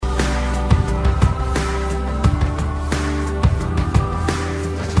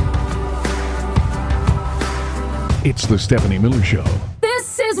It's the Stephanie Miller Show.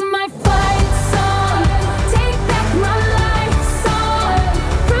 This is my fight song. Take back my life song.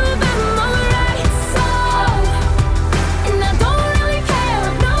 Prove I'm alright song. And I don't really care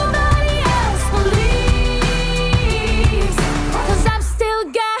if nobody else believes. 'Cause I've still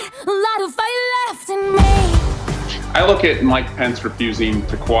got a lot of fight left in me. I look at Mike Pence refusing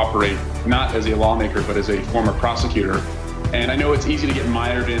to cooperate, not as a lawmaker, but as a former prosecutor. And I know it's easy to get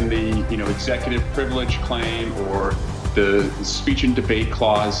mired in the, executive privilege claim or the speech and debate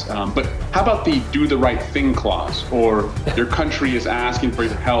clause. But how about the do the right thing clause? Or your country is asking for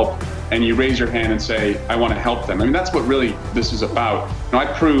your help and you raise your hand and say, I want to help them. I mean, that's what really this is about. I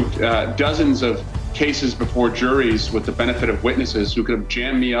proved dozens of cases before juries with the benefit of witnesses who could have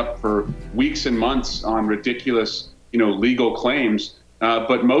jammed me up for weeks and months on ridiculous legal claims.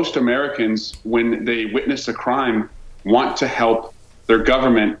 But most Americans, when they witness a crime, want to help their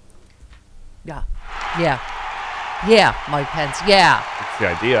government. Yeah, Mike Pence, yeah. That's the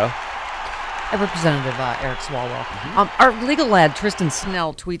idea. Representative Eric Swalwell. Our legal lad, Tristan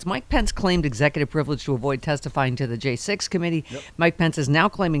Snell, tweets, Mike Pence claimed executive privilege to avoid testifying to the J6 committee. Yep. Mike Pence is now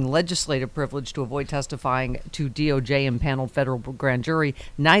claiming legislative privilege to avoid testifying to DOJ impaneled federal grand jury.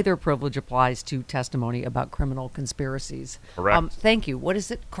 Neither privilege applies to testimony about criminal conspiracies. Correct. Thank you. What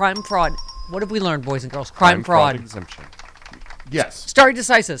is it? Crime, fraud. What have we learned, boys and girls? Crime, fraud. Exemption. Yes. Stare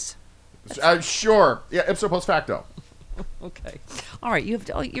decisis. Sure. Yeah, ipso post facto. Okay. All right.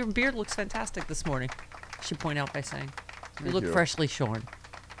 Your beard looks fantastic this morning. I should point out by saying you look freshly shorn.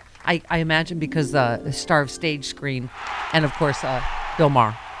 I imagine because the star of stage screen, and of course Bill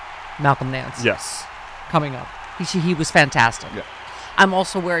Maher, Malcolm Nance. Yes. Coming up. He was fantastic. Yeah. I'm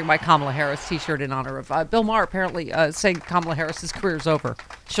also wearing my Kamala Harris T-shirt in honor of Bill Maher. Apparently saying Kamala Harris's career is over.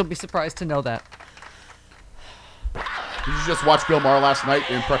 She'll be surprised to know that. Did you just watch Bill Maher last night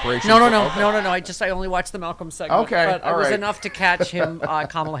in preparation? No. Okay. I only watched the Malcolm segment. Okay, but all it was right. enough to catch him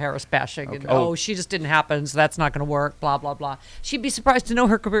Kamala Harris bashing. Okay. And, she just didn't happen, so that's not going to work, blah, blah, blah. She'd be surprised to know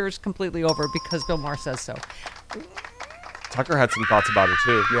her career is completely over because Bill Maher says so. Tucker had some thoughts about it,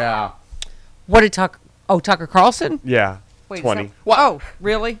 too. Yeah. What did Tucker... Oh, Tucker Carlson? Yeah. Wait, 20. Oh,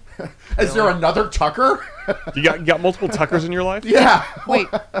 really? Is there another Tucker? You got multiple Tuckers in your life? Yeah. Wait,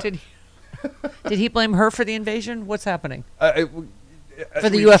 did he blame her for the invasion? What's happening? For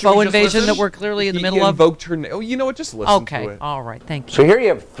the UFO invasion that we're clearly in the middle of? He invoked her name. Oh, you know what? Just listen to it. Okay, all right, thank you. So here you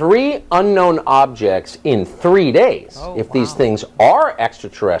have 3 unknown objects in 3 days. These things are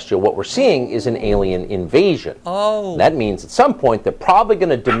extraterrestrial, what we're seeing is an alien invasion. Oh. That means at some point they're probably going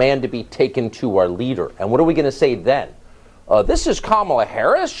to demand to be taken to our leader. And what are we going to say then? This is Kamala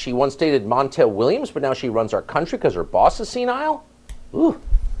Harris. She once dated Montel Williams, but now she runs our country because her boss is senile? Ooh,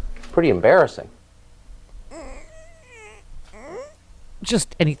 pretty embarrassing.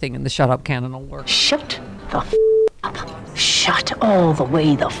 Just anything in the shut up canon will work. Shut the up. Shut all the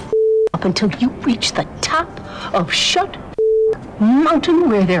way the up until you reach the top of Shut Mountain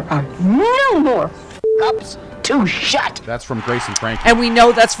where there are no more ups to shut. That's from Grace and Frankie. And we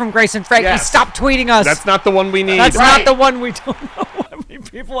know that's from Grace and Frankie. Yes. Stop tweeting us. That's not the one we need. That's not the one we don't know. How many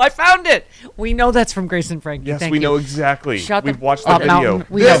people? I found it. We know that's from Grace and Frankie. Yes, Thank we you. know exactly. Shut We've watched the video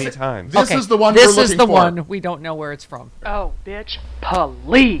many times. This is the one This we're is looking the for. one we don't know where it's from. Oh, bitch,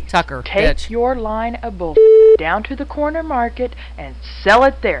 please. Tucker, Take bitch. your line of bull down to the corner market and sell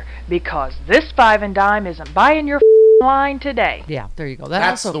it there because this 5 and dime isn't buying your line today. Yeah, there you go.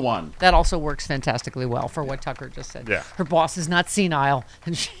 That's the one. That also works fantastically well for what Tucker just said. Yeah. Her boss is not senile,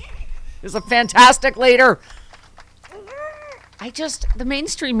 and she is a fantastic leader. The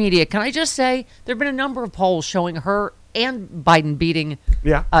mainstream media, can I just say, there have been a number of polls showing her and Biden beating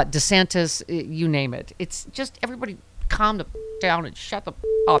DeSantis, you name it. It's just everybody calm down and shut the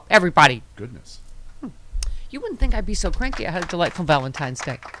up. Everybody. Goodness. You wouldn't think I'd be so cranky. I had a delightful Valentine's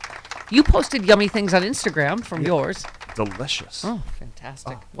Day. You posted yummy things on Instagram from yours. Delicious. Oh,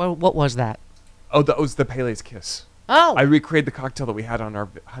 fantastic. What was that? Oh, that was the Pele's Kiss. Oh. I recreated the cocktail that we had on our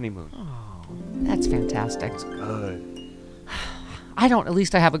honeymoon. Oh, that's fantastic. It's good. At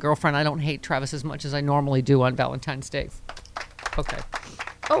least I have a girlfriend. I don't hate Travis as much as I normally do on Valentine's Day. Okay.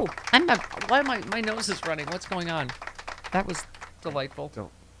 Oh, my nose is running. What's going on? That was delightful. Don't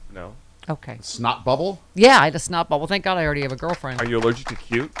know. Okay. Snot bubble? Yeah, I had a snot bubble. Thank God I already have a girlfriend. Are you allergic to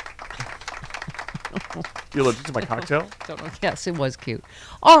cute? You allergic to my cocktail? Don't know. Yes, it was cute.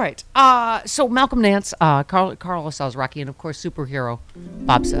 All right. So Malcolm Nance, Carlos Alzraki, and of course superhero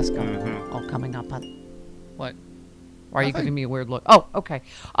Bob Seska. All coming up on what? Why are you giving me a weird look? Oh, okay.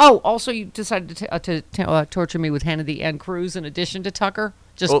 Oh, also you decided to torture me with Hannity and Cruz in addition to Tucker,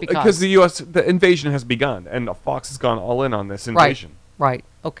 just because the invasion has begun, and Fox has gone all in on this invasion. Right.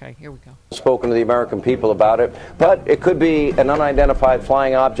 Okay, here we go. Spoken to the American people about it, but it could be an unidentified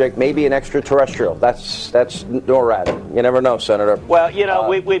flying object, maybe an extraterrestrial. That's NORAD. You never know, Senator. Well,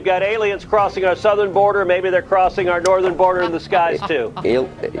 we've got aliens crossing our southern border. Maybe they're crossing our northern border in the skies too.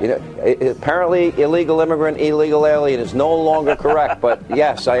 Apparently, illegal immigrant, illegal alien is no longer correct. But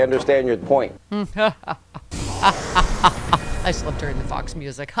yes, I understand your point. I slept during the Fox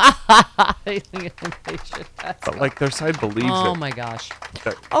music. But like their side believes Oh it. my gosh.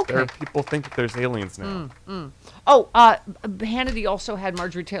 That Okay. there are people think that there's aliens now. Oh, Hannity also had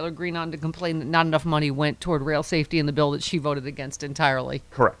Marjorie Taylor Greene on to complain that not enough money went toward rail safety in the bill that she voted against entirely.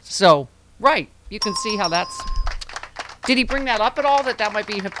 Correct. So, right, you can see how that's. Did he bring that up at all? That might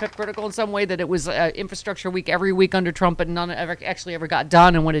be hypocritical in some way. That it was infrastructure week every week under Trump, and none ever got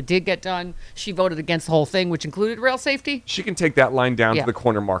done. And when it did get done, she voted against the whole thing, which included rail safety. She can take that line down Yeah. to the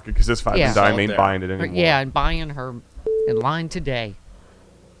corner market because this five Yeah. and dime Sell it ain't there. buying it anymore. Yeah, and buying her in line today.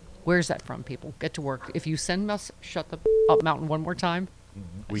 Where's that from, people? Get to work. If you send us "Shut the Up Mountain" one more time,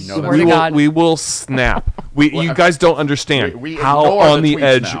 We know Swear that. to God. We will snap. You guys don't understand We how ignore on the the tweets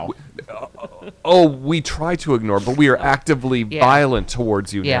edge. now. We try to ignore, but we are actively Yeah. violent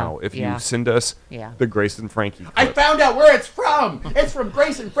towards you Yeah, now. If yeah. you send us Yeah. the Grace and Frankie I clip. found out where it's from. It's from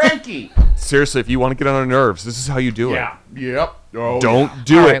Grace and Frankie. Seriously, if you want to get on our nerves, this is how you do it. Yep. Oh, Don't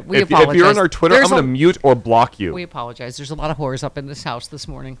do All it. right, we If you're apologize. on our Twitter, There's I'm going to a- mute or block you. we apologize. There's a lot of whores up in this house this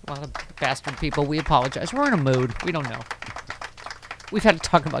morning. A lot of bastard people. We apologize. We're in a mood. We don't know. We've had to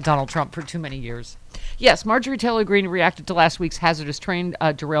talk about Donald Trump for too many years. Yes, Marjorie Taylor Greene reacted to last week's hazardous train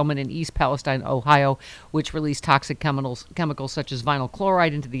derailment in East Palestine, Ohio, which released toxic chemicals such as vinyl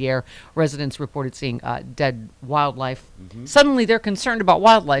chloride into the air. Residents reported seeing dead wildlife. Suddenly, they're concerned about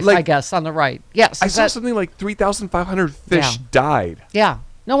wildlife, I Like- guess, on the right. Yes. I is saw that- something like 3,500 fish Yeah. died. Yeah.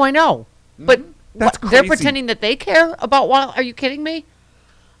 No, I know. But That's they're crazy. pretending that they care about wild. Are you kidding me?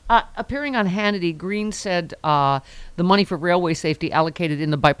 Appearing on Hannity, Green said the money for railway safety allocated in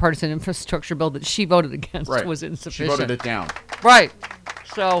the bipartisan infrastructure bill that she voted against Right. was She insufficient. voted it down. Right.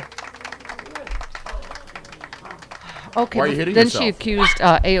 So. Okay. Why are you hitting then yourself? she accused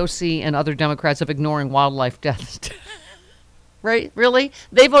AOC and other Democrats of ignoring wildlife deaths. Right? Really?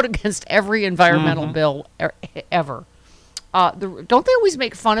 They vote against every environmental bill ever. Don't they always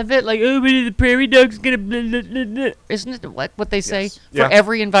make fun of it? Like, oh, but the prairie dog's gonna blah, blah, blah, blah. Isn't it what they say Yes. for Yeah.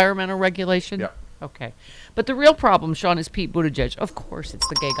 every environmental regulation? Yeah. Okay. But the real problem, Sean, is Pete Buttigieg. Of course it's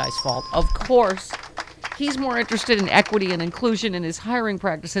the gay guy's fault. Of course. He's more interested in equity and inclusion in his hiring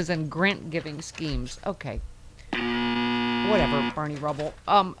practices and grant-giving schemes. Okay. Whatever, Barney Rubble.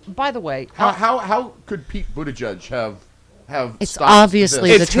 By the way, How could Pete Buttigieg have It's stopped obviously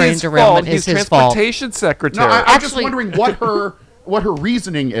this? the train his derailment fault. is He's his fault. transportation No, secretary. I'm just Actually- wondering what her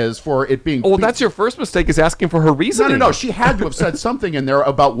reasoning is for it being. well, Pete- that's your first mistake is asking for her No, reasoning. no. She had to have said something in there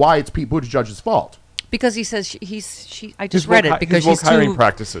about why it's Pete Buttigieg's fault. Because he says I just His read woke it because his he's woke hiring too,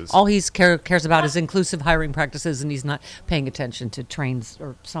 practices. All he's cares about is inclusive hiring practices, and he's not paying attention to trains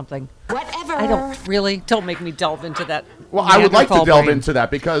or something. Whatever. I don't make me delve into that. Well, I would like to Neanderthal delve brain. into that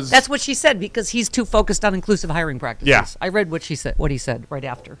because That's what she said because he's too focused on inclusive hiring practices. Yeah. I read what he said right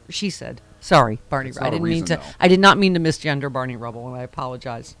after. She said, "Sorry, Barney. That's I not a didn't mean reason, to. though. I did not mean to misgender Barney Rubble, and I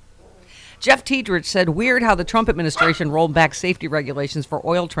apologize." Jeff Tiedrich said, "Weird how the Trump administration rolled back safety regulations for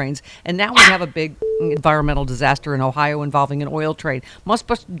oil trains, and now we have a big environmental disaster in Ohio involving an oil train. Must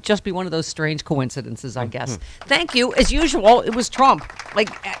just be one of those strange coincidences, I guess." Thank you. As usual, it was Trump,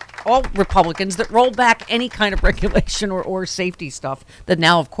 like all Republicans, that rolled back any kind of regulation or safety stuff that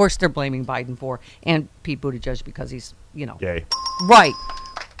now, of course, they're blaming Biden for, and Pete Buttigieg because he's, Gay. Right.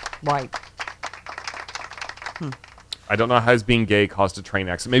 I don't know how his being gay caused a train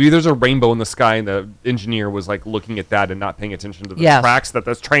accident. Maybe there's a rainbow in the sky and the engineer was like looking at that and not paying attention to the Yes. tracks that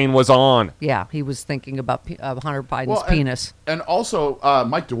this train was on. Yeah, he was thinking about Hunter Biden's Well, penis. And also,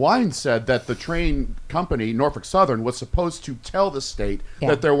 Mike DeWine said that the train company, Norfolk Southern, was supposed to tell the state Yeah.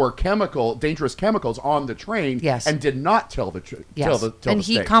 that there were dangerous chemicals on the train, Yes. and did not tell the Yes, tell the and the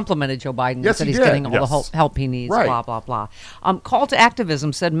he state. complimented Joe Biden. Yes, said he he's did. getting all the Yes. help he needs. Right. Blah blah blah. Call to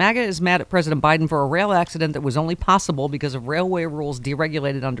activism said MAGA is mad at President Biden for a rail accident that was only possible because of railway rules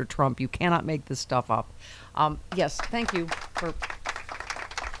deregulated under Trump. You cannot make this stuff up. Yes, thank you for.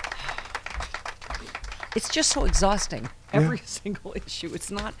 It's just so exhausting. Every single issue. It's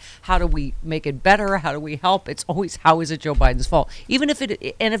not how do we make it better? How do we help? It's always how is it Joe Biden's fault? Even if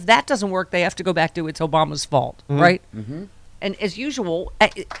if that doesn't work, they have to go back to it's Obama's fault, right? Mm-hmm. And as usual,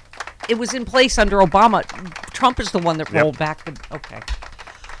 it was in place under Obama. Trump is the one that rolled back the. Okay.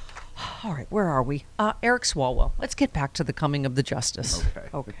 All right, where are we? Eric Swalwell. Let's get back to the coming of the justice.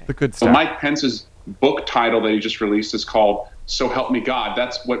 Okay. The good So stuff. Mike Pence's book title that he just released is called So Help Me God.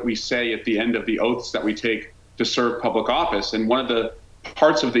 That's what we say at the end of the oaths that we take to serve public office. And one of the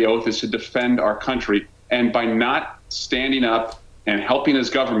parts of the oath is to defend our country. And by not standing up and helping his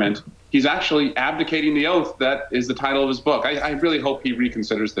government, he's actually abdicating the oath that is the title of his book. I really hope he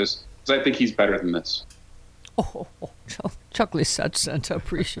reconsiders this, because I think he's better than this. Chuck Lissette Santa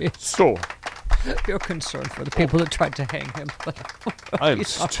appreciates So, your concern for the people that tried to hang him. But I am he's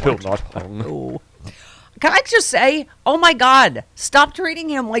still going not to- hung. Oh. Can I just say, oh my God, stop treating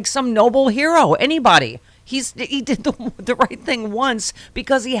him like some noble hero. Anybody. He did the right thing once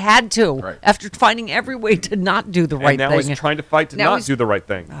because he had to, Right. after finding every way to not do the right And now thing. he's trying to fight to Now not he's- do the right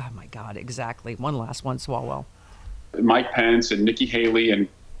thing. Oh my God, exactly. One last one, Swalwell. Mike Pence and Nikki Haley and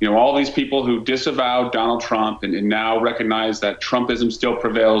all these people who disavowed Donald Trump and now recognize that Trumpism still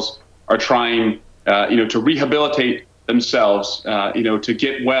prevails are trying to rehabilitate themselves, to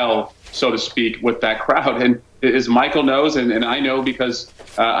get well, so to speak, with that crowd. And as Michael knows, and I know because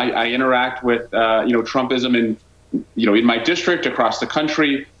I interact with Trumpism in my district, across the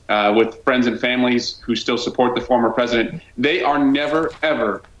country, with friends and families who still support the former president, they are never,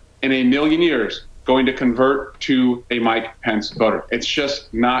 ever in a million years going to convert to a Mike Pence voter. It's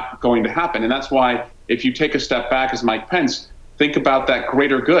just not going to happen. And that's why if you take a step back as Mike Pence, think about that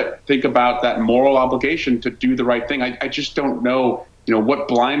greater good. Think about that moral obligation to do the right thing. I just don't know, what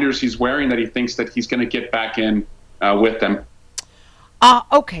blinders he's wearing that he thinks that he's going to get back in with them.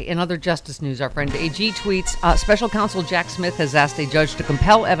 Okay, in other justice news, our friend AG tweets, Special Counsel Jack Smith has asked a judge to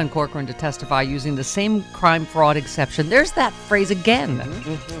compel Evan Corcoran to testify using the same crime fraud exception. There's that phrase again.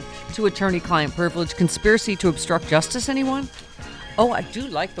 To attorney-client privilege. Conspiracy to obstruct justice, anyone? Oh, I do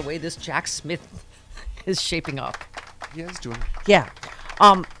like the way this Jack Smith is shaping up. Yeah, he's doing Yeah.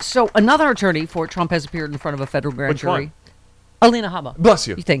 So another attorney for Trump has appeared in front of a federal grand Which jury. one? Alina Habba. Bless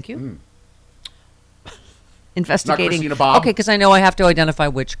you. Thank you. Investigating. Christina Bob? Okay, because I know I have to identify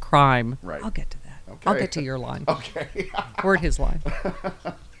which crime. Right. I'll get to that. I'll Okay. get to your line. Okay. Word his line.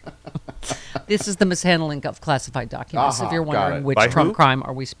 This is the mishandling of classified documents. If you're Got wondering it. which By Trump who? crime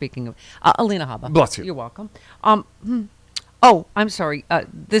are we speaking of, Alina Habba. Bless you. You're welcome. Oh, I'm sorry.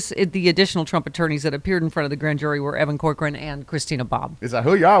 The additional Trump attorneys that appeared in front of the grand jury were Evan Corcoran and Christina Bob. Is that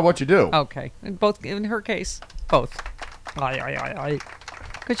who you are? What you do? Okay, in her case, both.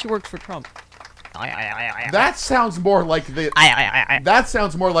 Because she worked for Trump. That sounds more like That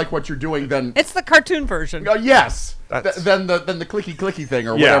sounds more like what you're doing than. It's the cartoon version. Yes. That's- Than the clicky thing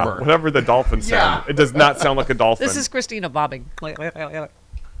or Yeah, whatever. whatever the dolphin sound. It does not sound like a dolphin. This is Christina bobbing. That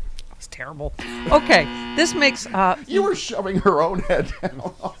was terrible. Okay, this makes You were shoving her own head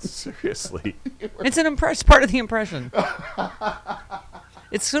down. Seriously. it's an part of the impression.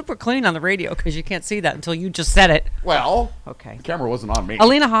 It's super clean on the radio because you can't see that until you just said it. Well, Okay. the camera wasn't on me.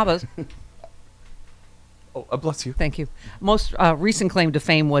 Alina Habba. Oh, bless you. Thank you. Most recent claim to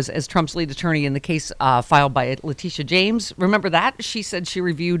fame was as Trump's lead attorney in the case filed by Letitia James. Remember that? She said she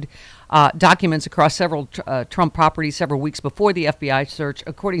reviewed documents across several Trump properties several weeks before the FBI search,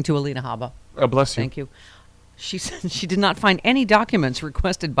 according to Alina Habba. Oh, bless you. Thank you. She said she did not find any documents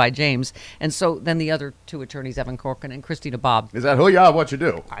requested by James. And so then the other two attorneys, Evan Corcoran and Christina Bob. Is that who you are? What you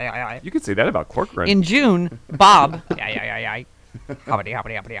do? You could say that about Corcoran. In June, Bob. Hoppity.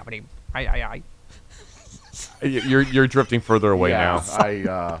 You're drifting further away now.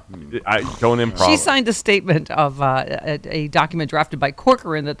 I don't improv. She signed a statement of a document drafted by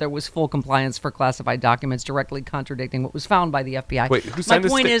Corcoran that there was full compliance for classified documents, directly contradicting what was found by the FBI. Wait, who My signed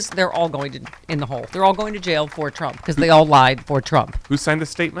this point is, they're all going in the hole. They're all going to jail for Trump because they all lied for Trump. Who signed the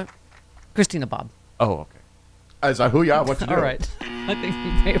statement? Christina Bob. Oh, okay. Is that who you are? What you do? All right. I think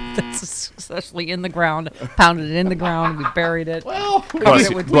we may have that's successfully in the ground, pounded it in the ground, we buried it. Well, Bless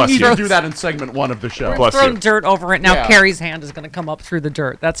you. we Bless need you. to do that in segment 1 of the show. Bless Thrown you. dirt over it. Now Yeah. Carrie's hand is going to come up through the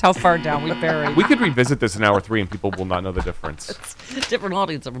dirt. That's how far down we buried. We could revisit this in hour 3 and people will not know the difference. Different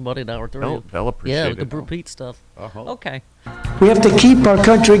audience, everybody, now. They'll appreciate Yeah, it. with the repeat stuff. Okay. We have to keep our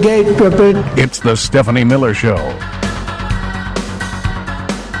country gate. It's the Stephanie Miller Show.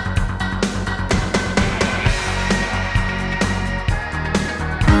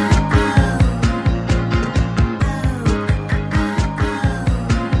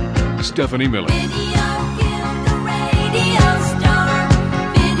 Stephanie Miller. Video killed the radio star.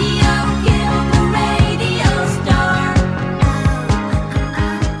 Video killed the radio star.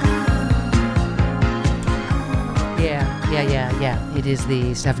 Yeah. It is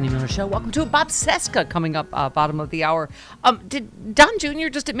the Stephanie Miller Show. Welcome to Bob Cesca coming up bottom of the hour. Did Don Jr.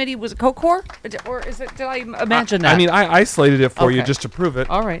 just admit he was a coke whore? Or is it? Did I imagine that? I mean, I isolated it for you just to prove it.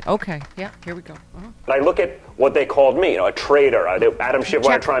 All right. Okay. Yeah. Here we go. I look at what they called me, a traitor. Adam Schiff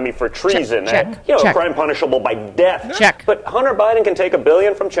wanted to try me for treason. Check. A crime punishable by death. Check. But Hunter Biden can take $1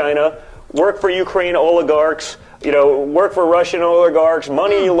 billion from China, work for Ukraine oligarchs, work for Russian oligarchs,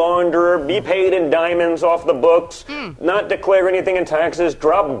 money launderer, be paid in diamonds off the books, not declare anything in taxes,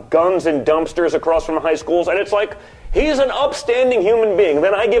 drop guns in dumpsters across from high schools. And it's like, he's an upstanding human being.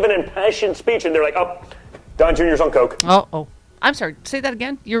 Then I give an impassioned speech and they're like, oh, Don Jr.'s on coke. Oh. I'm sorry. Say that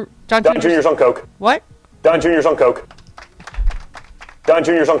again. Don Jr.'s on coke. What? Don Jr.'s on coke. Don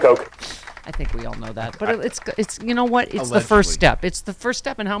Jr.'s on coke. I think we all know that. But it's you know what? It's the first step. It's the first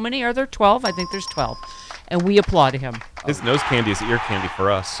step. And how many are there? 12? I think there's 12. And we applaud him. His nose candy is ear candy for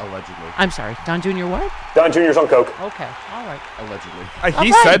us. Allegedly. I'm sorry. Don Jr. what? Don Jr.'s on coke. Okay. All right. Allegedly.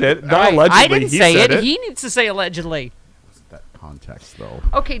 He said it. Not allegedly. I didn't say said it. He needs to say allegedly. That context, though.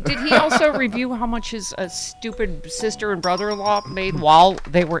 Okay. Did he also review how much his stupid sister and brother-in-law made while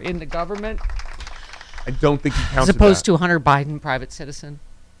they were in the government? I don't think he counted As opposed that. to Hunter Biden, private citizen.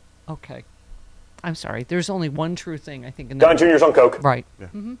 Okay. I'm sorry. There's only one true thing, I think. In Don Jr.'s on coke. Right. Yeah.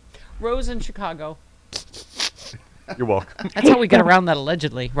 Mm-hmm. Rose in Chicago. You're welcome. That's how we get around that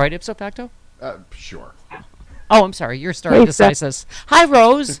allegedly, right, ipso facto? Sure. Oh, I'm sorry. You're starting decisis. Hi,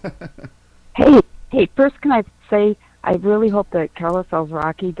 Rose. Hey, first can I say I really hope that Carlos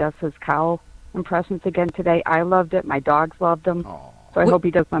Alzaraki does his cow impressions again today. I loved it. My dogs loved them. So I hope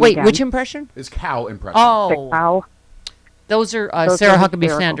he does them again. Wait, which impression? His cow impression. Oh. The cow. Those are Those Sarah are Huckabee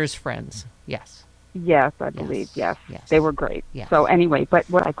hysterical. Sanders' friends. Yes. Yes, I believe. Yes. Yes. They were great. Yes. So anyway, but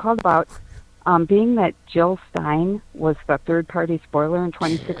what I called about, being that Jill Stein was the third-party spoiler in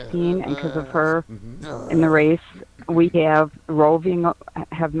 2016, and because of her in the race, we have Roe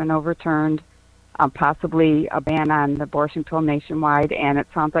have been overturned, possibly a ban on the abortion pill nationwide, and it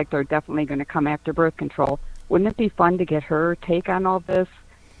sounds like they're definitely going to come after birth control. Wouldn't it be fun to get her take on all this?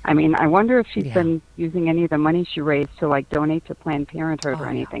 I mean, I wonder if she's been using any of the money she raised to donate to Planned Parenthood or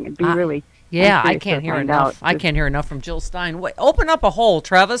anything. It'd be really I can't hear enough. I can't hear enough from Jill Stein. Wait, open up a hole,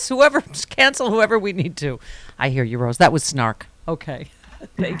 Travis. Just cancel whoever we need to. I hear you, Rose. That was snark. Okay.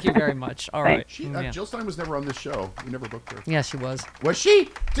 Thank you very much. All right. Jill Stein was never on this show. We never booked her. Yes, she was. Was she?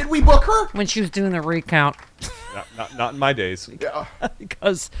 Did we book her? When she was doing the recount. Not in my days. Yeah.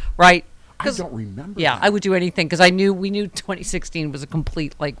 Because, right. I don't remember. Yeah, I would do anything because we knew 2016 was a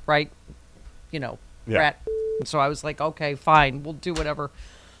complete rat. And so I was like, okay, fine, we'll do whatever.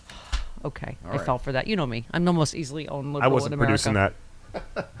 Okay, I fell for that. You know me. I'm the most easily owned liberal I wasn't in America. producing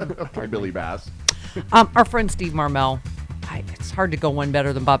that. Poor Billy Bass. Our friend Steve Marmel. It's hard to go one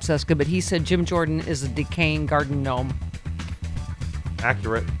better than Bob Cesca, but he said Jim Jordan is a decaying garden gnome.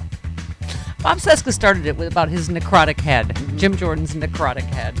 Accurate. Bob Cesca started it with about his necrotic head. Jim Jordan's necrotic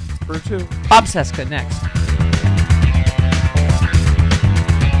head. True too. Bob Cesca next.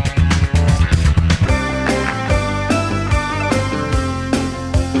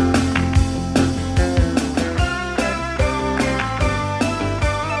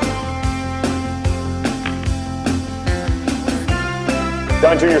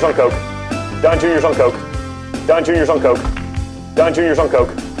 Don Jr.'s on coke. Don Jr.'s on coke. Don Jr.'s on coke. Don Jr.'s on coke.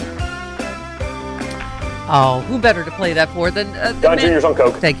 Oh, who better to play that for than the Don man? Jr.'s on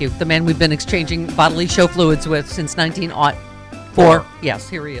coke. Thank you. The man we've been exchanging bodily show fluids with since 1904. Yes,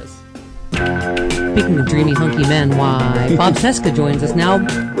 here he is. Speaking of dreamy, hunky men, why, Bob Cesca joins us now.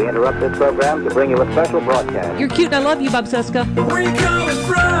 We interrupt this program to bring you a special broadcast. You're cute and I love you, Bob Cesca. Where you coming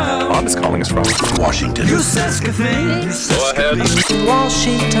from? Bob is calling us from Washington. You Cesca things. Go ahead.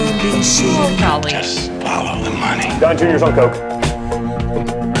 Washington, D.C. Oh, golly. Follow the money. Don Jr.'s on coke.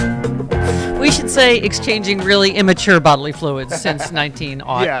 We should say exchanging really immature bodily fluids since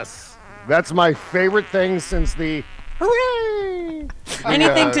 1900. Yes. That's my favorite thing since the hooray!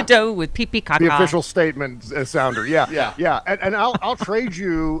 Anything to do with pee-pee caca. The official statement sounder. Yeah. And I'll trade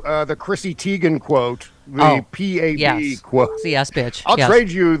you the Chrissy Teigen quote, the PAB quote. It's the yes bitch. I'll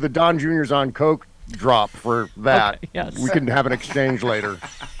trade you the Don Jr.'s on coke drop for that. Okay, yes. We can have an exchange later.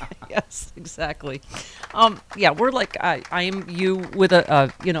 Yes, exactly. We're like I am you with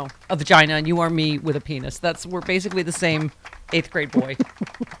a vagina, and you are me with a penis. We're basically the same 8th grade boy.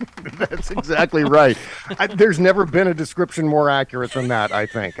 That's exactly right. There's never been a description more accurate than that. I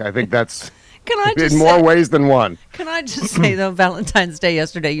think that's in more ways than one. Can I just say though, Valentine's Day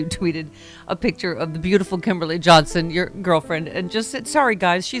yesterday, you tweeted a picture of the beautiful Kimberly Johnson, your girlfriend, and just said, "Sorry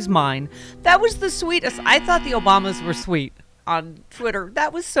guys, she's mine." That was the sweetest. I thought the Obamas were sweet on Twitter.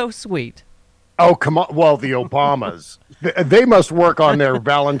 That was so sweet. Oh, come on. Well, the Obamas. They must work on their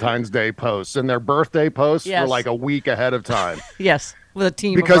Valentine's Day posts and their birthday posts for like a week ahead of time. Yes, with a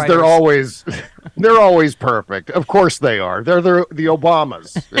team because of they're writers. always perfect. Of course they are. They're the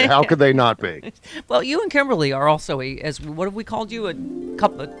Obamas. How could they not be? Well, you and Kimberly are also what have we called you? A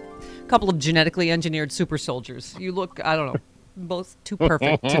couple of genetically engineered super soldiers. You look, I don't know, both too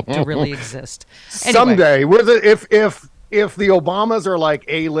perfect to really exist. Anyway. Someday, if the Obamas are like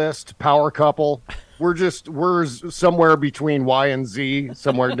A-list power couple, we're somewhere between Y and Z,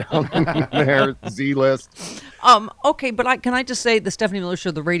 somewhere down there, Z list. Okay, but can I just say the Stephanie Miller Show,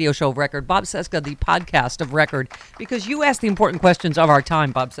 the radio show of record, Bob Cesca, the podcast of record, because you asked the important questions of our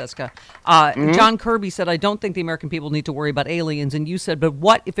time, Bob Cesca. John Kirby said, I don't think the American people need to worry about aliens, and you said, but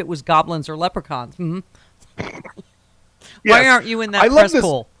what if it was goblins or leprechauns? Why aren't you in that press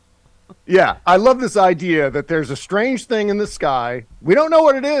pool? Yeah, I love this idea that there's a strange thing in the sky. We don't know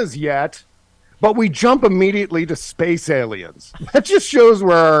what it is yet, but we jump immediately to space aliens. That just shows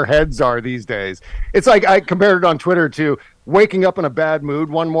where our heads are these days. It's like I compared it on Twitter to waking up in a bad mood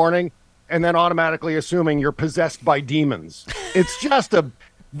one morning and then automatically assuming you're possessed by demons. It's just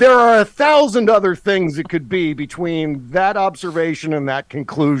there are 1,000 other things it could be between that observation and that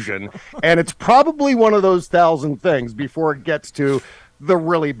conclusion. And it's probably one of those 1,000 things before it gets to the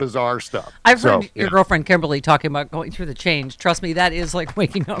really bizarre stuff. I've heard your girlfriend Kimberly talking about going through the change. Trust me, that is like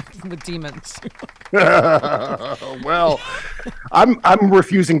waking up with demons. Well, I'm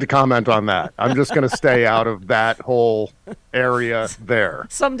refusing to comment on that. I'm just going to stay out of that whole area there.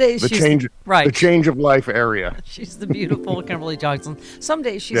 Some days the change of life area. She's the beautiful Kimberly Johnson. Some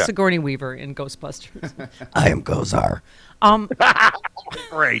days she's Sigourney Weaver in Ghostbusters. I am Gozar.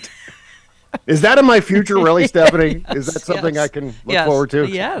 Great. Is that in my future, really, Stephanie? Is that something I can look forward to?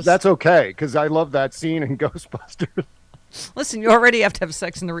 Yes. That's okay, because I love that scene in Ghostbusters. Listen, you already have to have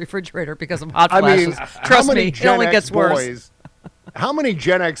sex in the refrigerator because of hot flashes. Trust me, it only gets worse. How many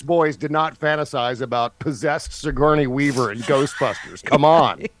Gen X boys did not fantasize about possessed Sigourney Weaver in Ghostbusters? Come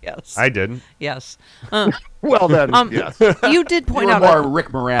on. Yes. I didn't. Yes. Well, then, yes. You did point out... more Rick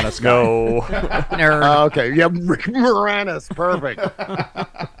Moranis guy. No. Nerd. Okay, yeah, Rick Moranis. Perfect.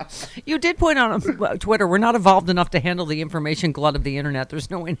 You did point out on Twitter, we're not evolved enough to handle the information glut of the internet. There's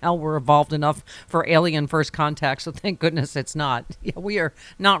no way in hell we're evolved enough for alien first contact, so thank goodness it's not. Yeah, we are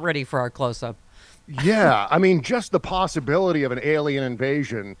not ready for our close-up. Yeah, I mean, just the possibility of an alien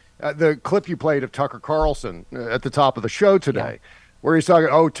invasion. The clip you played of Tucker Carlson at the top of the show today, where he's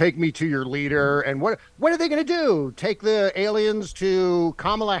talking, take me to your leader. And what are they going to do? Take the aliens to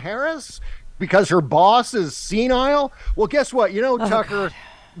Kamala Harris because her boss is senile? Well, guess what? Tucker,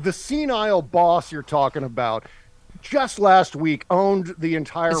 the senile boss you're talking about, just last week owned the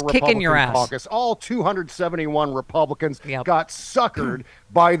entire Republican caucus. All 271 Republicans got suckered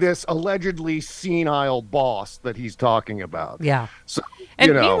by this allegedly senile boss that he's talking about. Yeah. So,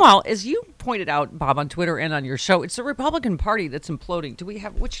 and meanwhile, as you pointed out, Bob, on Twitter and on your show, it's the Republican Party that's imploding. Do we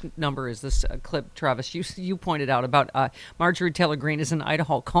have, which number is this clip, Travis? You pointed out about Marjorie Taylor Greene is in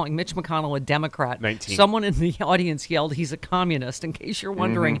Idaho calling Mitch McConnell a Democrat. 19. Someone in the audience yelled he's a communist. In case you're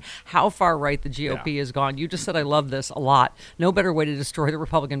wondering how far right the GOP has gone, you just said I love this a lot. No better way to destroy the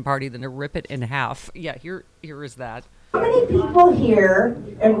Republican Party than to rip it in half. Yeah, here is that. How many people here,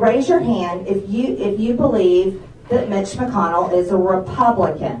 and raise your hand if you believe that Mitch McConnell is a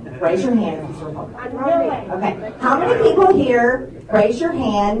Republican? Raise your hand if he's a Republican. Okay. How many people here, raise your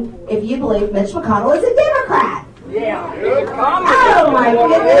hand if you believe Mitch McConnell is a Democrat? Yeah. Oh my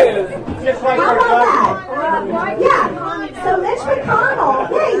goodness. How about that? Yeah. So Mitch McConnell,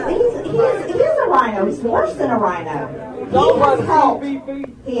 he is a rhino. He's worse than a rhino.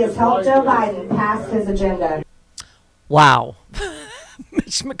 He has helped Joe Biden pass his agenda. Wow.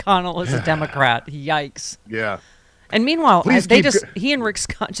 Mitch McConnell is a Democrat. Yikes. Yeah. And meanwhile, he and Rick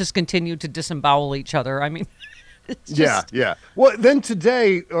Scott just continue to disembowel each other. I mean, it's just... Yeah. Well, then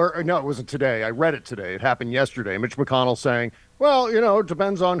today, or no, it wasn't today. I read it today. It happened yesterday. Mitch McConnell saying, well, it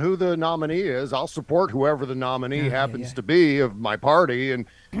depends on who the nominee is. I'll support whoever the nominee happens to be of my party. And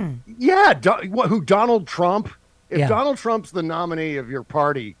who, Donald Trump? If Donald Trump's the nominee of your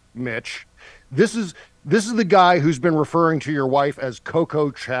party, Mitch, this is the guy who's been referring to your wife as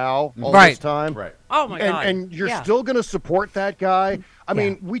Coco Chow all this time. Right. Oh, my God. And you're still going to support that guy? I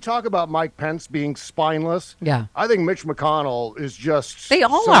mean, we talk about Mike Pence being spineless. Yeah. I think Mitch McConnell is just they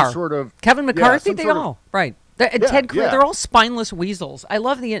all some are. sort of... Kevin McCarthy, they all. Right. Ted Cruz, they're all spineless weasels. I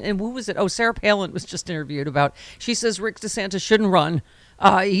love and who was it? Oh, Sarah Palin was just interviewed about, she says Rick DeSantis shouldn't run.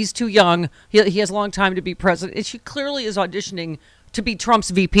 He's too young. He has a long time to be president. And she clearly is auditioning to be Trump's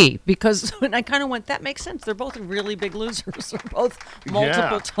VP, because when I kind of went, that makes sense. They're both really big losers. They're both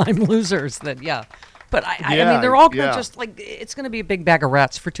multiple-time losers. But I mean, they're all going to just it's going to be a big bag of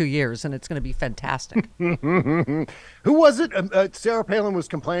rats for 2 years, and it's going to be fantastic. Who was it? Sarah Palin was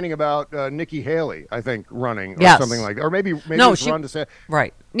complaining about Nikki Haley, I think, running or something like that. Or maybe it was Ron DeSantis.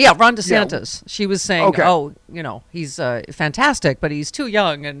 Right. Yeah, Ron DeSantis. She was saying, he's fantastic, but he's too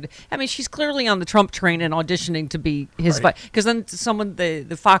young. And, I mean, she's clearly on the Trump train and auditioning to be his vice. Because then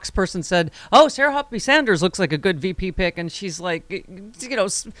the Fox person said, Sarah Huckabee Sanders looks like a good VP pick. And she's like,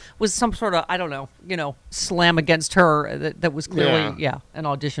 was some sort of, I don't know, slam against her that was clearly, an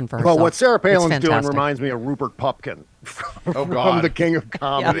audition for herself. Well, what Sarah Palin's doing reminds me of Rupert Pupkin from The King of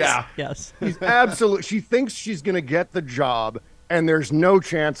Comedy. Yes. He's absolutely, she thinks she's going to get the job, and there's no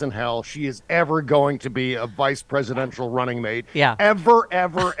chance in hell she is ever going to be a vice presidential running mate. Yeah. Ever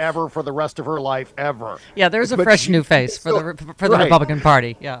for the rest of her life, ever. Yeah, there's a fresh new face for the Republican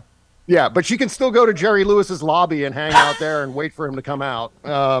Party. Yeah. Yeah, but she can still go to Jerry Lewis's lobby and hang out there and wait for him to come out.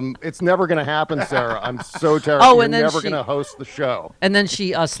 It's never going to happen, Sarah. I'm so terrified. You're never going to host the show. And then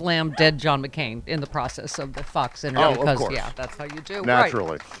she slammed dead John McCain in the process of the Fox interview. Of course. Yeah, that's how you do.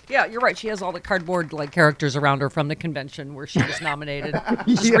 Naturally. Right. Yeah, you're right. She has all the cardboard characters around her from the convention where she was nominated.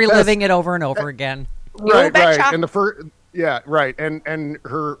 Just reliving it over and over again. Right. And the first... Yeah, right. And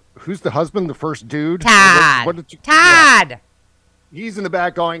her... Who's the husband? The first dude? Todd. Todd! Yeah. He's in the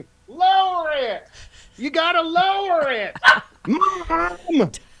back going... Lower it! You gotta lower it!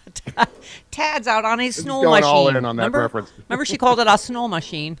 Mom! Tad's out on his snow going machine. All in on that reference. Remember she called it a snow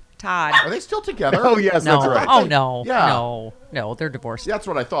machine? Todd. Are they still together? Oh, yes, no. that's right. Oh, no. Yeah. No, they're divorced. That's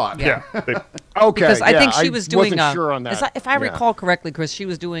what I thought. Yeah. Okay. Because I think she was doing. Wasn't sure on that. If I recall correctly, Chris, she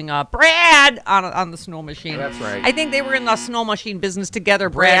was doing Brad on the snow machine. That's right. I think they were in the snow machine business together.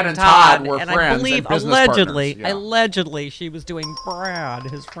 Brad and Todd were and friends I believe and business allegedly, partners. Yeah. allegedly, she was doing Brad,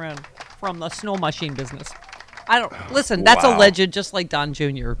 his friend, from the snow machine business. I don't listen. That's alleged, just like Don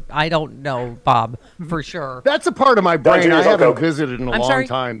Jr. I don't know, Bob, for sure. That's a part of my brain I haven't Coke. visited in a long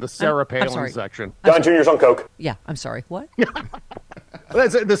time. The Sarah Palin section. Don Jr.'s on Coke. Yeah, I'm sorry. What?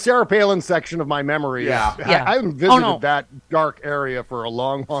 That's the Sarah Palin section of my memory. Yeah. I haven't visited that dark area for a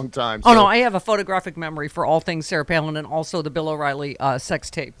long, long time. Oh, no, I have a photographic memory for all things Sarah Palin and also the Bill O'Reilly sex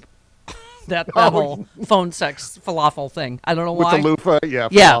tape. That whole phone sex falafel thing. I don't know why. With the loofah,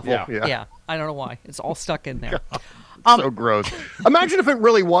 falafel. Yeah. Yeah. I don't know why. It's all stuck in there. So gross. Imagine if it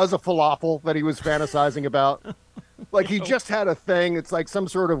really was a falafel that he was fantasizing about. Like he just had a thing. It's like some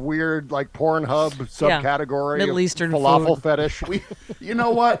sort of weird, Pornhub subcategory. Middle Eastern falafel food. fetish. You know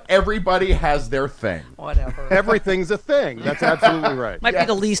what? Everybody has their thing. Whatever. Everything's a thing. That's absolutely right. Might be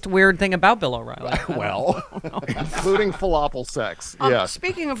the least weird thing about Bill O'Reilly. Well, including falafel sex. Yes.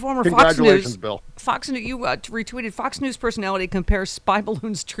 Speaking of former Congratulations, Fox News, Bill. Fox News, you retweeted Fox News personality compares spy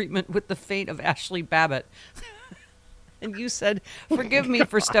balloons treatment with the fate of Ashley Babbitt. And you said, forgive me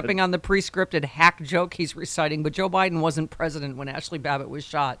for stepping on the pre-scripted hack joke he's reciting, but Joe Biden wasn't president when Ashley Babbitt was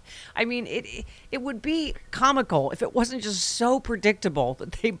shot. I mean, it would be comical if it wasn't just so predictable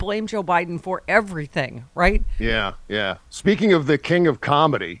that they blame Joe Biden for everything, right? Yeah. Speaking of the king of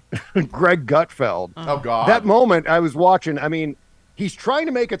comedy, Greg Gutfeld. Oh, God. That moment I was watching, I mean, he's trying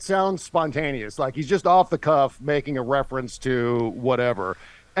to make it sound spontaneous, like he's just off the cuff making a reference to whatever.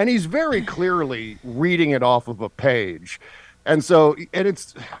 And he's very clearly reading it off of a page. And so,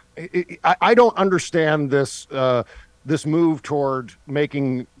 I don't understand this move toward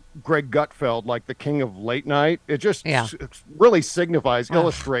making Greg Gutfeld like the king of late night. It just really signifies,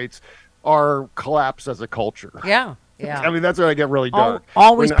 illustrates our collapse as a culture. Yeah. I mean, that's where I get really dark.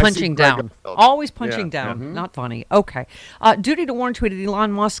 Always punching down. Always punching down. Mm-hmm. Not funny. Okay. Duty to warn tweeted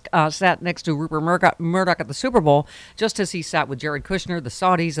Elon Musk sat next to Rupert Murdoch at the Super Bowl, just as he sat with Jared Kushner, the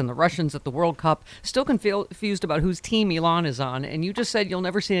Saudis, and the Russians at the World Cup. Still confused about whose team Elon is on. And you just said you'll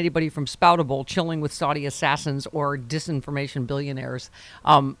never see anybody from Spoutable chilling with Saudi assassins or disinformation billionaires.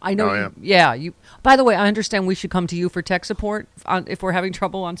 I know. You. By the way, I understand we should come to you for tech support if we're having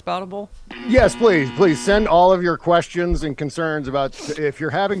trouble on Spoutable. Yes, please send all of your questions and concerns about if you're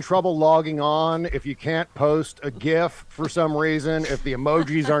having trouble logging on, if you can't post a GIF for some reason, if the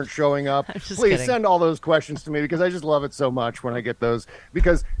emojis aren't showing up. Please send all those questions to me because I just love it so much when I get those.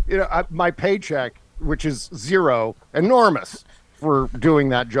 Because my paycheck, which is zero, enormous for doing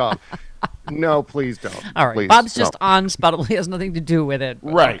that job. No, please don't. All right, please, Bob's just on Spoutable. He has nothing to do with it.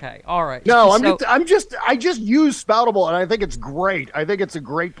 Right. Okay. All right. No, I just use Spoutable, and I think it's great. I think it's a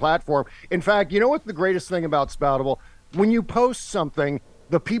great platform. In fact, you know what's the greatest thing about Spoutable? When you post something,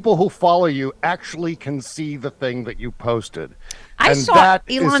 the people who follow you actually can see the thing that you posted. I And saw that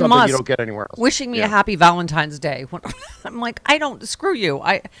is Elon something Musk you don't get anywhere else. wishing me a happy Valentine's Day. I'm like, I don't screw you.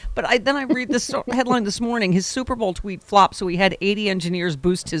 Then I read this headline this morning. His Super Bowl tweet flopped, so he had 80 engineers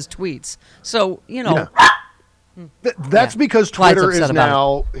boost his tweets. So That's because Clyde's Twitter upset is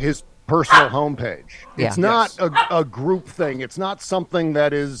about now his personal homepage. It's Yeah. not a group thing. It's not something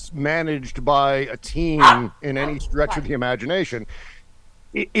that is managed by a team in any stretch of the imagination.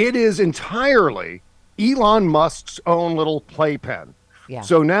 It is entirely Elon Musk's own little playpen. Yeah.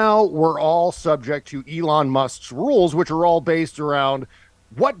 So now we're all subject to Elon Musk's rules, which are all based around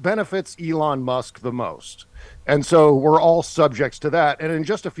what benefits Elon Musk the most. And so we're all subjects to that. And in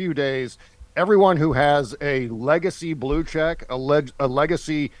just a few days, everyone who has a legacy blue check, a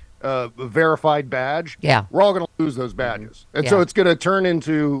legacy verified badge, we're all going to lose those badges. And so it's going to turn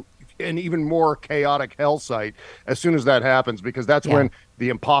into an even more chaotic hell site as soon as that happens, because that's when the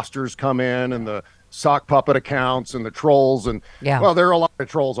imposters come in and the sock puppet accounts and the trolls. And well, there are a lot of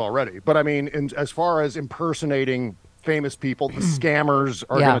trolls already. But I mean, as far as impersonating famous people, the scammers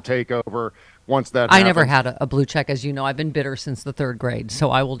are going to take over once that happens. I never had a blue check, as you know. I've been bitter since the 3rd grade, so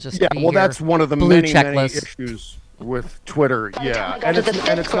I will just be well, that's here. one of the Blue many checklist. issues with Twitter. Yeah, and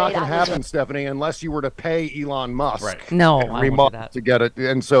it's not going to happen, Stephanie, unless you were to pay Elon Musk. Right. No, and I won't do remodel that. to get it.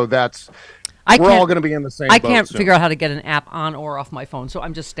 And so we're can't- all going to be in the same I boat can't soon. figure out how to get an app on or off my phone, so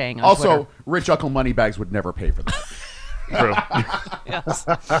I'm just staying on Also, Twitter. rich Uncle Moneybags would never pay for that. True. Yes.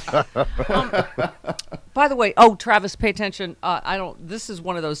 By the way, Travis, pay attention. This is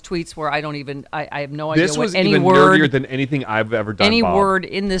one of those tweets where I don't even. I have no idea This what was any even word. nerdier than anything I've ever done. Any Bob. word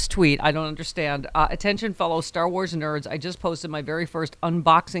in this tweet, I don't understand. Attention, fellow Star Wars nerds! I just posted my very first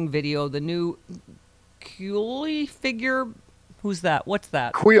unboxing video. The new Cooley figure. Who's that? What's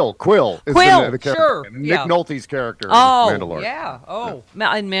that? Quill. Is Quill, the character. sure. Nick Nolte's character in Oh, Mandalorian. yeah. Oh,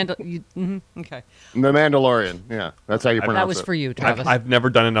 okay. The Mandalorian. Yeah, that's how you pronounce it. That was for you, Travis. I've never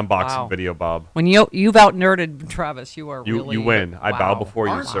done an unboxing Wow. video, Bob. When you've out nerded Travis, you are really. You win. I bow before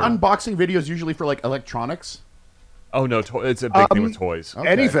you, Aren't sir. unboxing videos usually for like electronics? Oh no, it's a big thing with toys. Okay.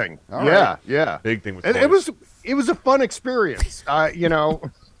 Anything. All Yeah, right. yeah. Big thing with It toys. it was a fun experience.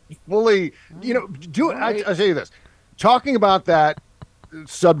 Fully. I'll tell you this. Talking about that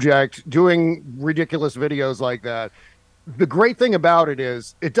subject, doing ridiculous videos like that, the great thing about it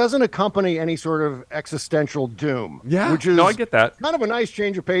is it doesn't accompany any sort of existential doom. Yeah, which is no, I get that. kind of a nice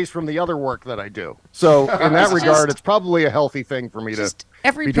change of pace from the other work that I do. So in that regard, it's probably a healthy thing for me to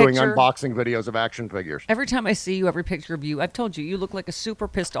every be doing picture- unboxing videos of action figures. Every time I see you, every picture of you, I've told you, you look like a super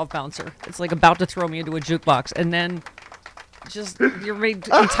pissed off bouncer. It's like about to throw me into a jukebox, and then you're made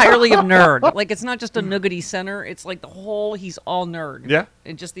entirely of nerd. Like, it's not just a nuggety center; it's like he's all nerd. Yeah.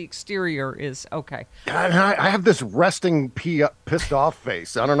 And just the exterior is okay. And I have this resting pissed off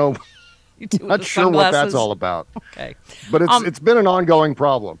face. I don't know. You do with Not the sure what that's sunglasses. all about. Okay. But it's been an ongoing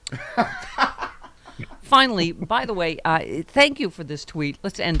problem. Finally, by the way, thank you for this tweet.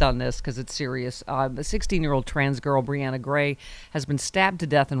 Let's end on this because it's serious. A 16-year-old trans girl, Brianna Gray, has been stabbed to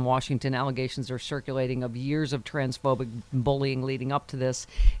death in Washington. Allegations are circulating of years of transphobic bullying leading up to this.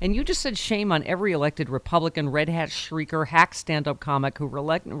 And you just said shame on every elected Republican, red hat shrieker, hack stand-up comic who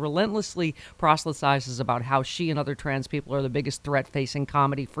relentlessly proselytizes about how she and other trans people are the biggest threat facing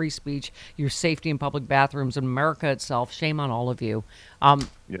comedy, free speech, your safety in public bathrooms, and America itself. Shame on all of you.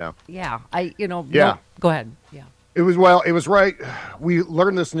 Yeah. Yeah. Yeah. Go ahead. Yeah. It was right. We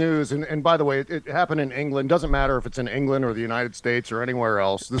learned this news, and by the way, it happened in England. Doesn't matter if it's in England or the United States or anywhere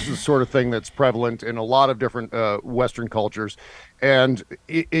else. This is the sort of thing that's prevalent in a lot of different Western cultures. And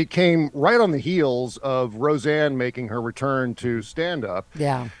it came right on the heels of Roseanne making her return to stand-up.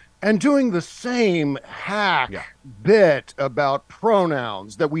 Yeah. And doing the same hack bit about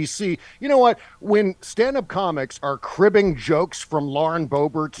pronouns that we see. You know what? When stand-up comics are cribbing jokes from Lauren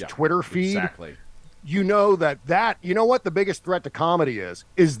Boebert's Twitter feed, Exactly. you know you know what the biggest threat to comedy is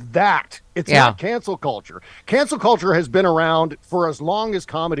that. It's not cancel culture. Cancel culture has been around for as long as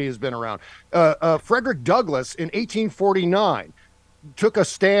comedy has been around. Frederick Douglass in 1849 took a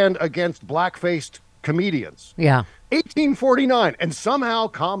stand against black-faced comedians. Yeah. 1849, and somehow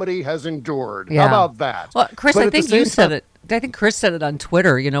comedy has endured. Yeah. How about that? Well, Chris, But I at the think you same said time- it. I think Chris said it on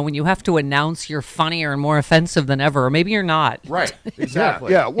Twitter. When you have to announce you're funnier and more offensive than ever, or maybe you're not. Right.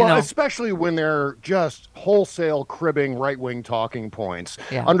 Exactly. Yeah. Well, especially when they're just wholesale cribbing right-wing talking points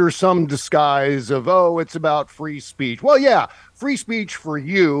under some disguise of, it's about free speech. Well, yeah, free speech for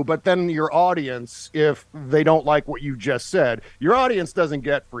you, but then your audience, if they don't like what you just said, your audience doesn't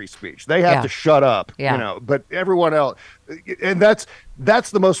get free speech. They have to shut up, but everyone else, and that's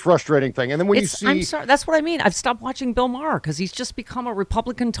the most frustrating thing. And then when you see, I'm sorry, that's what I mean. I've stopped watching Bill Maher because he's just become a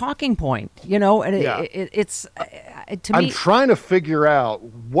Republican talking point, and it's to me. I'm trying to figure out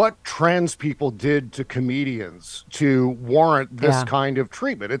what trans people did to comedians to warrant this kind of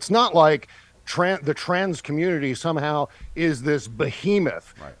treatment. It's not like the trans community somehow is this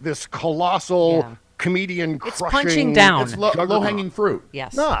behemoth, this colossal comedian crushing. It's punching down. It's low-hanging fruit.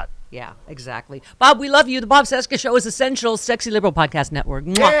 Yes. Not. Yeah, exactly. Bob, we love you. The Bob Cesca Show is Essential Sexy Liberal Podcast Network.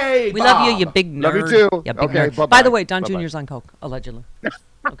 Mwah. Yay, we love Bob. you, you big nerd. Love you too. Yeah, big Okay, nerd. bye-bye. By the way, Don Bye-bye. Jr.'s on coke, allegedly.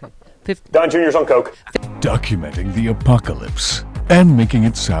 Okay. Don Jr.'s on coke. Documenting the apocalypse and making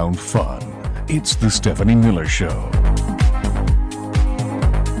it sound fun. It's the Stephanie Miller Show.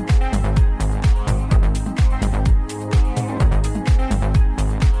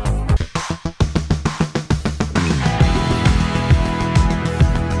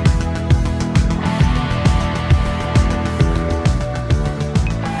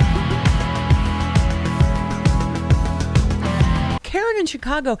 Karen in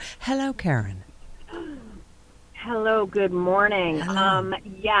Chicago. Hello, Karen. Hello, good morning.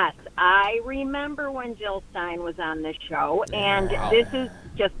 Yes, I remember when Jill Stein was on this show, and this is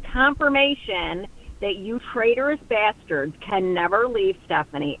just confirmation that you traitorous bastards can never leave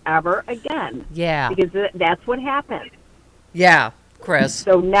Stephanie ever again. Yeah. Because that's what happened. Yeah, Chris.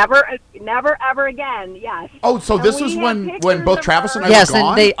 So never, ever again, yes. Oh, so And this we was had when pictures both of Travis her. and I Yes, were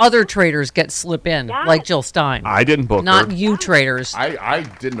gone? and the other traitors get slip in, Yes. like Jill Stein. I didn't book Not her. you traitors. I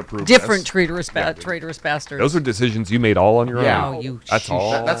didn't approve Different this. traitorous bastards. Those are decisions you made all on your Yeah. own. Oh, you That's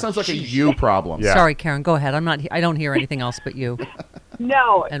all. That sounds like a you problem. Yeah. Sorry, Karen. Go ahead. I don't hear anything else but you.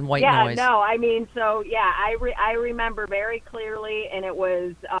 No. And white yeah, noise. no. I mean, so yeah, I remember very clearly, and it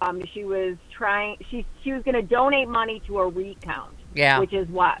was she was trying. She was going to donate money to a recount. Yeah. Which is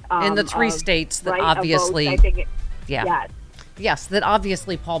what in the three of states that right of obviously, votes, I think yeah, yes, that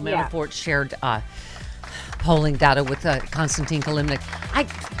obviously Paul Yeah. Manafort shared polling data with Konstantin Kalimnik.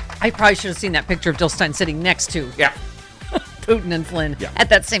 I probably should have seen that picture of Jill Stein sitting next to Putin and Flynn at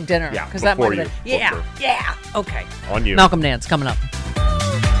that same dinner. Yeah, because that might before have been. you. Yeah, Before. yeah. Okay. On you. Malcolm Nance coming up.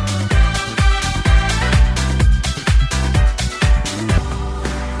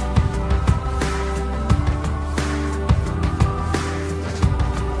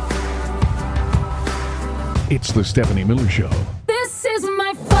 It's the Stephanie Miller Show. This is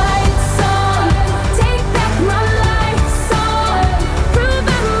my fight song. Take back my life song. Prove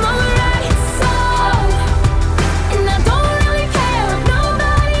I'm alright song. And I don't really care if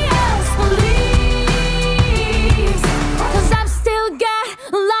nobody else believes. 'Cause I've still got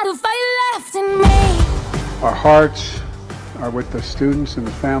a lot of fight left in me. Our hearts are with the students and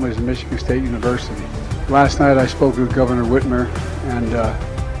the families of Michigan State University. Last night I spoke with Governor Whitmer, and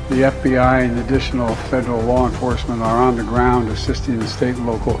the FBI and additional federal law enforcement are on the ground assisting the state and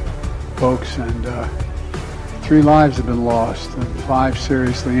local folks, and 3 lives have been lost and 5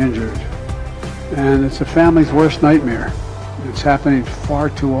 seriously injured. And it's a family's worst nightmare. It's happening far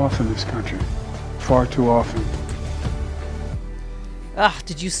too often in this country, far too often.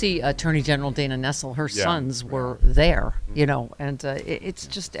 Did you see Attorney General Dana Nessel? Her Yeah. sons were there, and it's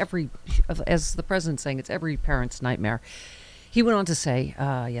just as the president's saying, it's every parent's nightmare. He went on to say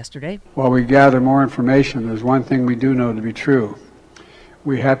yesterday, While we gather more information, there's one thing we do know to be true.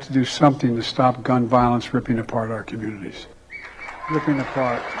 We have to do something to stop gun violence ripping apart our communities. Ripping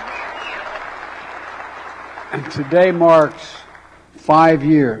apart. And today marks 5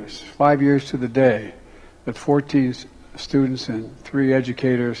 years to the day that 14 students and 3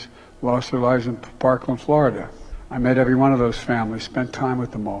 educators lost their lives in Parkland, Florida. I met every one of those families, spent time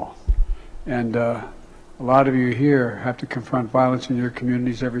with them all. And a lot of you here have to confront violence in your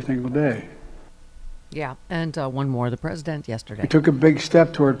communities every single day. yeah, and one more, the president yesterday. We took a big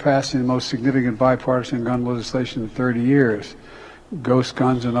step toward passing the most significant bipartisan gun legislation in 30 years. Ghost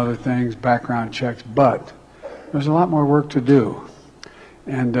guns and other things, background checks, but there's a lot more work to do.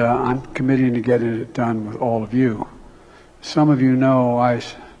 And I'm committing to getting it done with all of you. Some of you know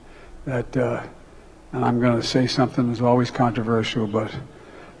that, and I'm going to say something that's always controversial, but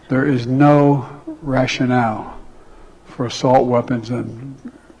there is no rationale for assault weapons and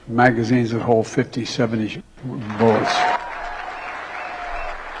magazines that hold 50, 70 bullets.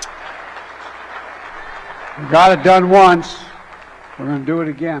 We got it done once. We're going to do it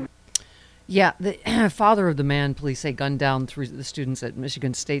again. Yeah, the father of the man police say gunned down 3 of the students at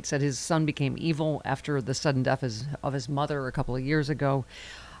Michigan State said his son became evil after the sudden death of his mother a couple of years ago.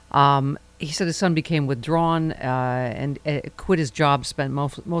 He said his son became withdrawn and quit his job, spent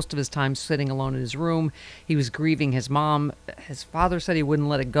most of his time sitting alone in his room. He was grieving his mom. His father said he wouldn't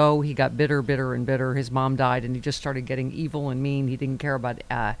let it go. He got bitter, and bitter. His mom died, and he just started getting evil and mean. He didn't care about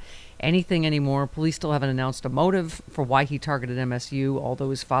anything anymore. Police still haven't announced a motive for why he targeted MSU, although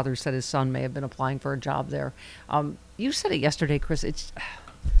his father said his son may have been applying for a job there. You said it yesterday, Chris. It's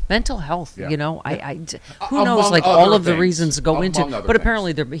mental health, who knows, Among like all other of the things. reasons go Among into, other but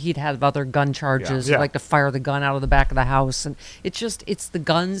apparently he'd have other gun charges, Yeah. like to fire the gun out of the back of the house, and it's the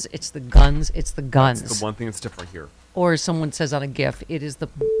guns, it's the guns, it's the guns. That's the one thing that's different here. Or as someone says on a GIF, it is the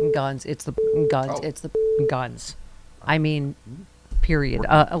guns, it's the guns, it's the guns. I mean, period.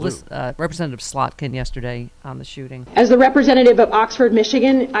 Representative Slotkin yesterday on the shooting. As the representative of Oxford,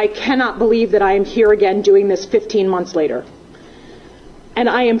 Michigan, I cannot believe that I am here again doing this 15 months later. And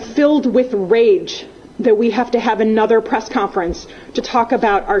I am filled with rage that we have to have another press conference to talk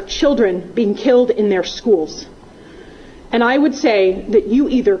about our children being killed in their schools. And I would say that you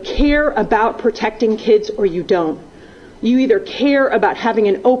either care about protecting kids or you don't. You either care about having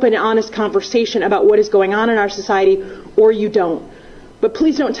an open, honest conversation about what is going on in our society or you don't. But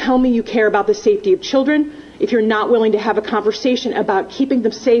please don't tell me you care about the safety of children if you're not willing to have a conversation about keeping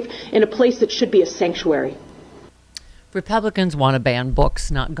them safe in a place that should be a sanctuary. Republicans want to ban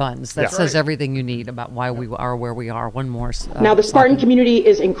books, not guns. That Yeah. says everything you need about why we are where we are. One more. Now, the Spartan community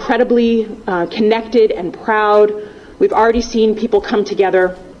is incredibly connected and proud. We've already seen people come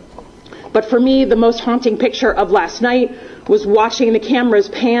together. But for me, the most haunting picture of last night was watching the cameras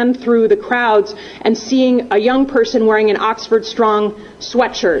pan through the crowds and seeing a young person wearing an Oxford Strong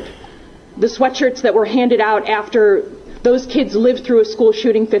sweatshirt. The sweatshirts that were handed out after those kids lived through a school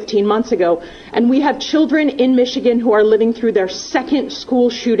shooting 15 months ago. And we have children in Michigan who are living through their second school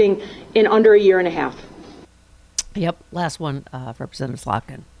shooting in under a year and a half. Yep, last one, Representative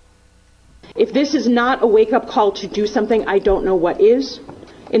Slotkin. If this is not a wake-up call to do something, I don't know what is.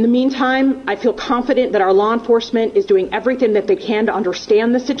 In the meantime, I feel confident that our law enforcement is doing everything that they can to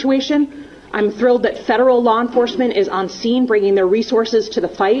understand the situation. I'm thrilled that federal law enforcement is on scene, bringing their resources to the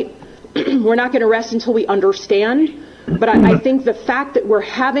fight. We're not going to rest until we understand. But I think the fact that we're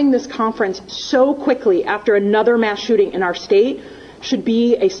having this conference so quickly after another mass shooting in our state should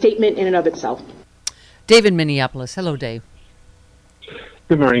be a statement in and of itself. Dave in Minneapolis. Hello, Dave.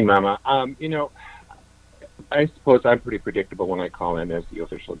 Good morning, Mama. I suppose I'm pretty predictable when I call in as the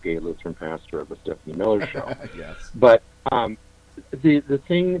official gay Lutheran pastor of the Stephanie Miller Show. Yes. But the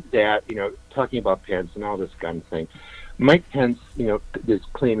thing that, talking about Pence and all this gun thing, Mike Pence, is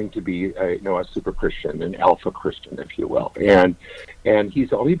claiming to be a super Christian, an alpha Christian, if you will. And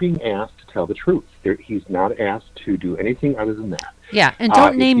he's only being asked to tell the truth. He's not asked to do anything other than that. Yeah, and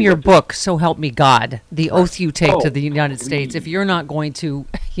don't name your book, So Help Me God, the oath you take to the United States, if you're not going to,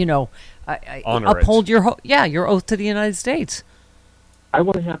 uphold your oath to the United States. I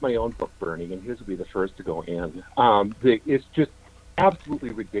want to have my own book burning, and his will be the first to go in. It's just absolutely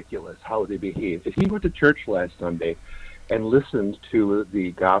ridiculous how they behave. If he went to church last Sunday and listened to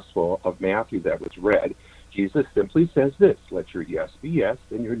the Gospel of Matthew that was read, Jesus simply says this: let your yes be yes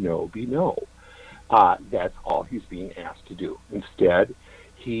and your no be no. That's all he's being asked to do. Instead,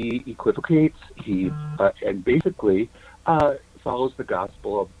 he equivocates, and basically follows the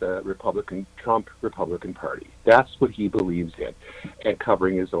gospel of the Trump Republican Party. That's what he believes in, and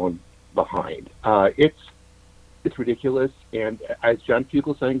covering his own behind. It's ridiculous, and as John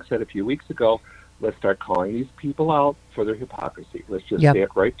Fugelsang said a few weeks ago, let's start calling these people out for their hypocrisy. Let's just say it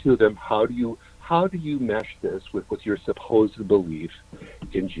right to them. How do you mesh this with your supposed belief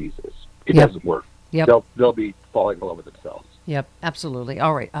in Jesus? It doesn't work. Yep. They'll be falling all over themselves. Yep, absolutely.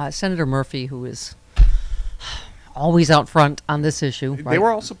 All right, Senator Murphy, who is always out front on this issue. They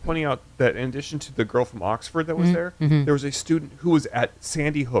were also pointing out that in addition to the girl from Oxford that was there, there was a student who was at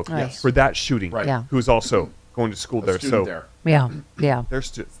Sandy Hook for that shooting, who was also going to school there. So there. Yeah. Their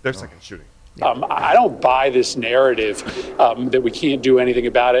second shooting. I don't buy this narrative that we can't do anything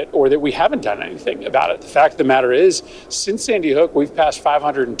about it or that we haven't done anything about it. The fact of the matter is, since Sandy Hook, we've passed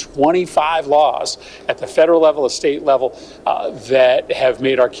 525 laws at the federal level, the state level, that have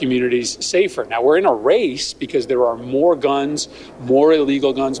made our communities safer. Now, we're in a race because there are more guns, more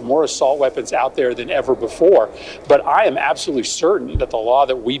illegal guns, more assault weapons out there than ever before. But I am absolutely certain that the law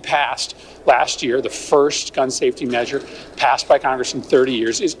that we passed last year, the first gun safety measure passed by Congress in 30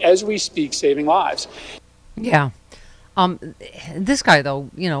 years, is, as we speak, saving lives. Yeah. This guy, though,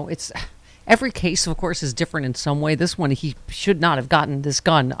 it's every case, of course, is different in some way. This one, he should not have gotten this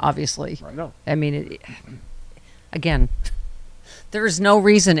gun, obviously. No. I mean, again, there is no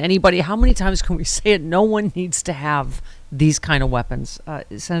reason anybody, how many times can we say it? No one needs to have these kind of weapons.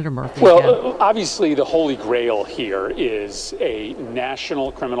 Senator Murphy. Well, obviously the holy grail here is a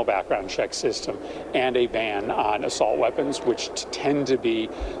national criminal background check system and a ban on assault weapons, which tend to be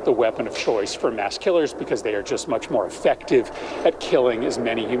the weapon of choice for mass killers because they are just much more effective at killing as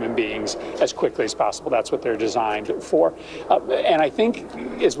many human beings as quickly as possible. That's what they're designed for. And I think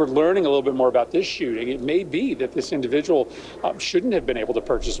as we're learning a little bit more about this shooting, it may be that this individual shouldn't have been able to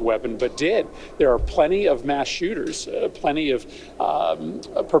purchase a weapon, but did. There are plenty of mass shooters, plenty of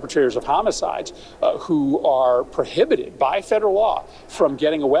perpetrators of homicides who are prohibited by federal law from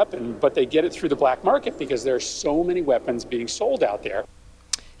getting a weapon, but they get it through the black market because there are so many weapons being sold out there.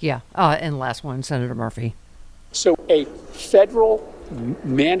 Yeah, and last one, Senator Murphy. So a federal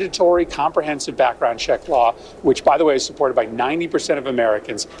mandatory comprehensive background check law, which, by the way, is supported by 90% of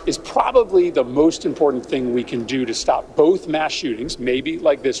Americans, is probably the most important thing we can do to stop both mass shootings, maybe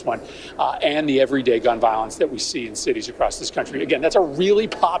like this one, and the everyday gun violence that we see in cities across this country. Again, that's a really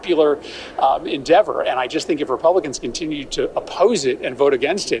popular endeavor, and I just think if Republicans continue to oppose it and vote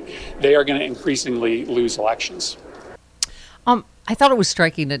against it, they are going to increasingly lose elections. I thought it was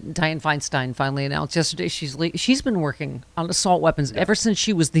striking that Dianne Feinstein finally announced yesterday she's been working on assault weapons ever since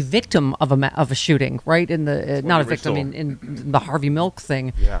she was the victim of a shooting, right? In the not a victim in the Harvey Milk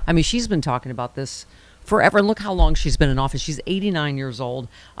thing. Yeah. I mean, she's been talking about this forever. And look how long she's been in office. She's 89 years old.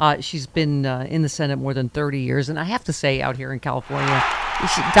 She's been in the Senate more than 30 years. And I have to say, out here in California,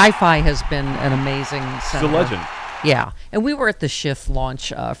 Di-Fi has been an amazing senator. She's a legend. Yeah. And we were at the Schiff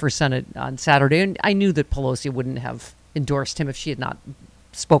launch for Senate on Saturday, and I knew that Pelosi wouldn't have endorsed him if she had not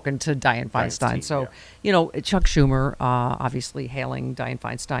spoken to Dianne Feinstein. So, you know, Chuck Schumer obviously hailing Dianne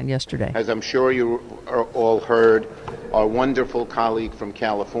Feinstein yesterday. As I'm sure you are all heard, our wonderful colleague from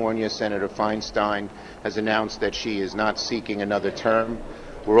California, Senator Feinstein, has announced that she is not seeking another term.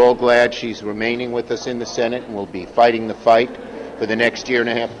 We're all glad she's remaining with us in the Senate and will be fighting the fight for the next year and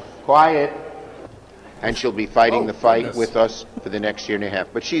a half. Quiet. And she'll be fighting the fight with us for the next year and a half.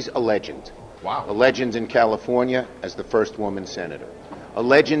 But she's a legend. Wow. A legend in California as the first woman senator. A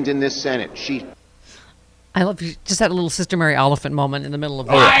legend in this Senate. I love you. Just had a little Sister Mary Oliphant moment in the middle of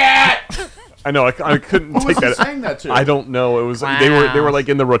that. I know. I couldn't Who take was he that. saying that to? I don't know. It was they were like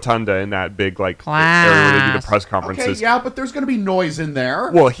in the rotunda in that big area where they do the press conferences. Okay, yeah, but there's going to be noise in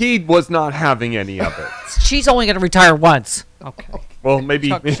there. Well, he was not having any of it. She's only going to retire once. Okay. Well, maybe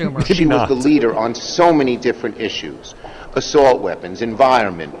She not. was the leader on so many different issues. Assault weapons,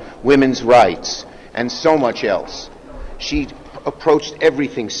 environment, women's rights, and so much else. She approached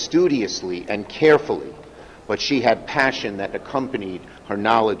everything studiously and carefully, but she had passion that accompanied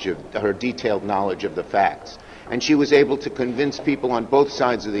her detailed knowledge of the facts. And she was able to convince people on both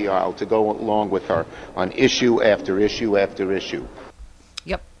sides of the aisle to go along with her on issue after issue after issue.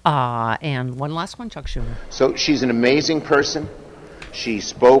 Yep. And one last one, Chuck Schumer. So she's an amazing person. She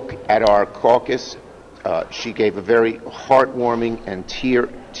spoke at our caucus. She gave a very heartwarming and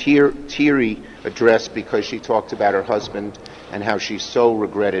teary address because she talked about her husband and how she so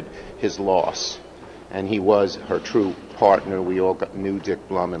regretted his loss. And he was her true partner. We all knew Dick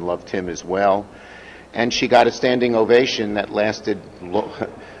Blum and loved him as well. And she got a standing ovation that lasted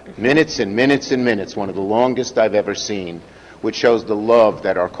minutes and minutes and minutes, one of the longest I've ever seen, which shows the love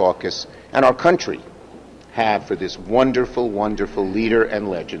that our caucus and our country have for this wonderful, wonderful leader and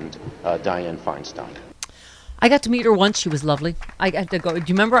legend, Dianne Feinstein. I got to meet her once. She was lovely. I had to go. Do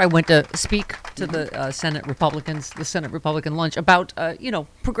you remember I went to speak to the Senate Republicans, the Senate Republican lunch about,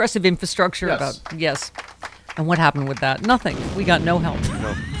 progressive infrastructure. Yes. And what happened with that? Nothing. We got no help.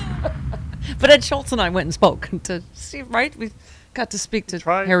 No. But Ed Schultz and I went and spoke to see, right? We got to speak to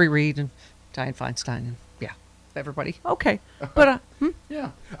Harry Reid and Dianne Feinstein and everybody. Okay. But,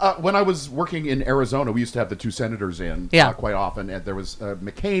 Yeah. When I was working in Arizona, we used to have the two senators in quite often. And there was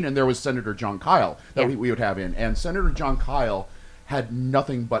McCain and there was Senator John Kyle that we would have in. And Senator John Kyle had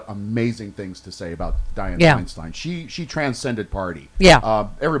nothing but amazing things to say about Dianne Feinstein. She transcended party. Yeah.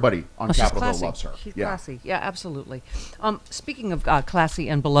 Everybody on Capitol Hill loves her. She's classy. Yeah, absolutely. Speaking of classy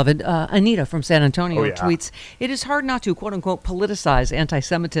and beloved, Anita from San Antonio tweets, "It is hard not to, quote-unquote, politicize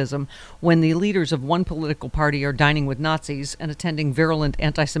anti-Semitism when the leaders of one political party are dining with Nazis and attending virulent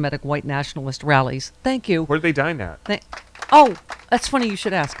anti-Semitic white nationalist rallies." Thank you. Where do they dine at? That's funny you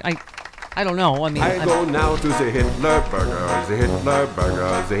should ask. I don't know. I go now to the Hitler Burger, the Hitler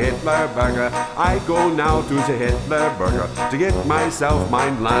Burger, the Hitler Burger. I go now to the Hitler Burger to get myself my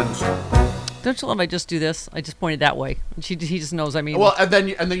lunch. Don't you love I just do this? I just pointed that way. He just knows I mean. Well, and then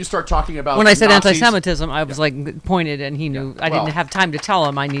you start talking about when I said Nazis. anti-Semitism, I was like pointed, and he knew. I didn't have time to tell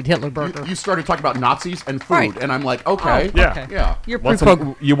him I need Hitler burger. You started talking about Nazis and food, Right. and I'm like, okay, Yeah. You're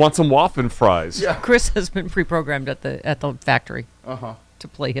You want some waffle fries? Yeah. Chris has been pre-programmed at the factory to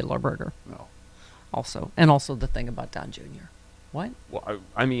play Hitler burger. No. Also the thing about Don Jr. What? Well,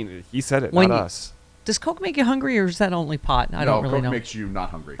 I mean, he said it, When not you- us. Does Coke make you hungry, or is that only pot? I don't really Coke know. makes you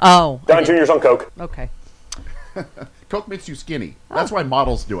not hungry. Oh, Don Jr.'s on Coke. Okay. Coke makes you skinny. That's why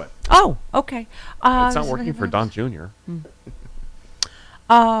models do it. Oh, okay. It's not working for Don Jr.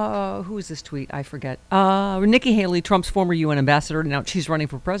 Who is this tweet? I forget. Nikki Haley, Trump's former UN ambassador, announced she's running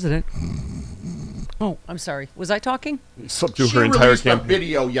for president. Oh, I'm sorry. Was I talking? Subdue She her entire released a campaign.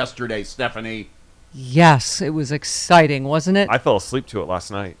 video yesterday, Stephanie. Yes, it was exciting, wasn't it? I fell asleep to it last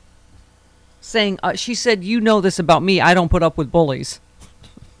night. Saying, she said, "You know this about me. I don't put up with bullies."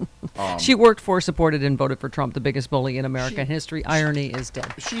 She worked for, supported, and voted for Trump, the biggest bully in American history. Irony is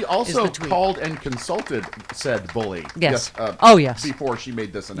dead. She also called and consulted said bully. Yes. Yes. Before she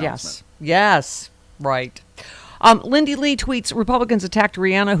made this announcement. Yes. Right. Lindy Lee tweets, Republicans attacked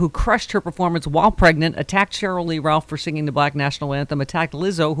Rihanna, who crushed her performance while pregnant, attacked Cheryl Lee Ralph for singing the Black National Anthem, attacked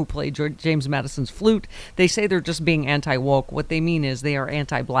Lizzo, who played James Madison's flute. They say they're just being anti-woke. What they mean is they are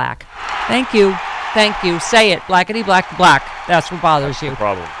anti-black. Thank you. Thank you. Say it. Blackity black black. That's what bothers you. No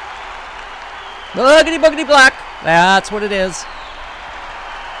problem. Boogity boogity black. That's what it is.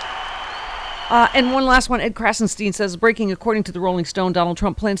 And one last one. Ed Krasenstein says, breaking, according to the Rolling Stone, Donald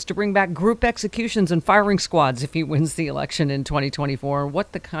Trump plans to bring back group executions and firing squads if he wins the election in 2024.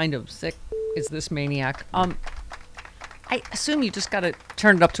 What the kind of sick is this maniac? I assume you just got to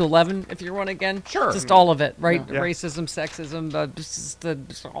turn it up to 11 if you run again. Sure. Just all of it, right? Yeah. Racism, sexism, just the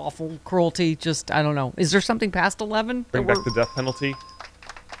awful cruelty. Just, I don't know. Is there something past 11? Bring back the death penalty.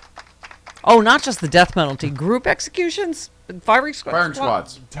 Oh, not just the death penalty. Group executions? Firing squads? Firing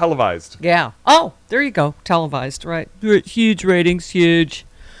squads. Televised. Yeah. Oh, there you go. Televised, right. Huge ratings, huge.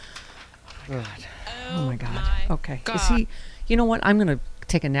 God. Oh, my God. Okay. Is he... You know what? I'm going to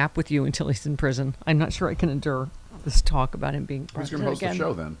take a nap with you until he's in prison. I'm not sure I can endure this talk about him being Who's president going to host again. the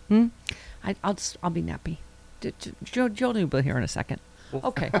show then? I'll be nappy. Joe will be here in a second.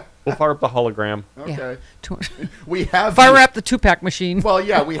 Okay. We'll fire up the hologram. Okay. Yeah. We have... Fire up the 2-pack machine. Well,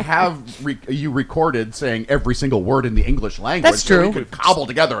 yeah, we have you recorded saying every single word in the English language. That's true. So we could cobble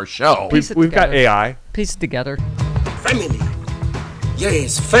together a show. We've got AI. Piece it together. Family.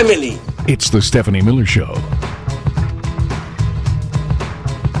 Yes, family. It's the Stephanie Miller Show.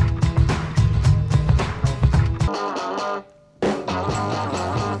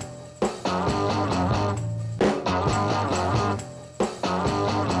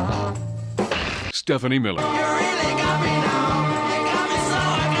 Stephanie Miller.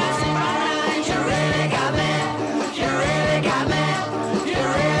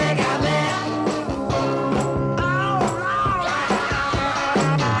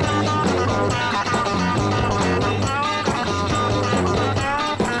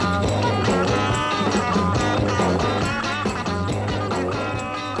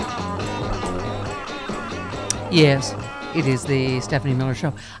 Yes, it is the Stephanie Miller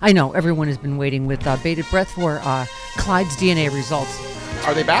Show. I know everyone has been waiting with bated breath for Clyde's DNA results.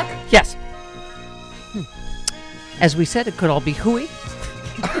 Are they back? Yes. As we said, it could all be hooey.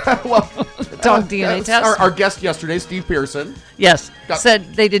 Well, dog DNA test. Our guest yesterday, Steve Pearson. Yes,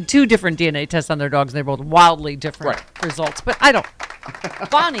 said they did 2 different DNA tests on their dogs, and they're both wildly different results. But I don't.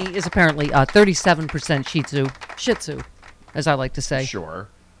 Bonnie is apparently 37% Shih Tzu, as I like to say. Sure.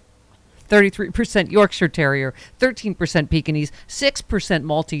 33% Yorkshire Terrier, 13% Pekingese, 6%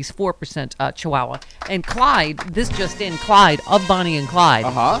 Maltese, 4% Chihuahua. And Clyde, this just in, Clyde of Bonnie and Clyde.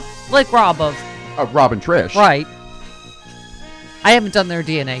 Like Rob of... Rob and Trish. Right. I haven't done their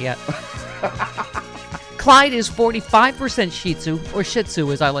DNA yet. Clyde is 45% Shih Tzu, or Shih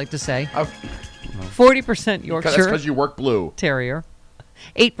Tzu, as I like to say. 40% Yorkshire. That's because you work blue. Terrier.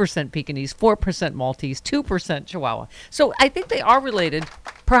 8% Pekingese, 4% Maltese, 2% Chihuahua. So I think they are related,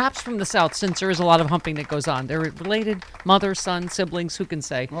 perhaps from the South, since there is a lot of humping that goes on. They're related, mother, son, siblings, who can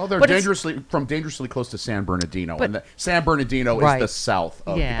say? Well, they're dangerously close to San Bernardino. And San Bernardino is the south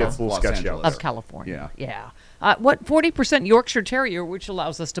of Los Angeles. Of California. Yeah. What 40% Yorkshire Terrier, which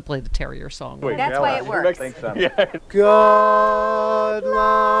allows us to play the Terrier song. That's why it works. God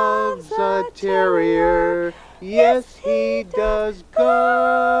loves a terrier. Yes, he does.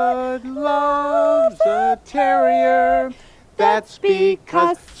 God loves a terrier. That's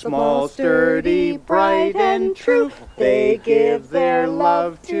because small, sturdy, bright, and true, they give their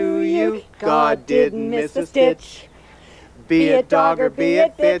love to you. God didn't miss a stitch. be it dog or be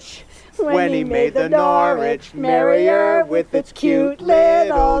it bitch. When he made the Norwich merrier with its cute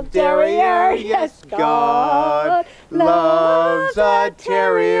little terrier. Yes, God loves a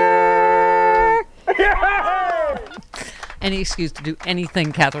terrier. Any excuse to do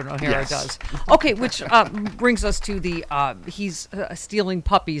anything Catherine O'Hara does. Okay, which brings us to the he's stealing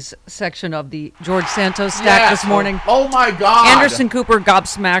puppies section of the George Santos stack this morning. Oh my God. Anderson Cooper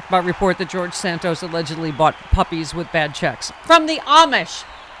gobsmacked by report that George Santos allegedly bought puppies with bad checks from the Amish.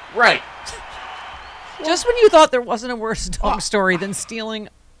 Right. Just when you thought there wasn't a worse dog story than stealing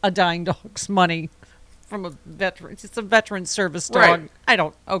a dying dog's money from a veteran. It's a veteran service dog.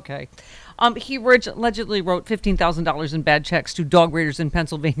 Right. Okay. He allegedly wrote $15,000 in bad checks to dog raiders in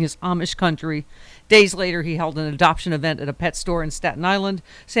Pennsylvania's Amish country. Days later, he held an adoption event at a pet store in Staten Island.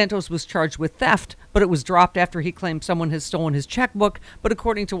 Santos was charged with theft, but it was dropped after he claimed someone had stolen his checkbook. But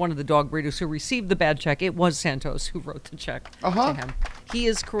according to one of the dog raiders who received the bad check, it was Santos who wrote the check to him. He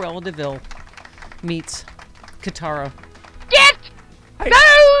is Cruella de Vil meets Katara. Get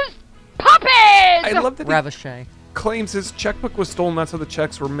those puppies! I love that Ravachey claims his checkbook was stolen. That's how the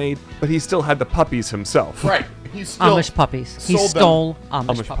checks were made, but he still had the puppies himself. Right. He still Amish puppies. He stole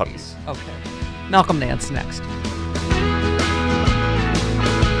Amish puppies. Okay. Malcolm Nance next.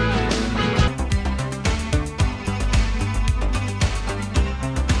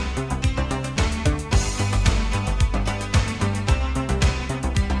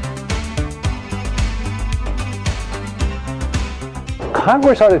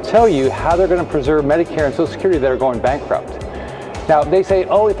 Congress ought to tell you how they're going to preserve Medicare and Social Security that are going bankrupt. Now, they say,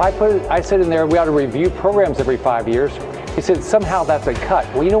 oh, if I sit in there, we ought to review programs every 5 years. He said, somehow that's a cut.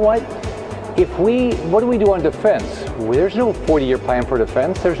 Well, you know what? What do we do on defense? Well, there's no 40-year plan for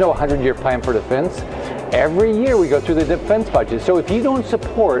defense. There's no 100-year plan for defense. Every year we go through the defense budget. So if you don't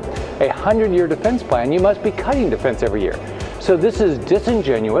support a 100-year defense plan, you must be cutting defense every year. So this is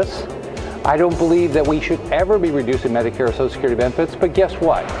disingenuous. I don't believe that we should ever be reducing Medicare or Social Security benefits, but guess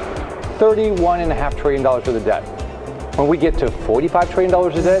what? $31.5 trillion worth of debt. When we get to $45 trillion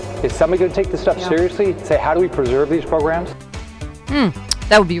of debt, is somebody going to take this stuff seriously? Say, how do we preserve these programs?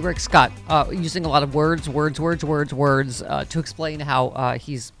 That would be Rick Scott, using a lot of words to explain how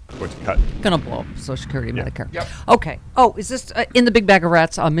he's going to blow up Social Security and Medicare. Yep. Okay. Oh, is this in the Big Bag of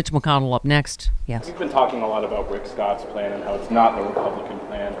Rats? Mitch McConnell up next. Yes. We've been talking a lot about Rick Scott's plan and how it's not the Republican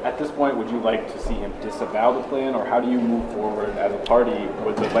plan. At this point, would you like to see him disavow the plan, or how do you move forward as a party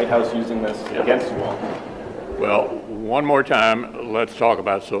with the White House using this against you all? Well, one more time, let's talk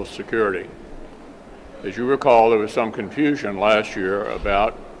about Social Security. As you recall, there was some confusion last year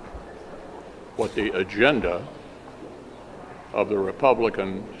about what the agenda of the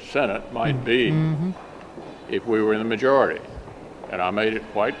Republican Senate might be if we were in the majority. And I made it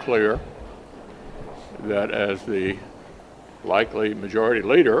quite clear that as the likely majority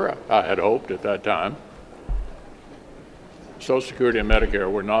leader, I had hoped at that time, Social Security and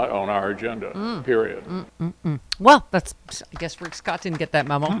Medicare were not on our agenda, period. Well, I guess Rick Scott didn't get that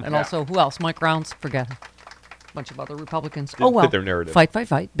memo. And also, who else? Mike Rounds, forget him. A bunch of other Republicans. Didn't fit their narrative.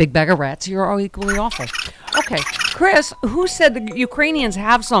 Fight. Big bag of rats. You're all equally awful. Okay. Chris, who said the Ukrainians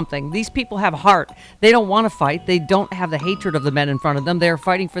have something? These people have heart. They don't want to fight. They don't have the hatred of the men in front of them. They are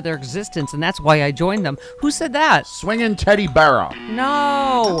fighting for their existence, and that's why I joined them. Who said that? Swinging Teddy Barrow.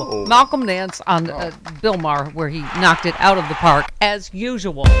 No. Malcolm Nance on Bill Maher, where he knocked it out of the park, as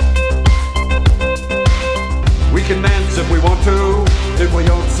usual. We can dance if we want to, if we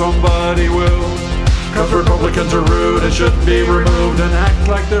hope somebody will. Cause Republicans are rude and should be removed and act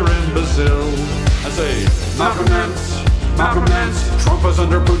like they're imbeciles. I say, Malcolm Nance, Trump is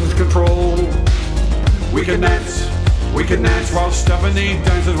under Putin's control. We can dance while Stephanie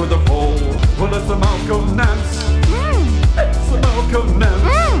dances with the pole. Well, it's the Malcolm Nance. It's the Malcolm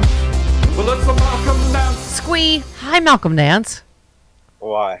Nance. Well, it's the Malcolm Nance. Squee. Hi, Malcolm Nance.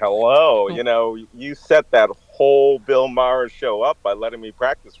 Why, hello. You know, you set that whole Bill Maher show up by letting me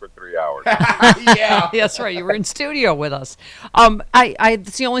practice for 3 hours. Yeah. That's right. You were in studio with us.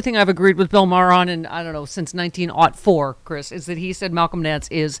 It's the only thing I've agreed with Bill Maher on in, I don't know, since 1904, Chris, is that he said Malcolm Nance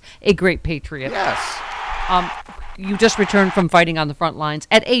is a great patriot. Yes. You just returned from fighting on the front lines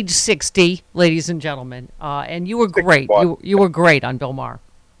at age 60, ladies and gentlemen. And you were great. You were great on Bill Maher.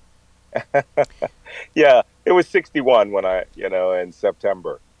 Yeah, it was 61 when in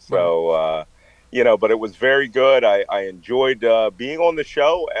September. So, but it was very good. I enjoyed being on the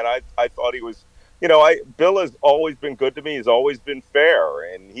show, and I thought he was, Bill has always been good to me. He's always been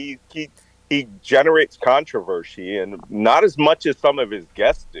fair, and he generates controversy, and not as much as some of his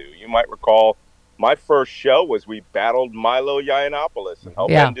guests do. You might recall my first show was we battled Milo Yiannopoulos and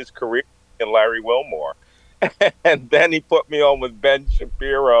helped end his career and Larry Wilmore. and then he put me on with Ben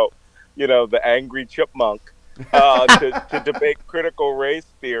Shapiro, the angry chipmunk, to debate critical race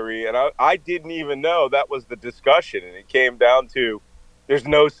theory. And I didn't even know that was the discussion. And it came down to there's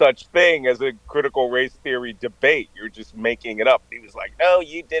no such thing as a critical race theory debate. You're just making it up. He was like, "Oh,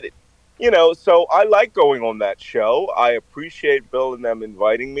 you did it." So I like going on that show. I appreciate Bill and them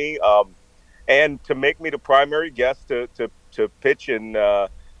inviting me, and to make me the primary guest to pitch and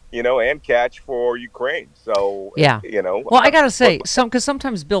and catch for Ukraine. So yeah, Well, I gotta say, because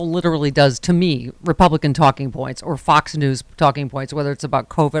sometimes Bill literally does, to me, Republican talking points or Fox News talking points, whether it's about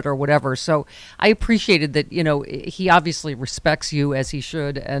COVID or whatever. So I appreciated that. He obviously respects you as he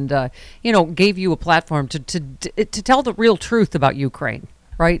should, and gave you a platform to tell the real truth about Ukraine,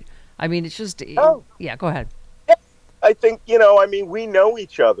 right? I mean, it's just yeah. Go ahead. I think we know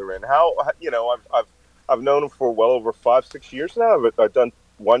each other, and how I've known him for well over 5-6 years now. I've done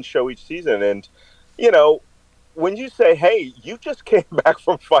one show each season, and when you say, "Hey, you just came back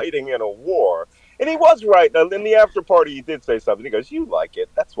from fighting in a war," and he was right. Now, in the after party, he did say something. He goes, "You like it?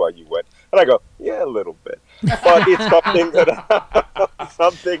 That's why you went." And I go, "Yeah, a little bit," but it's something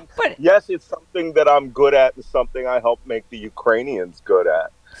that yes, it's something that I'm good at, and something I help make the Ukrainians good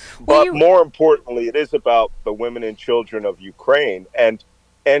at. But more importantly, it is about the women and children of Ukraine and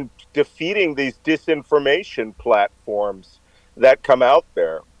defeating these disinformation platforms that come out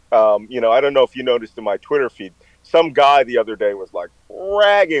there. I don't know if you noticed in my Twitter feed, some guy the other day was like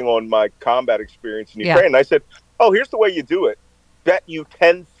ragging on my combat experience in Ukraine. And I said, "Oh, here's the way you do it. Bet you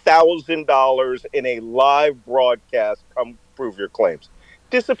 $10,000 in a live broadcast. Come prove your claims."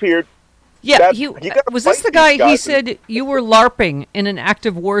 Disappeared. Yeah, was this the guy? He said you were LARPing in an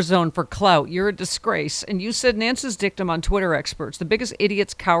active war zone for clout. You're a disgrace. And you said Nance's dictum on Twitter experts: the biggest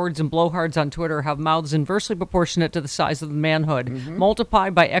idiots, cowards, and blowhards on Twitter have mouths inversely proportionate to the size of the manhood,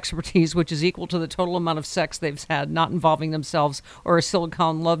 multiplied by expertise, which is equal to the total amount of sex they've had, not involving themselves or a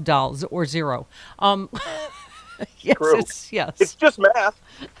silicone love doll, or zero. Yes, True. It's just math.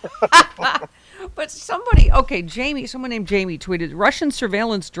 But someone named Jamie tweeted, Russian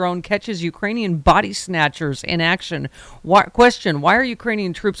surveillance drone catches Ukrainian body snatchers in action. Question, why are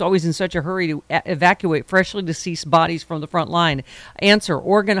Ukrainian troops always in such a hurry to evacuate freshly deceased bodies from the front line? Answer,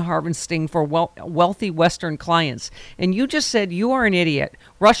 organ harvesting for wealthy Western clients. And you just said you are an idiot.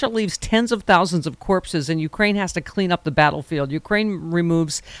 Russia leaves tens of thousands of corpses and Ukraine has to clean up the battlefield. Ukraine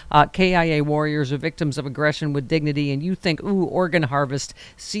removes KIA warriors or victims of aggression with dignity, and you think, ooh, organ harvest.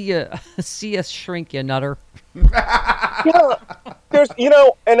 See us shrink, you nutter. There's,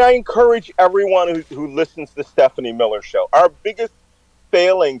 and I encourage everyone who listens to the Stephanie Miller Show. Our biggest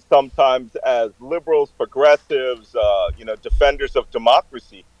failing sometimes as liberals, progressives, defenders of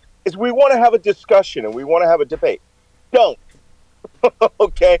democracy is we want to have a discussion and we want to have a debate. Don't.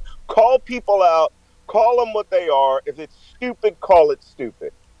 Okay? Call people out. Call them what they are. If it's stupid, call it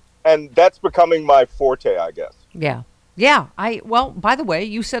stupid. And that's becoming my forte, I guess. Yeah. Yeah. By the way,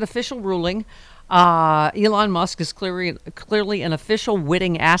 you said official ruling. Elon Musk is clearly an official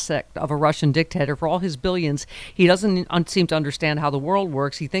witting asset of a Russian dictator. For all his billions, he doesn't seem to understand how the world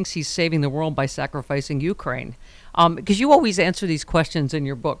works. He thinks he's saving the world by sacrificing Ukraine. Because you always answer these questions in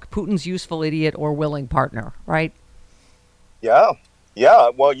your book, Putin's useful idiot or willing partner, right? Yeah. Yeah.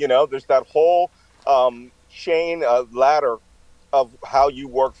 Well, there's that whole chain ladder of how you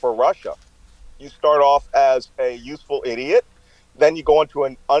work for Russia. You start off as a useful idiot. Then you go into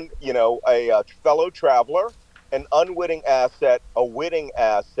a fellow traveler, an unwitting asset, a witting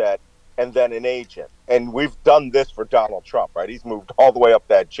asset, and then an agent. And we've done this for Donald Trump, right? He's moved all the way up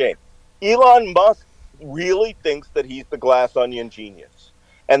that chain. Elon Musk really thinks that he's the glass onion genius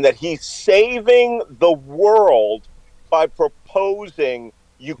and that he's saving the world by proposing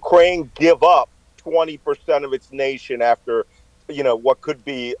Ukraine give up 20% of its nation after, what could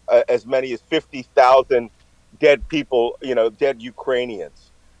be as many as 50,000 dead people, dead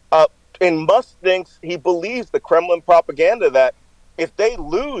Ukrainians. And Musk he believes the Kremlin propaganda that if they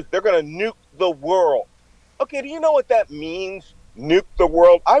lose, they're going to nuke the world. Okay, do you know what that means? Nuke the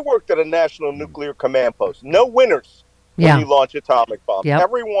world? I worked at a national nuclear command post. No winners when you launch atomic bombs. Yep.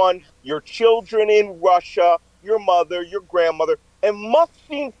 Everyone, your children in Russia, your mother, your grandmother. And Musk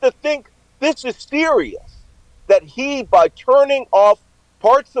seems to think this is serious. That he, by turning off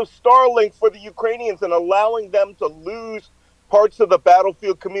parts of Starlink for the Ukrainians and allowing them to lose parts of the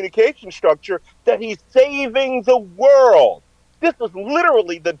battlefield communication structure, that he's saving the world. This is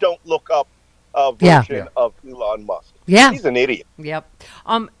literally the don't look up version of Elon Musk. Yeah. He's an idiot. Yep.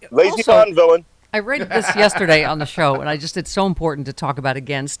 Lazy con villain. I read this yesterday on the show, and it's so important to talk about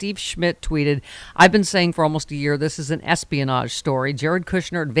again. Steve Schmidt tweeted, I've been saying for almost a year this is an espionage story. Jared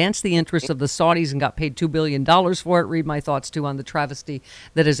Kushner advanced the interests of the Saudis and got paid $2 billion for it. Read my thoughts, too, on the travesty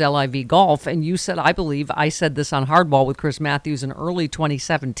that is LIV Golf. And you said, I said this on Hardball with Chris Matthews in early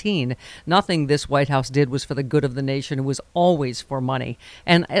 2017. Nothing this White House did was for the good of the nation. It was always for money.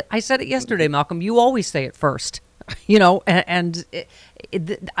 And I said it yesterday, Malcolm. You always say it first. I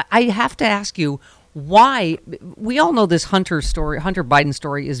have to ask you why. We all know this Hunter Biden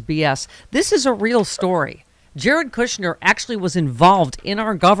story is BS. This is a real story. Jared Kushner actually was involved in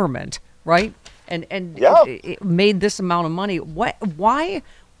our government, right? And it made this amount of money. Why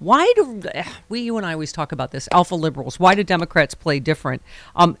do you and I always talk about this? Alpha liberals. Why do Democrats play different?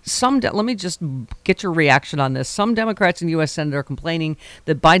 Let me just get your reaction on this. Some Democrats in U.S. Senate are complaining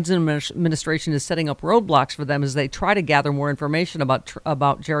that Biden's administration is setting up roadblocks for them as they try to gather more information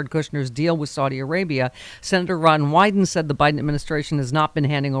about Jared Kushner's deal with Saudi Arabia. Senator Ron Wyden said the Biden administration has not been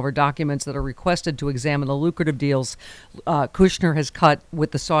handing over documents that are requested to examine the lucrative deals Kushner has cut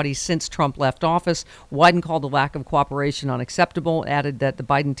with the Saudis since Trump left office. Wyden called the lack of cooperation unacceptable, added that the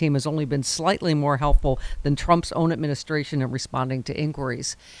Biden team has only been slightly more helpful than Trump's own administration in responding to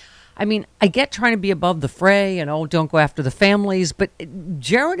inquiries. I mean, I get trying to be above the fray and, don't go after the families, but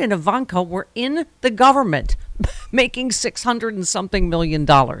Jared and Ivanka were in the government making $600 and something million,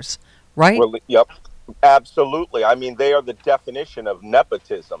 right? Well, yep, absolutely. I mean, they are the definition of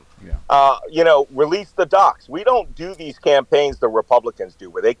nepotism. Yeah. Release the docs. We don't do these campaigns the Republicans do,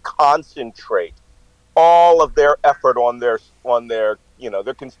 where they concentrate all of their effort on their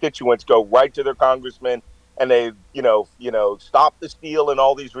their constituents, go right to their congressmen, and they, stop the steal and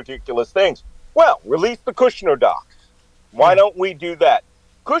all these ridiculous things. Well, release the Kushner docs. Why don't we do that?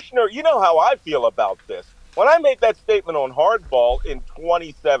 Kushner, you know how I feel about this. When I made that statement on Hardball in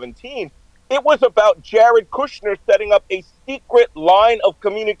 2017, it was about Jared Kushner setting up a secret line of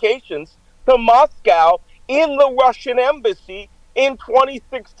communications to Moscow in the Russian embassy in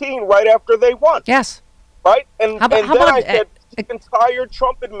 2016, right after they won. Yes. Right? And then I said the entire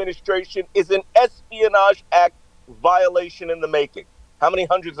Trump administration is an espionage act violation in the making. How many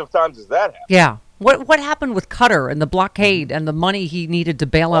hundreds of times has that happened? Yeah. What happened with Qatar and the blockade and the money he needed to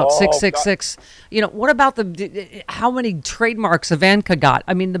bail out 666? God. What about how many trademarks Ivanka got?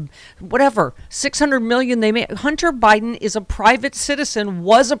 I mean, $600 million they made. Hunter Biden is a private citizen,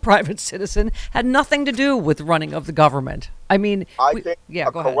 was a private citizen, had nothing to do with running of the government. I mean, I think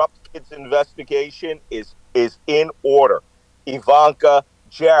a corrupt kids investigation is in order. Ivanka,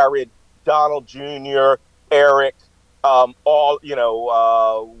 Jared, Donald Jr., Eric,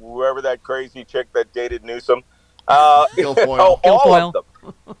 whoever that crazy chick that dated Newsom, Guilfoyle. All of them.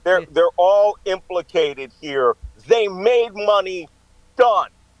 They're all implicated here. They made money, done.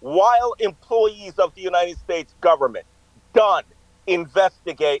 While employees of the United States government, done.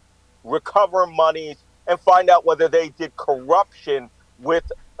 Investigate, recover monies, and find out whether they did corruption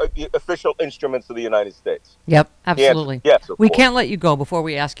with the official instruments of the United States. Yep, absolutely. Yes, we can't let you go before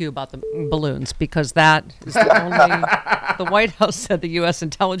we ask you about the balloons, because that is the only... The White House said the U.S.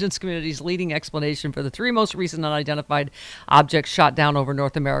 intelligence community's leading explanation for the three most recent unidentified objects shot down over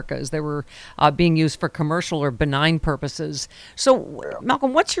North America is they were being used for commercial or benign purposes. So,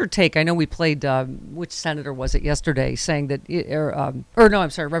 Malcolm, what's your take? I know we played, which senator was it yesterday, saying that,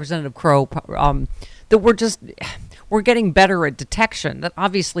 Representative Crow, that we're getting better at detection, that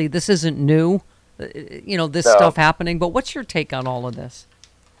obviously this isn't new, stuff happening. But what's your take on all of this?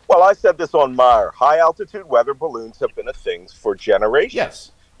 Well, I said this on Meyer. High-altitude weather balloons have been a thing for generations.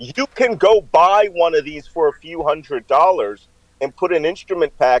 Yes. You can go buy one of these for a few $100s and put an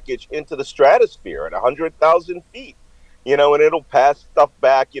instrument package into the stratosphere at 100,000 feet, and it'll pass stuff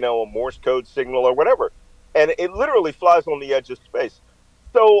back, a Morse code signal or whatever. And it literally flies on the edge of space.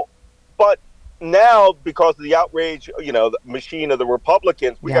 So, but now, because of the outrage, the machine of the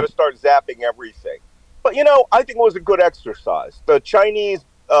Republicans, we got to start zapping everything. But, I think it was a good exercise. The Chinese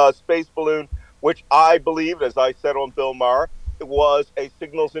space balloon, which I believe, as I said on Bill Maher, it was a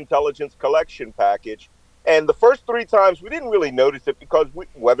signals intelligence collection package. And the first three times, we didn't really notice it because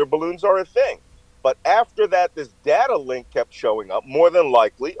weather balloons are a thing. But after that, this data link kept showing up, more than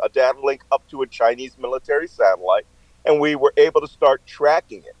likely a data link up to a Chinese military satellite, and we were able to start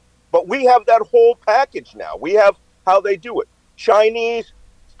tracking it. But we have that whole package now. We have how they do it. Chinese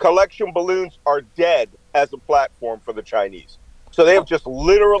collection balloons are dead as a platform for the Chinese. So they have just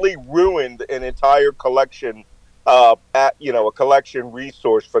literally ruined an entire collection, a collection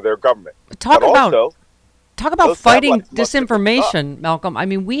resource for their government. Talk about Talk about Those fighting satellites must have been disinformation, Malcolm. I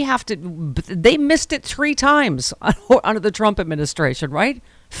mean, they missed it 3 times under the Trump administration, right?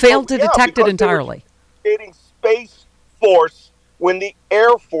 Failed to detect it entirely. Creating Space Force when the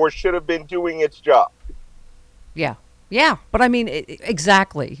Air Force should have been doing its job. Yeah, but I mean,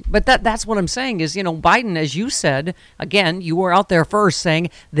 exactly. But that's what I'm saying is, Biden, as you said, again, you were out there first saying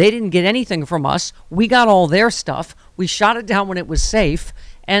they didn't get anything from us. We got all their stuff. We shot it down when it was safe.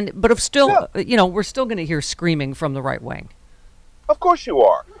 But we're still going to hear screaming from the right wing. Of course you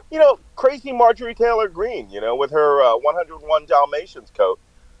are. Crazy Marjorie Taylor Greene, with her 101 Dalmatians coat,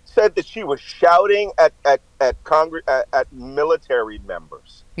 said that she was shouting at Congress at military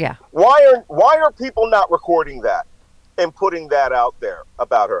members. Yeah. Why are people not recording that and putting that out there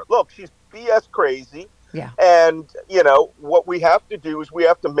about her? Look, she's BS crazy. Yeah. And, what we have to do is we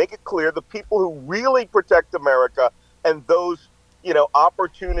have to make it clear the people who really protect America and those,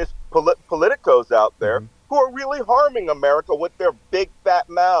 opportunist politicos out there who are really harming America with their big fat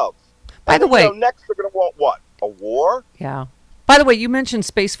mouths. By the way, next they're going to want what? A war? Yeah. By the way, you mentioned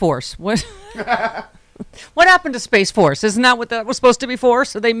Space Force. What happened to Space Force? Isn't that what that was supposed to be for?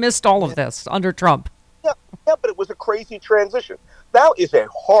 So they missed all of this under Trump. Yeah, but it was a crazy transition. That is a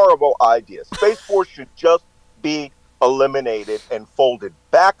horrible idea. Space Force should just be eliminated and folded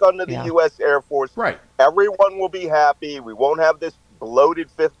back under the U.S. Air Force. Right. Everyone will be happy. We won't have this bloated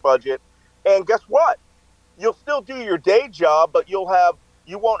 5th budget. And guess what? You'll still do your day job, but you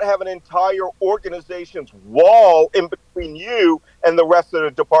won't have an entire organization's wall in between you and the rest of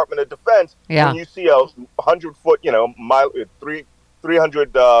the Department of Defense. Yeah. When you see a 100-foot,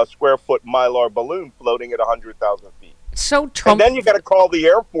 300 square foot Mylar balloon floating at 100,000 feet. So Trump, and then you got to call the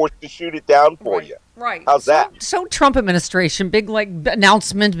Air Force to shoot it down for you. Right. How's that? So Trump administration, big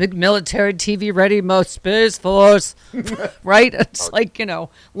announcement, big military TV ready, most Space Force, right? It's like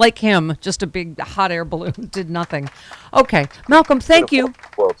him, just a big hot air balloon, did nothing. Okay, Malcolm, thank you.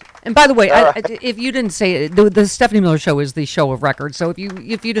 And by the way, if you didn't say it, the Stephanie Miller Show is the show of record. So if you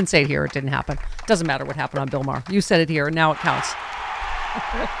didn't say it here, it didn't happen. It doesn't matter what happened on Bill Maher. You said it here, and now it counts.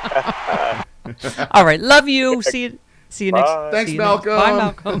 All right, love you. See you next. Thanks, Malcolm. Bye,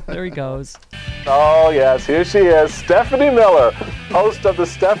 Malcolm. There he goes. Oh, yes. Here she is, Stephanie Miller, host of the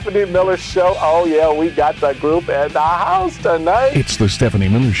Stephanie Miller Show. Oh, yeah, we got the group in the house tonight. It's the Stephanie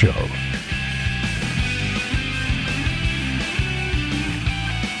Miller Show.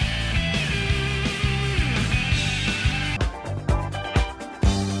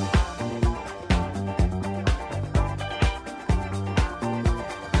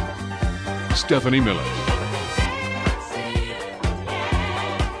 Stephanie Miller.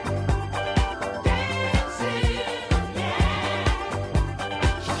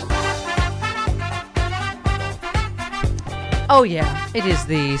 Oh, yeah, it is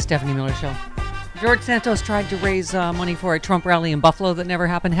the Stephanie Miller Show. George Santos tried to raise money for a Trump rally in Buffalo that never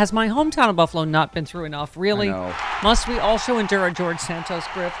happened. Has my hometown of Buffalo not been through enough? Really? I know. Must we also endure a George Santos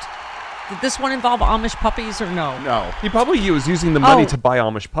grift? Did this one involve Amish puppies or no? No. He probably was using the money to buy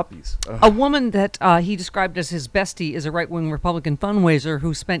Amish puppies. A woman that he described as his bestie is a right-wing Republican fundraiser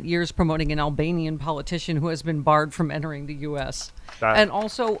who spent years promoting an Albanian politician who has been barred from entering the U.S. And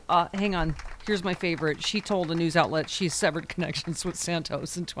also, hang on, here's my favorite. She told a news outlet she severed connections with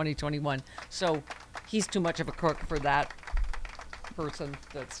Santos in 2021. So he's too much of a crook for that person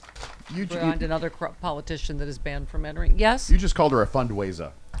that's behind another politician that is banned from entering. Yes? You just called her a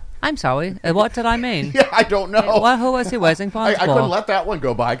fundraiser. I'm sorry. What did I mean? Yeah, I don't know. Who was he raising funds for? I couldn't let that one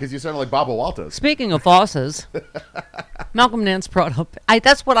go by because you sounded like Baba Walters. Speaking of farces, Malcolm Nance brought up.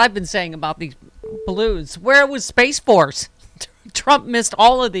 That's what I've been saying about these balloons. Where was Space Force? Trump missed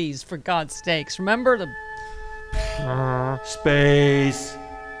all of these, for God's sakes. Remember the... Space.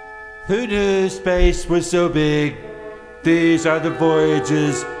 Who knew space was so big? These are the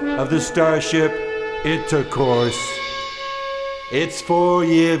voyages of the Starship Intercourse. It's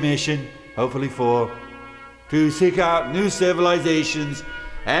 4-year mission, hopefully 4, to seek out new civilizations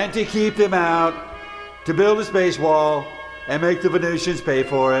and to keep them out, to build a space wall and make the Venusians pay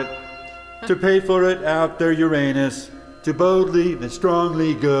for it, to pay for it out their Uranus, to boldly and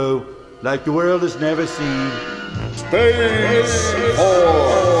strongly go like the world has never seen. Space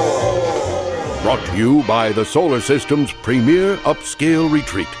Force! Brought to you by the Solar System's premier upscale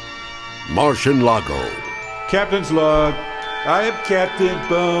retreat, Martian Lago. Captain's log. I am Captain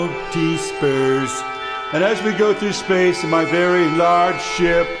Bone T. Spurs, and as we go through space in my very large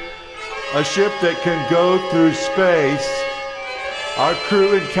ship, a ship that can go through space, our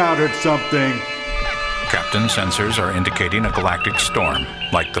crew encountered something. Captain, sensors are indicating a galactic storm,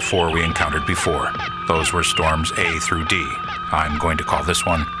 like the 4 we encountered before. Those were storms A through D. I'm going to call this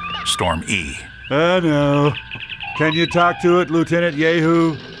one Storm E. I know. Can you talk to it, Lieutenant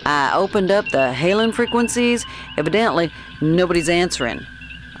Yehu? I opened up the hailing frequencies. Evidently, nobody's answering.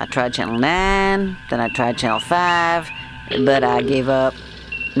 I tried Channel 9, then I tried Channel 5, but I gave up.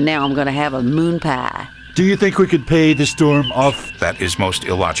 Now I'm gonna have a moon pie. Do you think we could pay the storm off? That is most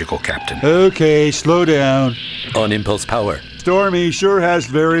illogical, Captain. Okay, slow down. On impulse power. Stormy sure has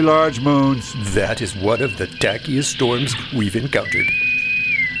very large moons. That is one of the tackiest storms we've encountered.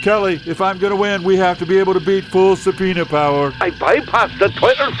 Kelly, if I'm gonna win, we have to be able to beat full subpoena power. I bypassed the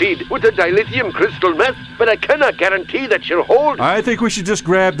Twitter feed with the dilithium crystal meth, but I cannot guarantee that she'll hold. I think we should just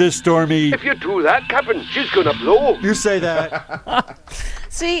grab this, Stormy. If you do that, Captain, she's gonna blow. You say that.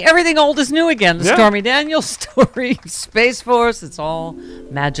 See, everything old is new again. The Stormy Daniels story, Space Force, it's all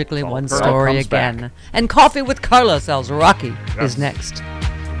magically one story again. Back. And Coffee with Carlos Alzaraki is next.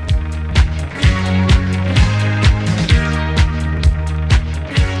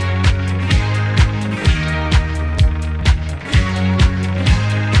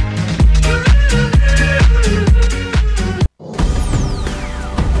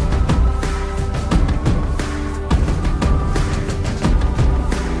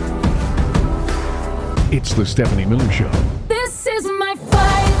 It's the Stephanie Miller Show. This is my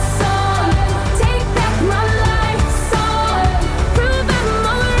fight song. Take back my life song. Prove I'm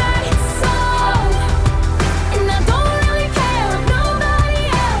alright song. And I don't really care if nobody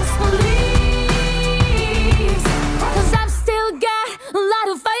else believes. 'Cause I've still got a lot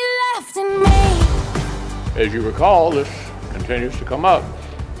of fight left in me. As you recall, this continues to come up.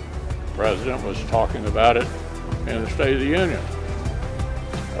 The President was talking about it in the State of the Union.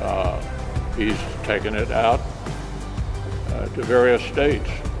 He's taken it out to various states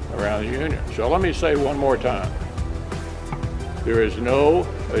around the Union. So let me say one more time. There is no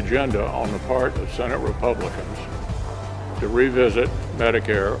agenda on the part of Senate Republicans to revisit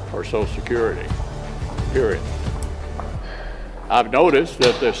Medicare or Social Security, period. I've noticed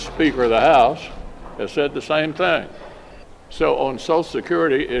that the Speaker of the House has said the same thing. So on Social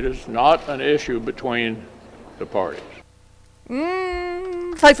Security, it is not an issue between the parties.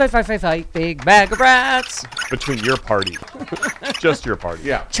 Fight, big bag of rats. Between your party. Just your party.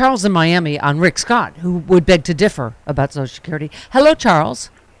 Yeah. Charles in Miami on Rick Scott, who would beg to differ about Social Security. Hello,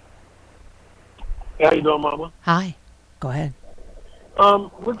 Charles. How you doing, Mama? Hi. Go ahead.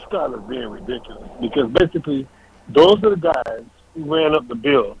 Rick Scott is being ridiculous because basically those are the guys who ran up the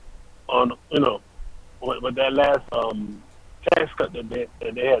bill on, with that last tax cut that they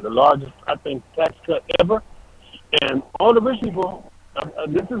had, the largest, I think, tax cut ever. And all the rich people,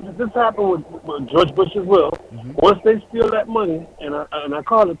 this happened with George Bush as well. Mm-hmm. Once they steal that money, and I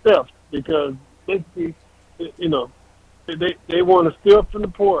call it theft because basically, they want to steal from the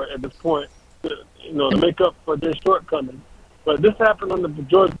poor at this point, to make up for their shortcomings. But this happened under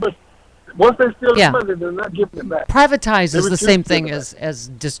George Bush. Once they steal the money, they're not giving it back. Privatize is the same thing as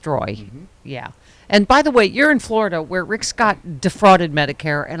destroy. Mm-hmm. Yeah. And by the way, you're in Florida where Rick Scott defrauded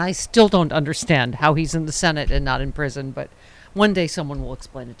Medicare, and I still don't understand how he's in the Senate and not in prison, but one day someone will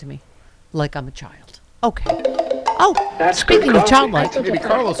explain it to me, like I'm a child. Okay. Oh, speaking of childlike. Maybe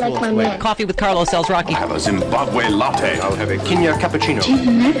Carlos will explain. Coffee with Carlos Alzaraki. I'll have a Zimbabwe latte. I'll have a Kenya cappuccino.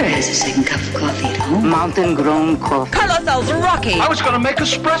 Jim never has a second cup of coffee at home. Mountain grown coffee. Carlos Alzaraki. I was going to make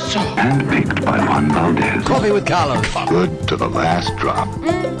espresso. Handpicked by Juan Valdez. Coffee with Carlos. Good to the last drop.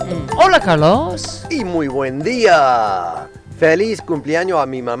 Hola, Carlos. Y muy buen día. Feliz cumpleaños a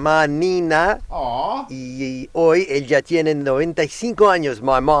mi mamá Nina. Aww. Y hoy ella tiene 95 años.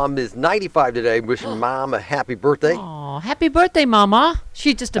 My mom is 95 today. Wishing Mom a happy birthday. Oh, happy birthday, Mama.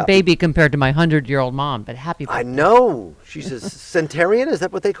 She's just a baby compared to my 100-year-old mom, but happy birthday. I know. She's a centenarian. Is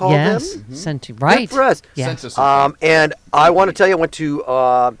that what they call them? Right. Good for us. Yes. And I want to tell you, I went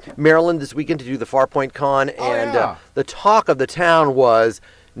to Maryland this weekend to do the Farpoint Con, and the talk of the town was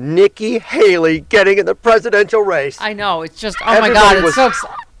Nikki Haley getting in the presidential race. I know. It's just, oh my God, it's so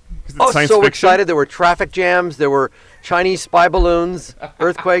exciting. So excited. There were traffic jams. There were Chinese spy balloons,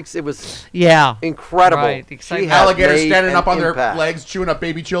 earthquakes. It was incredible. Right. Alligators standing up on their legs, chewing up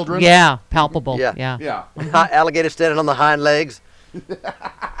baby children. Yeah, palpable. Yeah. Alligators standing on the hind legs. We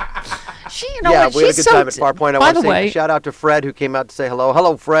had a good time at Farpoint. I want to say shout out to Fred who came out to say hello.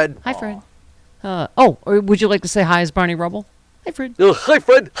 Hello, Fred. Hi, Fred. Or would you like to say hi as Barney Rubble? Hi, Fred. Hi,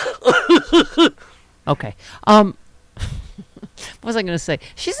 Fred. Okay. What was I going to say?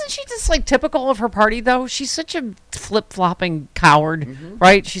 Isn't she just like typical of her party, though? She's such a flip-flopping coward,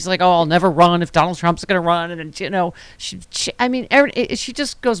 right? She's like, oh, I'll never run if Donald Trump's going to run. And, she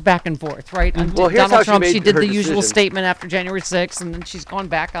just goes back and forth, right? Well, here's Donald how Trump, she did the decision. usual statement after January 6th, and then she's gone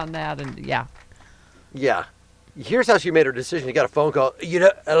back on that, and Yeah. Here's how she made her decision. You got a phone call.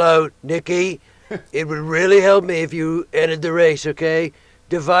 Hello, Nikki. It would really help me if you entered the race, okay?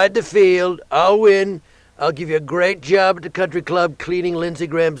 Divide the field. I'll win. I'll give you a great job at the country club cleaning Lindsey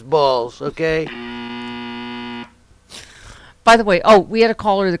Graham's balls, okay? By the way, we had a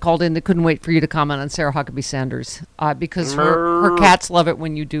caller that called in that couldn't wait for you to comment on Sarah Huckabee Sanders because her cats love it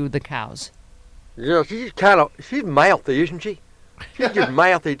when you do the cows. Yeah, she's mouthy, isn't she? She's just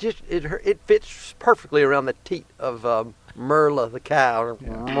mouthy. It fits perfectly around the teat of Merla the cow.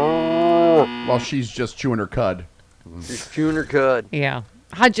 While she's just chewing her cud. She's chewing her cud. Yeah.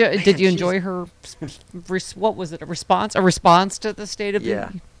 Did you enjoy her? What was it? A response? A response to the State of Yeah.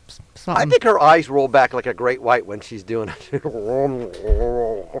 Something. I think her eyes roll back like a great white when she's doing it.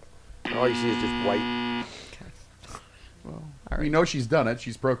 All you see is just white. We know she's done it.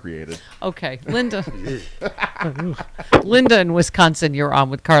 She's procreated. Okay, Linda. Linda in Wisconsin, you're on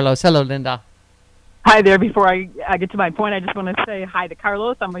with Carlos. Hello, Linda. Hi there. Before I get to my point, I just want to say hi to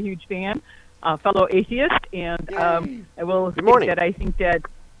Carlos. I'm a huge fan, fellow atheist, and I will say that I think that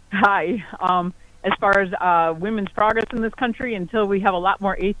as far as women's progress in this country, until we have a lot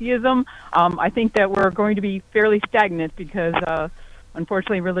more atheism, I think that we're going to be fairly stagnant because,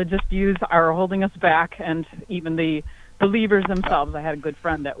 unfortunately, religious views are holding us back, and even the believers themselves. I had a good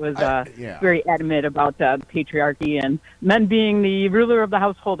friend that was very adamant about patriarchy and men being the ruler of the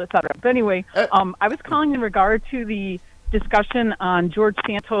household, etc. But anyway, I was calling in regard to the discussion on George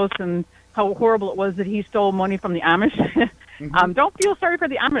Santos and how horrible it was that he stole money from the Amish. Don't feel sorry for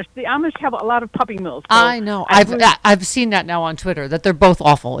the Amish. The Amish have a lot of puppy mills. So I know. I've seen that now on Twitter, that they're both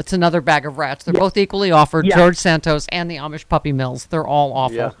awful. It's another bag of rats. They're both equally awful. George Santos and the Amish puppy mills. They're all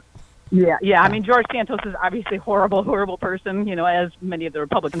awful. Yeah. I mean, George Santos is obviously a horrible person, as many of the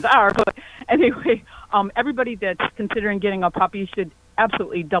Republicans are. But anyway, everybody that's considering getting a puppy should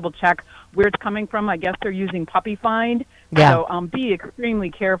absolutely double check where it's coming from. I guess they're using Puppy Find. Yeah. So be extremely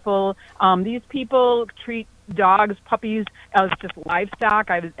careful. These people treat dogs, puppies, as just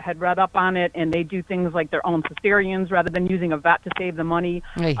livestock. I had read up on it, and they do things like their own cesareans rather than using a vet to save the money.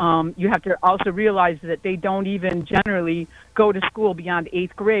 Hey. You have to also realize that they don't even generally go to school beyond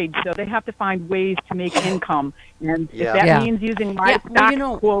 8th grade, so they have to find ways to make income. And if that means using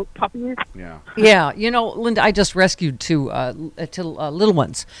livestock, quote, puppies. Yeah. Linda, I just rescued two little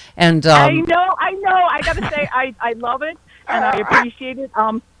ones. And I know. I got to say, I love it, and I appreciate it.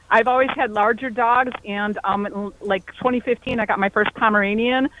 I've always had larger dogs, and like 2015, I got my first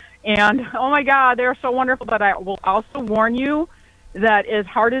Pomeranian, and oh my God, they're so wonderful. But I will also warn you that as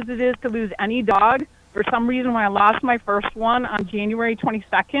hard as it is to lose any dog, for some reason when I lost my first one on January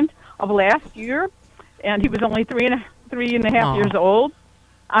 22nd of last year, and he was only three and a half years old,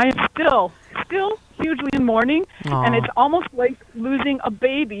 I am still hugely in mourning, and it's almost like losing a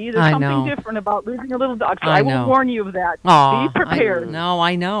baby. There's something different about losing a little dog, so I will warn you of that. Be prepared.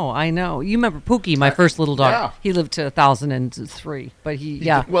 I know. You remember Pookie, my first little dog. Yeah. He lived to 1,003, but he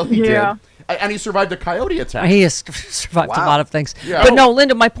did. And he survived a coyote attack. He has survived a lot of things. Yeah. But no,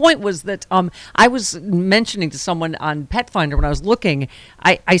 Linda, my point was that I was mentioning to someone on Pet Finder when I was looking,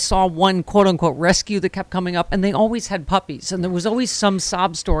 I saw one quote-unquote rescue that kept coming up, and they always had puppies. And there was always some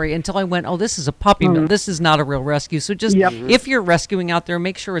sob story until I went, this is a puppy mill. This is not a real rescue. So just if you're rescuing out there,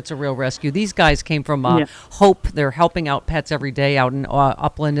 make sure it's a real rescue. These guys came from Hope. They're helping out pets every day out in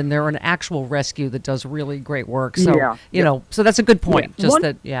Upland, and they're an actual rescue that does really great work. So, so that's a good point.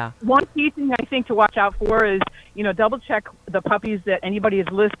 One key thing I think to watch out for is, double check the puppies that anybody is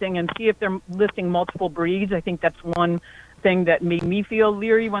listing and see if they're listing multiple breeds. I think that's one thing that made me feel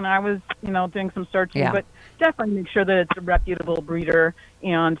leery when I was, doing some searching. But definitely make sure that it's a reputable breeder.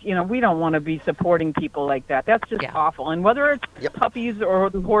 And, we don't want to be supporting people like that. That's just awful. And whether it's puppies or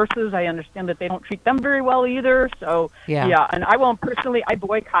the horses, I understand that they don't treat them very well either. So, and I won't personally, I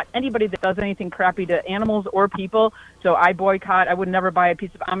boycott anybody that does anything crappy to animals or people. So I boycott, I would never buy a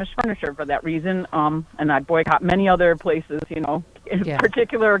piece of Amish furniture for that reason. And I boycott many other places, in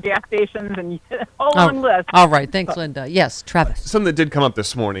particular gas stations and a whole long list. All right. Thanks, Linda. Yes, Travis. Something that did come up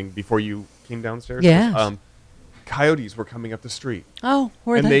this morning before you came downstairs. Yes. Coyotes were coming up the street. Oh,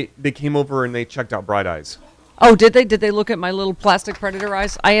 were and they? And they came over and they checked out Bright Eyes. Oh, did they? Did they look at my little plastic predator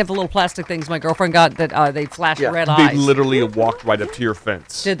eyes? I have little plastic things my girlfriend got that they flash red eyes. They literally walked right up to your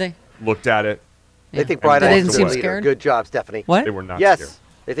fence. Did they? Looked at it. They think Bright Eyes is their leader. Scared? Good job, Stephanie. What? They were not scared. Yes.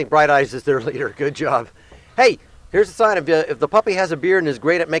 They think Bright Eyes is their leader. Good job. Hey, here's a sign. If the puppy has a beard and is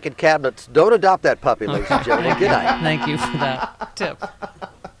great at making cabinets, don't adopt that puppy, ladies and gentlemen. Good night. Thank you for that tip.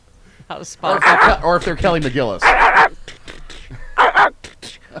 How to spot or if they're Kelly McGillis.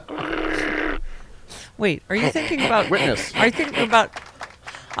 Wait, are you thinking about Witness? Are you thinking about?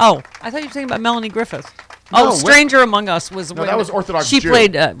 Oh, I thought you were thinking about Melanie Griffith. Stranger Among Us was when that was Orthodox she Jew.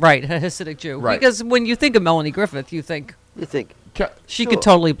 played a Hasidic Jew. Right. Because when you think of Melanie Griffith, you think she could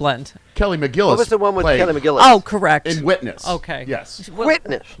totally blend. Kelly McGillis. What was the one with played Kelly McGillis? Oh, correct. In Witness. Okay. Yes.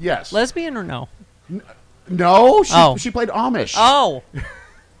 Witness. Yes. Lesbian or no? No, she played Amish. Oh.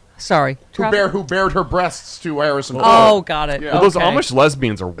 Sorry. Who bared her breasts to Harrison Ford. Oh, got it. Yeah. Well, those Amish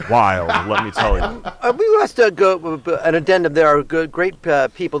lesbians are wild, let me tell you. We must go an addendum. There are great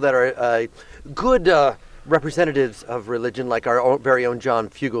people that are good representatives of religion, like our very own John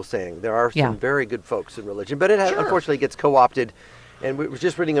Fugelsang. There are some very good folks in religion, but it unfortunately gets co-opted. And we were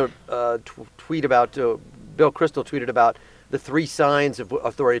just reading a tweet about, Bill Kristol tweeted about the 3 signs of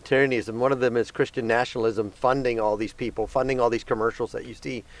authoritarianism. One of them is Christian nationalism, funding all these people, funding all these commercials that you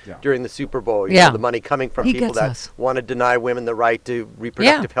see during the Super Bowl. You know, the money coming from people that want to deny women the right to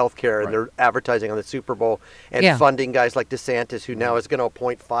reproductive health care, and they're advertising on the Super Bowl, and funding guys like DeSantis, who now is going to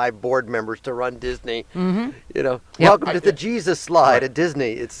appoint 5 board members to run Disney. Mm-hmm. You know, welcome to the Jesus slide at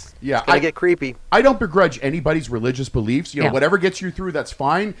Disney. It's going to get creepy. I don't begrudge anybody's religious beliefs. You know, whatever gets you through, that's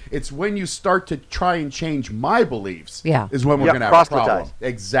fine. It's when you start to try and change my beliefs. Is when we're going to have a problem.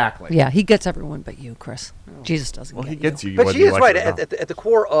 Exactly. Yeah, he gets everyone but you, Chris. Jesus doesn't get he gets you. But she is right. At the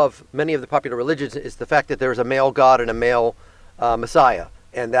core of many of the popular religions is the fact that there's a male God and a male Messiah.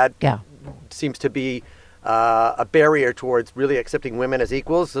 And that seems to be a barrier towards really accepting women as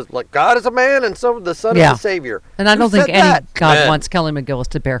equals. It's like God is a man and so the Son is the Savior. And I don't think any that? God wants Kelly McGillis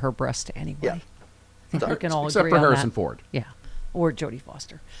to bare her breast anyway. Yeah. I think we can all Except agree for on Harrison that. Ford. Yeah. Or Jodie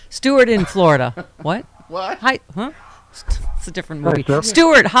Foster. Stuart in Florida. What? What? Hi. Huh? It's a different Hi, movie. Steph.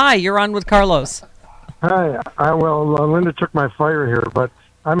 Stuart, hi. You're on with Carlos. Hi. Linda took my fire here, but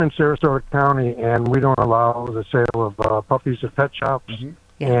I'm in Sarasota County, and we don't allow the sale of puppies at pet shops.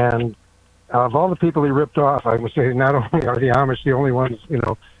 Mm-hmm. And of all the people he ripped off, I would say not only are the Amish the only ones,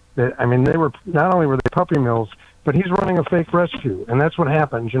 that, I mean, they were not only were they puppy mills, but he's running a fake rescue, and that's what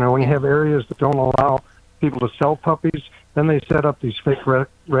happens. When you have areas that don't allow people to sell puppies, then they set up these fake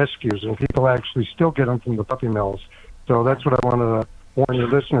rescues, and people actually still get them from the puppy mills. So that's what I wanted to warn your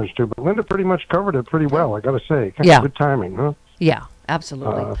listeners to. But Linda pretty much covered it pretty well, I got to say. Kind of good timing, huh? Yeah,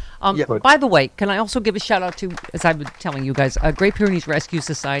 absolutely. By the way, can I also give a shout out to, as I've been telling you guys, Great Pyrenees Rescue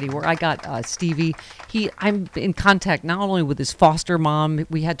Society, where I got Stevie. I'm in contact not only with his foster mom.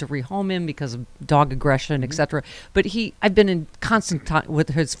 We had to rehome him because of dog aggression, etc. But I've been in constant time with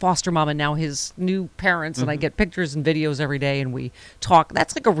his foster mom and now his new parents, and I get pictures and videos every day, and we talk.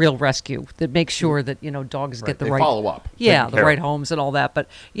 That's like a real rescue that makes sure that dogs get the right follow up. Yeah, the right homes and all that. But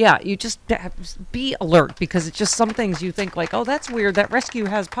yeah, you just be alert, because it's just some things you think like, oh, that's weird. That rescue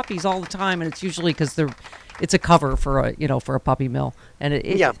has puppies all the time, and it's usually because it's a cover for a puppy mill. And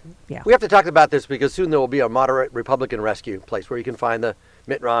we have to talk about this because soon there will be a moderate Republican rescue place where you can find the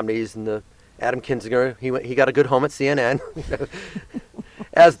Mitt Romneys and the Adam Kinzinger. He got a good home at CNN.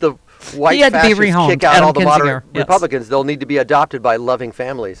 As the white fascists kick out all the moderate Republicans, they'll need to be adopted by loving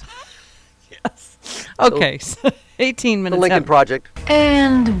families. Yes. Okay. So 18 minutes. The Lincoln Project.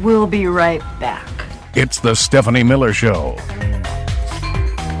 And we'll be right back. It's the Stephanie Miller Show.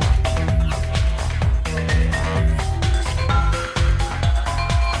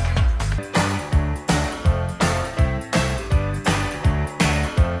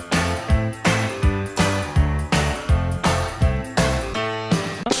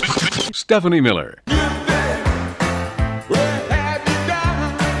 Stephanie Miller.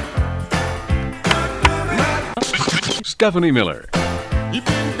 Stephanie Miller.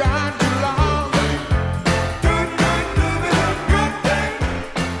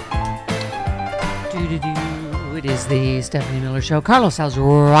 It is the Stephanie Miller Show. Carlos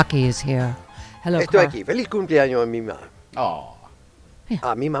Alzraki is here. Hello, Estoy aquí. Feliz cumpleaños a mi mamá. Oh.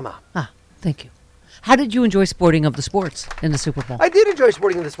 A mi mamá. Thank you. How did you enjoy sporting of the sports in the Super Bowl? I did enjoy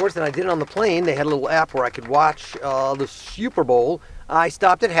sporting of the sports, and I did it on the plane. They had a little app where I could watch the Super Bowl. I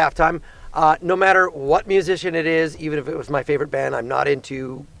stopped at halftime. No matter what musician it is, even if it was my favorite band, I'm not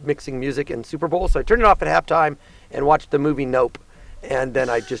into mixing music and Super Bowl, so I turned it off at halftime and watched the movie Nope, and then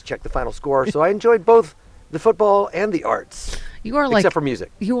I just checked the final score. So I enjoyed both the football and the arts. You are except for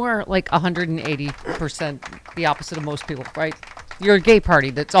music. You are like 180% the opposite of most people, right? You're a gay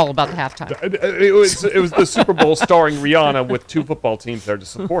party that's all about the halftime. It was the Super Bowl starring Rihanna with 2 football teams there to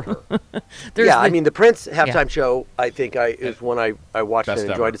support her. I mean, the Prince halftime show, I think, is one I watched and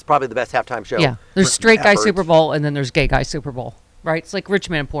enjoyed. Ever. It's probably the best halftime show. Yeah, there's straight guy Super Bowl, and then there's gay guy Super Bowl, right? It's like rich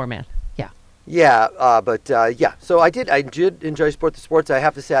man, poor man. Yeah. So I did enjoy sports. I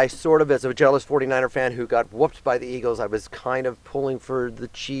have to say, I sort of, as a jealous 49er fan who got whooped by the Eagles, I was kind of pulling for the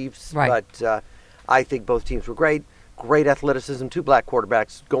Chiefs. Right. But I think both teams were great. Great athleticism, 2 black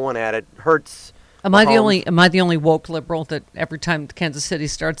quarterbacks going at it. Hurts Am I the only woke liberal that every time Kansas City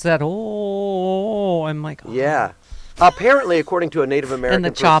starts that, I'm like, oh. Yeah. Apparently, according to a Native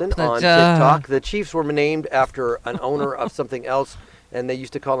American person on TikTok, the Chiefs were named after an owner of something else, and they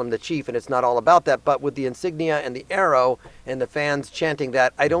used to call him the Chief, and it's not all about that. But with the insignia and the arrow and the fans chanting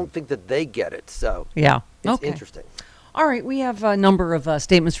that, I don't think that they get it. So yeah, it's interesting. All right, we have a number of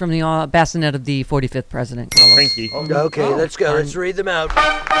statements from the bassinet of the 45th president. Thank you. Okay, let's go. Let's read them out.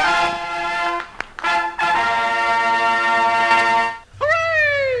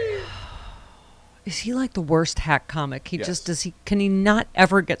 Is he like the worst hack comic? Can he not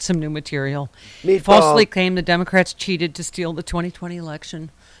ever get some new material? Meatball. Falsely claimed the Democrats cheated to steal the 2020 election.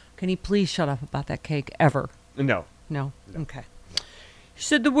 Can he please shut up about that cake ever? No. Okay. He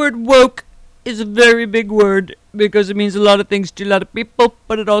said the word woke is a very big word because it means a lot of things to a lot of people,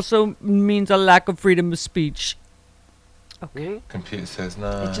 but it also means a lack of freedom of speech. Okay. Computer says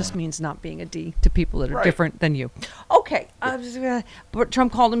no. It just means not being a D to people that are different than you. Okay. But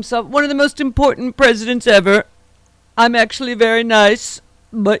Trump called himself one of the most important presidents ever. I'm actually very nice,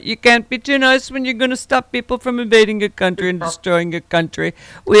 but you can't be too nice when you're going to stop people from invading your country and destroying your country.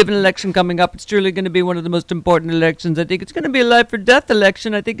 We have an election coming up. It's truly going to be one of the most important elections. I think it's going to be a life or death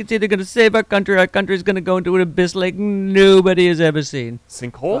election. I think it's either going to save our country or our country is going to go into an abyss like nobody has ever seen.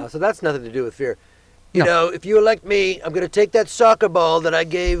 Sinkhole? So that's nothing to do with fear. You know, if you elect me, I'm going to take that soccer ball that I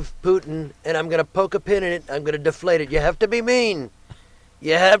gave Putin, and I'm going to poke a pin in it. I'm going to deflate it. You have to be mean.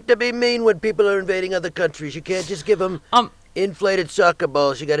 You have to be mean when people are invading other countries. You can't just give them inflated soccer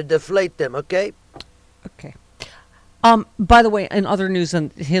balls. You got to deflate them, okay? Okay. By the way, in other news,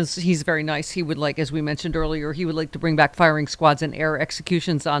 and he's very nice. He would like, as we mentioned earlier, he would like to bring back firing squads and air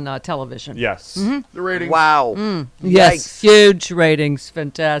executions on television. Yes. Mm-hmm. The ratings. Wow. Yes, huge ratings.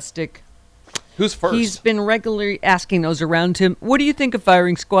 Fantastic. Who's first? He's been regularly asking those around him, what do you think of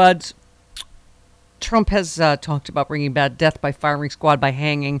firing squads? Trump has talked about bringing back death by firing squad, by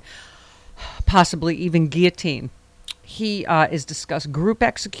hanging, possibly even guillotine. He has discussed group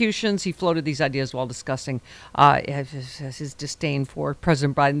executions. He floated these ideas while discussing his disdain for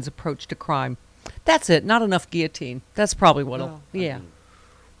President Biden's approach to crime. That's it. Not enough guillotine. That's probably what'll. Yeah.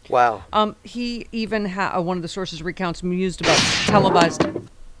 Wow. He even one of the sources recounts mused about televised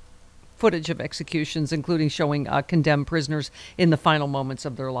footage of executions, including showing condemned prisoners in the final moments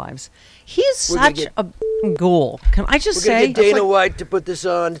of their lives. He's such a ghoul. Can I just say? We're going to get Dana White to put this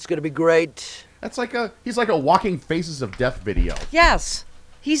on. It's going to be great. He's like a walking Faces of Death video. Yes.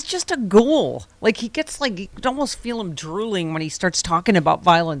 He's just a ghoul. Like, he gets you could almost feel him drooling when he starts talking about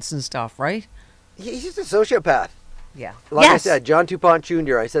violence and stuff, right? He's just a sociopath. Yeah. Like I said, John DuPont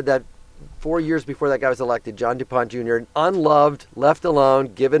Jr., I said that 4 years before that guy was elected. John DuPont Jr., unloved, left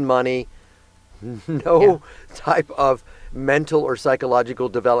alone, given money, no type of mental or psychological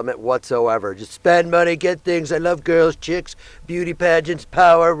development whatsoever. Just spend money, get things. I love girls, chicks, beauty pageants,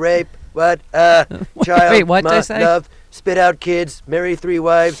 power, rape, child, Wait, what did I say? love, spit out kids, marry 3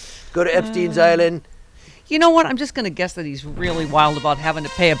 wives, go to Epstein's Island. You know what? I'm just going to guess that he's really wild about having to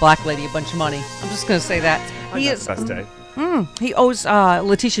pay a black lady a bunch of money. I'm just going to say that. He is. Best day. He owes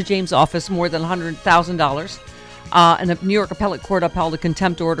Letitia James' office more than $100,000. And the New York Appellate Court upheld a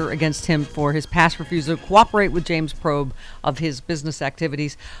contempt order against him for his past refusal to cooperate with James' probe of his business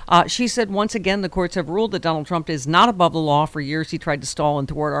activities. She said, once again, the courts have ruled that Donald Trump is not above the law. For years, he tried to stall and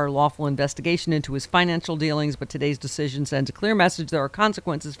thwart our lawful investigation into his financial dealings, but today's decision sends a clear message there are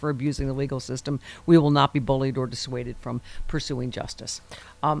consequences for abusing the legal system. We will not be bullied or dissuaded from pursuing justice.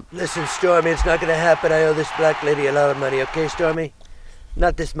 Listen, Stormy, it's not going to happen. I owe this black lady a lot of money, okay, Stormy?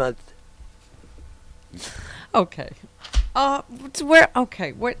 Not this month. Okay.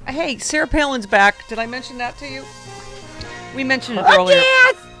 Hey, Sarah Palin's back. Did I mention that to you? We mentioned it earlier.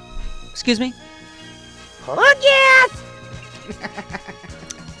 Yes! Excuse me? Yes!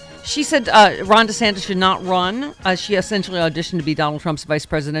 She said Ron DeSantis should not run. She essentially auditioned to be Donald Trump's vice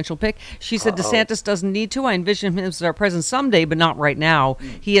presidential pick. She said DeSantis doesn't need to. I envision him as our president someday, but not right now.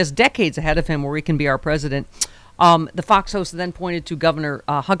 He has decades ahead of him where he can be our president. The Fox host then pointed to Governor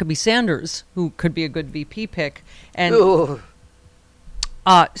Huckabee Sanders, who could be a good VP pick. And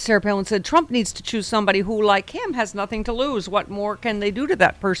Sarah Palin said Trump needs to choose somebody who, like him, has nothing to lose. What more can they do to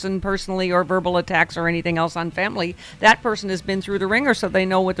that person personally, or verbal attacks or anything else on family? That person has been through the ringer, so they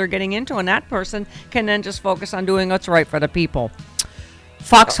know what they're getting into, and that person can then just focus on doing what's right for the people.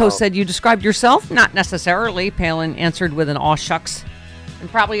 Fox host said, you described yourself? Not necessarily, Palin answered with an aw shucks. And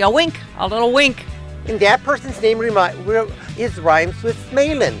probably a wink, a little wink. And that person's name rhymes with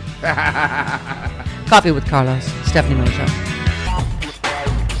Smalin. Coffee with Carlos, Stephanie Miller Show.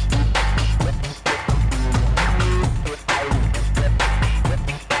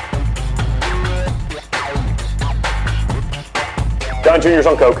 Don Jr.'s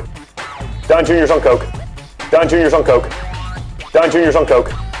on coke. Don Jr.'s on coke. Don Jr.'s on coke. Don Jr.'s on coke.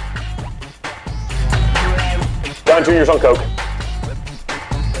 Don Jr.'s on coke.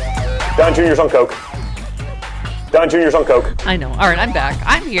 Don Jr.'s on coke. Don Jr.'s on coke. I know. All right, I'm back.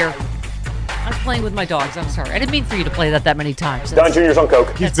 I'm here. I was playing with my dogs. I'm sorry. I didn't mean for you to play that many times. Don Jr.'s on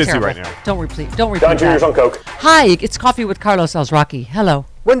coke. He's busy right now. Don't repeat. Don't repeat Don Jr.'s that. on coke. Hi, it's Coffee with Carlos Alzraki. Hello.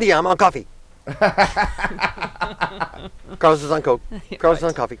 Wendy, I'm on coffee. Carlos is on coke. Carlos is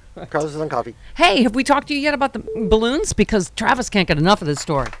on coffee. Carlos is on coffee. Hey, have we talked to you yet about the balloons? Because Travis can't get enough of this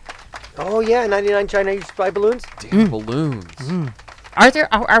story. Oh yeah, 99 Chinese spy balloons. Damn balloons.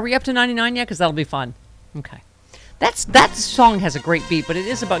 Are we up to 99 yet? Because that'll be fun. Okay. That song has a great beat, but it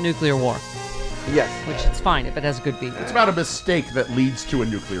is about nuclear war. Yes. Which it's fine if it has a good beat. It's about a mistake that leads to a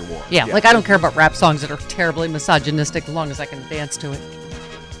nuclear war. Yeah, like I don't care about rap songs that are terribly misogynistic as long as I can dance to it.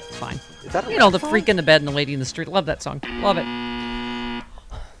 It's fine. Is that a the freak in the bed and the lady in the street. Love that song. Love it.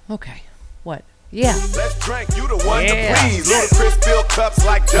 Okay. What? Yeah. Let's drink, you the one Yeah. to please. Ludacris fill cups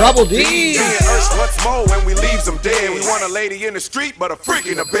like Double D. Me and Ursh once more when we leaves them dead. We want a lady in the street, but a freak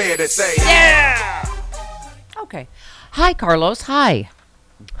in the bed that say, yeah. Okay. Hi, Carlos. Hi.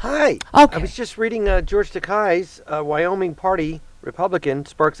 Hi. Okay. I was just reading George Takei's Wyoming Party Republican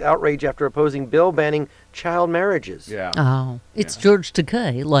sparks outrage after opposing bill banning child marriages. Yeah. Oh, it's George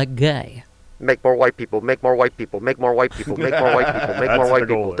Takei, like gay. Make more white people. Make more white people. Make more white people. Make more white people. Make more white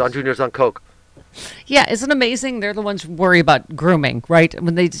people. Don Jr.'s on coke. Yeah, isn't it amazing? They're the ones who worry about grooming, right?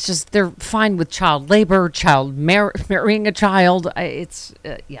 When they're fine with child labor, marrying a child.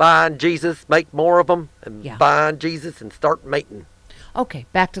 Yeah. Bind Jesus, make more of them, and bind Jesus and start mating. Okay,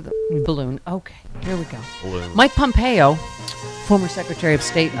 back to the balloon. Okay, here we go. Balloon. Mike Pompeo, former Secretary of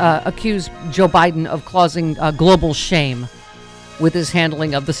State, accused Joe Biden of causing global shame with his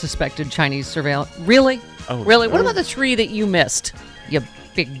handling of the suspected Chinese surveillance. Really? Oh, really? no. What about the tree that you missed, you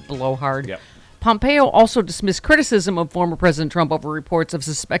big blowhard? Yep. Pompeo also dismissed criticism of former President Trump over reports of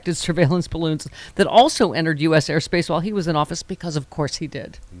suspected surveillance balloons that also entered U.S. airspace while he was in office, because of course he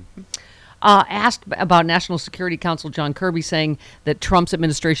did. Mm-hmm. Asked about National Security Council John Kirby saying that Trump's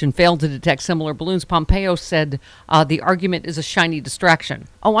administration failed to detect similar balloons, Pompeo said the argument is a shiny distraction.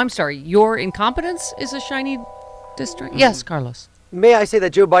 Oh, I'm sorry. Your incompetence is a shiny distraction? Yes, Carlos. May I say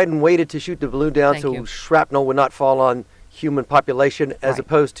that Joe Biden waited to shoot the balloon down Thank so you. shrapnel would not fall on human population, as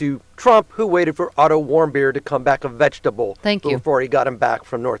opposed to Trump, who waited for Otto Warmbier to come back a vegetable Thank you. before he got him back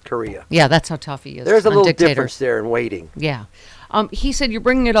from North Korea. Yeah, that's how tough he is. There's a on little dictators. difference there in waiting. Yeah. He said you're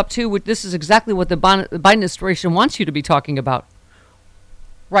bringing it up, too. This is exactly what the Biden administration wants you to be talking about.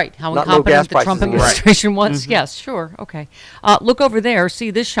 Right. How Not low gas incompetent the Trump prices. administration was. Mhm. Yes, sure. Okay. Look over there.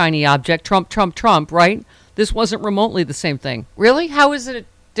 See this shiny object. Trump, Trump, Trump, right? This wasn't remotely the same thing. Really? How is it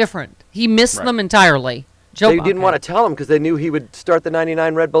different? He missed them entirely. They didn't want to tell him because they knew he would start the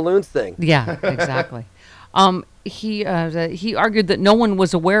 99 red balloons thing. Yeah, exactly. He argued that no one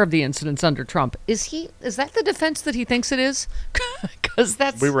was aware of the incidents under Trump. Is that the defense that he thinks it is? Because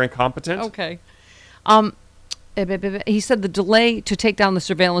We were incompetent? Okay. He said the delay to take down the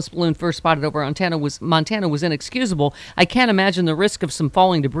surveillance balloon first spotted over Montana was inexcusable. I can't imagine the risk of some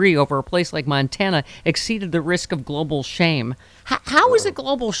falling debris over a place like Montana exceeded the risk of global shame. How is it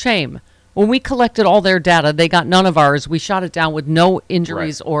global shame? When we collected all their data, they got none of ours. We shot it down with no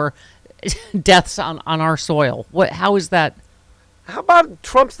injuries or deaths on our soil. How is that? How about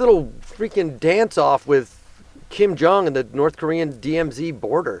Trump's little freaking dance-off with Kim Jong and the North Korean DMZ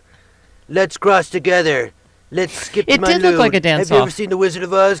border? Let's cross together. Let's skip It my did look load. like a dance-off. Have you ever seen The Wizard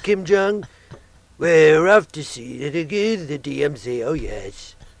of Oz, Kim Jong? We're off to see the DMZ. Oh,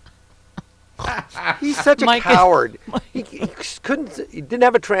 yes. He's such a Mike, coward. He didn't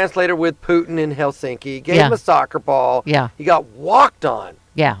have a translator with Putin in Helsinki. He gave him a soccer ball. Yeah. He got walked on.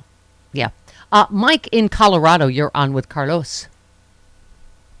 Yeah. Mike in Colorado, you're on with Carlos.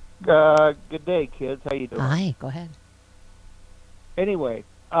 Good day, kids. How you doing? Hi, go ahead. Anyway,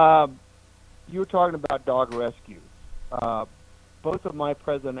 you were talking about dog rescue. Both of my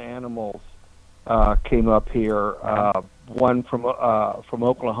present animals came up here. One from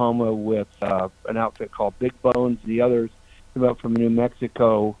Oklahoma with an outfit called Big Bones. The others came up from New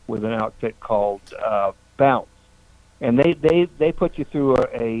Mexico with an outfit called Bounce. And they put you through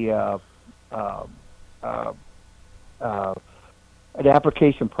an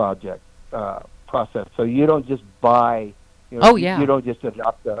application process. So you don't just buy. You don't just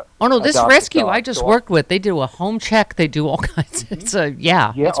adopt a. Oh no, this adopt a rescue dog. I just worked with, they do a home check. They do all kinds. It's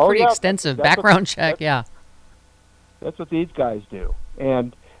it's pretty extensive background check. That's what these guys do.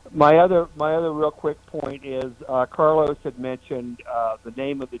 And my other real quick point is Carlos had mentioned the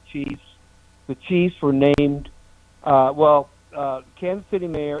name of the chiefs. The chiefs were named. Kansas City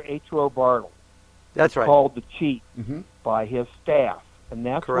Mayor H.O. Bartle. That's right. Called the Chief by his staff, and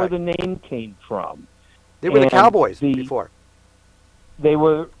that's Correct. where the name came from. They were the Cowboys before. They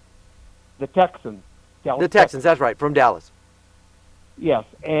were the Texans. The Texans, that's right, from Dallas. Yes,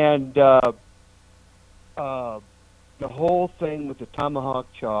 and the whole thing with the tomahawk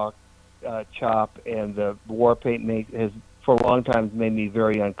chop and the war paint has for a long time made me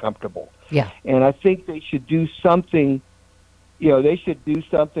very uncomfortable. Yeah. And I think they should do something. They should do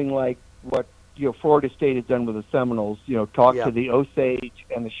something like what Florida State has done with the Seminoles. Talk to the Osage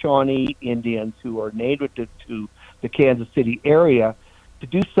and the Shawnee Indians who are native to the Kansas City area to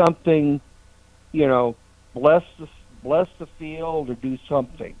do something. Bless the field or do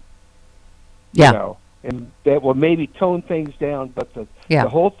something. Yeah. And that will maybe tone things down, but the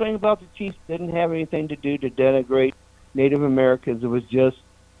whole thing about the Chiefs didn't have anything to do to denigrate Native Americans. It was just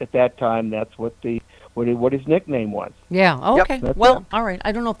at that time that's what his nickname was. Yeah. Oh, okay. That's Well, it. all right.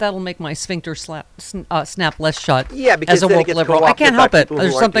 I don't know if that'll make my sphincter snap less shut. Yeah, because as a then it woke gets liberal, I co-opted can't by help it. people who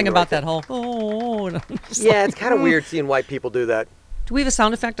There's aren't something doing about the that whole. Yeah, it's kind of weird seeing white people do that. Do we have a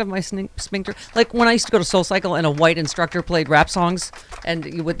sound effect of my sphincter? Like when I used to go to Soul Cycle and a white instructor played rap songs and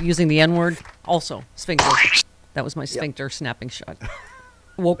using the N-word, also sphincter. That was my sphincter snapping shut.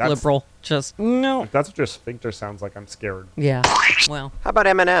 Woke liberal, just no. If that's what your sphincter sounds like, I'm scared. Yeah, well. How about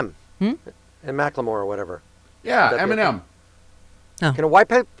Eminem and Macklemore or whatever? Yeah, Eminem. Oh. Can a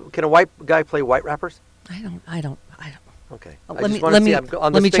white guy play white rappers? I don't. Okay.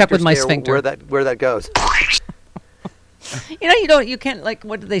 Let me check with my sphincter where that goes. You can't, like,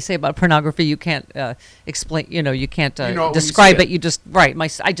 what did they say about pornography? You can't explain, you can't describe it. You just, right. My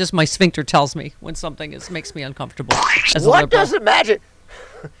sphincter tells me when something makes me uncomfortable. As What a liberal. does it magic?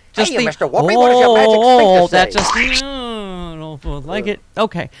 Just hey, Mr. Whoopi, what does your magic sphincter say? That just, I don't like it.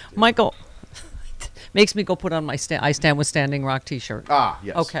 Okay. Michael, makes me go put on my I Stand With Standing Rock t-shirt. Ah,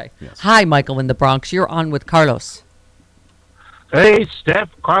 yes. Okay. Yes. Hi, Michael in the Bronx. You're on with Carlos. Hey, Steph,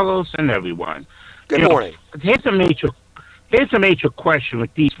 Carlos, and everyone. Good morning. Here's a major question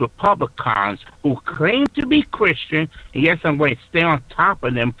with these Republicans who claim to be Christian, and yes, I'm going to stay on top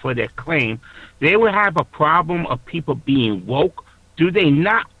of them for their claim. They will have a problem of people being woke. Do they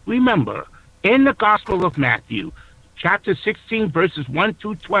not remember in the Gospel of Matthew, chapter 16, verses 1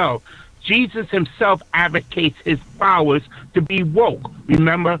 through 12, Jesus himself advocates his followers to be woke.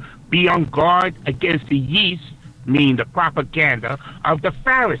 Remember, be on guard against the yeast, meaning the propaganda of the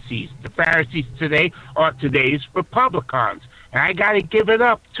Pharisees. The Pharisees today are today's Republicans. And I got to give it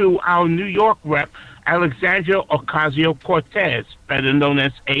up to our New York rep, Alexandria Ocasio-Cortez, better known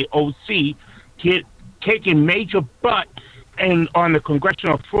as AOC, kicking major butt and on the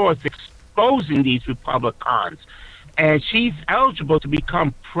congressional floors exposing these Republicans. And she's eligible to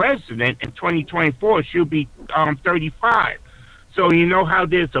become president in 2024. She'll be 35. So you know how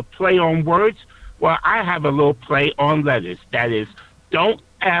there's a play on words? Well, I have a little play on letters. That is, don't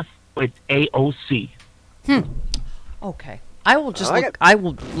F with AOC. Okay. I will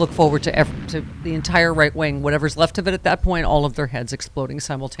look forward to the entire right wing, whatever's left of it at that point, all of their heads exploding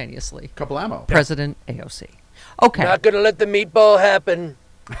simultaneously. Couple ammo. President AOC. Okay. Not going to let the meatball happen.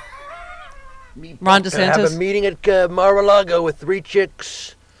 Ron DeSantis. Have a meeting at Mar-a-Lago with 3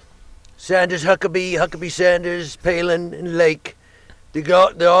 chicks. Sanders, Huckabee Sanders, Palin, and Lake. They're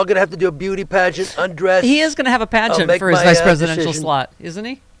all going to have to do a beauty pageant, undress. He is going to have a pageant for his vice presidential slot, isn't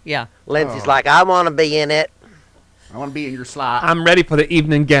he? Yeah. Lindsay's like, I want to be in it. I want to be in your slot. I'm ready for the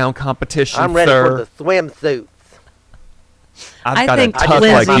evening gown competition, I'm ready sir. for the swimsuit. I've got a tuck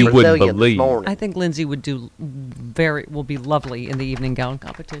like you wouldn't believe. I think Lindsay will be lovely in the evening gown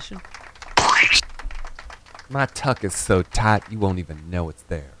competition. My tuck is so tight you won't even know it's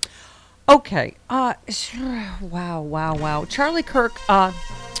there. Okay. Wow. Charlie Kirk.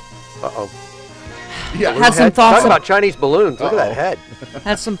 Uh-oh. Yeah, had some thoughts Talk about Chinese balloons. Look at that head.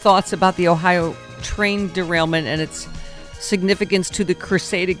 Had some thoughts about the Ohio train derailment and its significance to the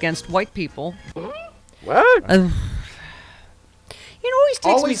crusade against white people. What? It always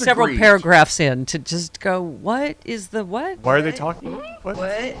takes me several paragraphs in to just go, what is the what? Why are they talking? What?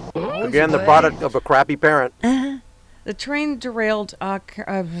 Again, the product of a crappy parent. The train derailed,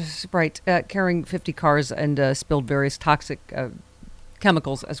 carrying 50 cars and spilled various toxic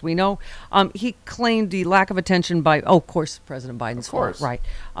chemicals, as we know. He claimed the lack of attention by, of course, President Biden's fault, right,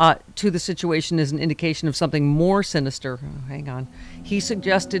 to the situation is an indication of something more sinister. Oh, hang on. He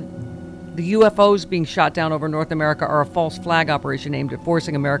suggested the UFOs being shot down over North America are a false flag operation aimed at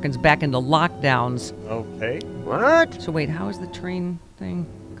forcing Americans back into lockdowns. Okay. What? So wait, how is the train thing?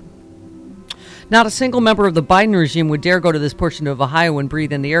 Not a single member of the Biden regime would dare go to this portion of Ohio and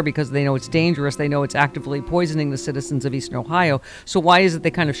breathe in the air because they know it's dangerous. They know it's actively poisoning the citizens of Eastern Ohio. So why is it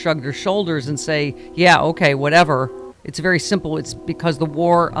they kind of shrug their shoulders and say, yeah, okay, whatever. It's very simple. It's because the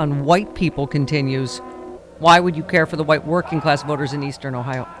war on white people continues. Why would you care for the white working class voters in Eastern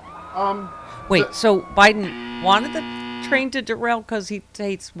Ohio? Wait, so Biden wanted the train to derail because he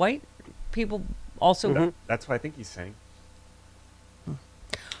hates white people also? That's what I think he's saying.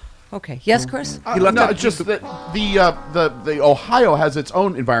 Okay. Yes, Chris? Just that the Ohio has its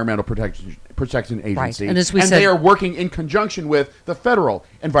own environmental protection agency, Right. And as we said, they are working in conjunction with the federal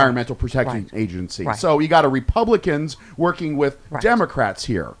environmental protection agency. Right. So you got Republicans working with Democrats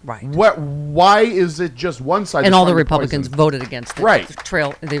here. Right. Why is it just one side? And all the trying to Republicans poison? voted against the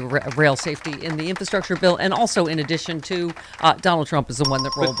Right. rail safety in the infrastructure bill, and also in addition to Donald Trump is the one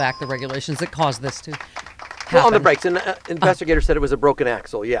that rolled back the regulations that caused this to happen. Well, on the brakes, and investigators said it was a broken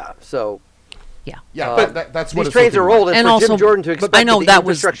axle. Yeah, so. Yeah, but that's what these trains are old, and for also, Jim Jordan to expect I know the that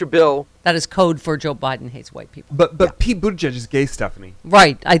infrastructure bill. That is code for Joe Biden hates white people. But Pete Buttigieg is gay, Stephanie.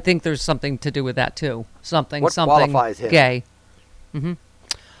 Right. I think there's something to do with that too. Something What qualifies him? gay. Mm-hmm.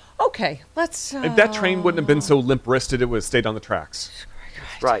 Okay, let's. If that train wouldn't have been so limp-wristed, it would have stayed on the tracks.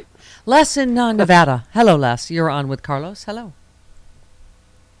 Right. Les in Nevada. Hello, Les. You're on with Carlos. Hello.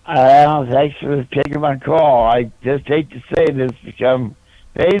 Thanks for taking my call. I just hate to say this, become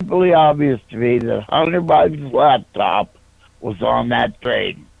painfully obvious to me that Hunter Biden's laptop was on that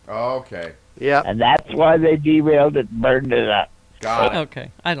train. Okay. Yeah. And that's why they derailed it and burned it up. Got it.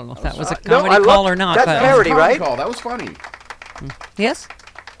 Okay. I don't know if that was a No, comedy call or not. That's but parody, right? Call. That was funny. Yes?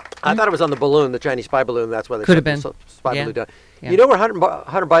 I thought it was on the balloon, the Chinese spy balloon. That's why they Could have shut the been. spy Yeah. balloon down. Yeah. You know where Hunter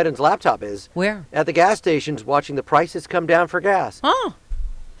Biden's laptop is? Where? At the gas stations, watching the prices come down for gas. Oh.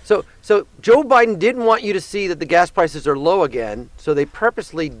 So Joe Biden didn't want you to see that the gas prices are low again, so they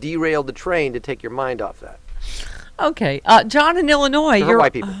purposely derailed the train to take your mind off that. Okay. John in Illinois. For You're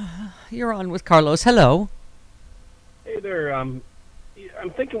white people. You're on with Carlos. Hello. Hey there. I'm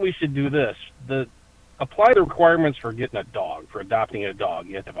thinking we should do this. Apply the requirements for getting a dog, for adopting a dog.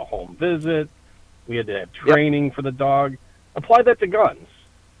 You have to have a home visit. We had to have training for the dog. Apply that to guns.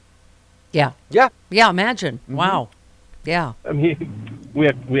 Yeah. Yeah. Yeah. Imagine. Mm-hmm. Wow. Yeah. I mean, we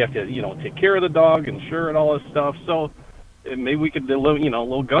have to take care of the dog, insure it, all this stuff. So maybe we could do a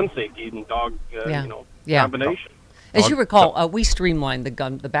little gun safety and dog combination. As you recall, we streamlined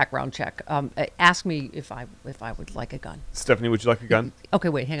the background check. Ask me if I would like a gun. Stephanie, would you like a gun? Okay,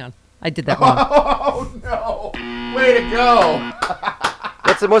 wait, hang on. I did that wrong. Oh no! Way to go!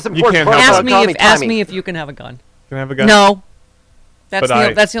 That's the most important part. Ask me if you can have a gun. Can I have a gun? No. That's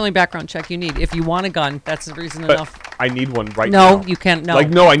the only background check you need. If you want a gun, that's the reason enough. I need one right now. No, you can't. No. I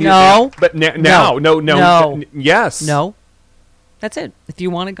need no. But now. No. Yes. No. That's it. If you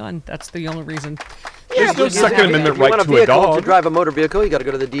want a gun, that's the only reason. There's no Second Amendment right to a dog. If you want a vehicle to drive a motor vehicle, you got to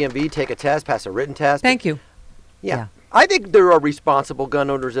go to the DMV, take a test, pass a written test. Thank you. Yeah. I think there are responsible gun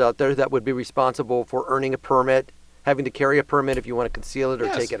owners out there that would be responsible for earning a permit, having to carry a permit if you want to conceal it or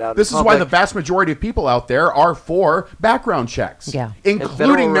take it out. This is why the vast majority of people out there are for background checks,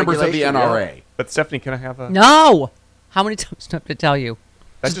 including members of the NRA. Yeah. But Stephanie, can I have a? No. How many times do I have to tell you?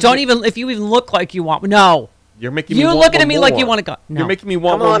 Just don't even. If you even look like you want. No. You're making me. You're looking at me like you want a gun. No. You're making me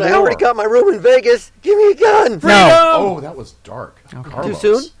want Come on, one I more. already got my room in Vegas. Give me a gun. No. Oh, that was dark. Okay. Too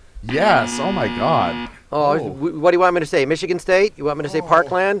soon? Yes. Oh my God. Oh, what do you want me to say? Michigan State? You want me to say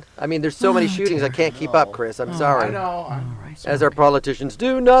Parkland? I mean, there's so many shootings, I can't keep up, Chris. I'm sorry. I know. As our politicians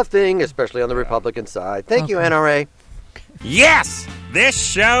do nothing, especially on the Republican side. Thank you, NRA. Yes, this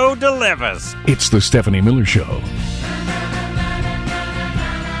show delivers. It's the Stephanie Miller Show.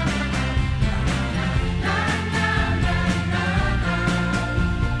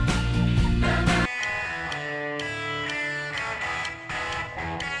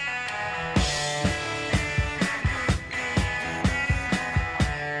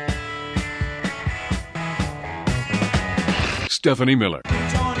 Stephanie Miller.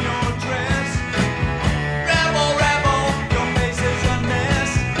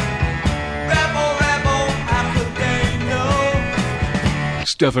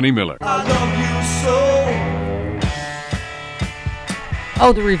 Stephanie Miller.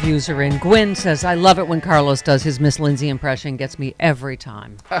 Oh, the reviews are in. Gwen says, I love it when Carlos does his Miss Lindsay impression. Gets me every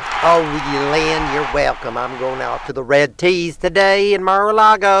time. Oh, Lynn, you're welcome. I'm going out to the Red Tees today in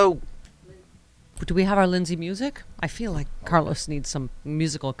Mar-a-Lago. Do we have our Lindsay music? I feel like Carlos needs some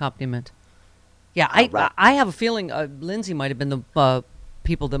musical accompaniment. Yeah, I have a feeling Lindsay might have been the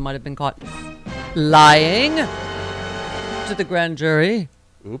people that might have been caught lying to the grand jury.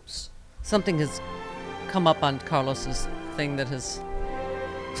 Oops. Something has come up on Carlos's thing that has...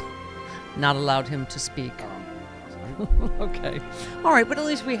 not allowed him to speak. Okay. All right, but at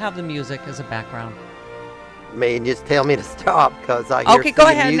least we have the music as a background. Man, just tell me to stop because I hear Okay, go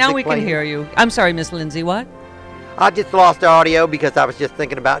ahead. music Now we playing. can hear you. I'm sorry, Miss Lindsay. What? I just lost audio because I was just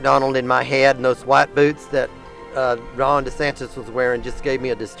thinking about Donald in my head, and those white boots that Ron DeSantis was wearing just gave me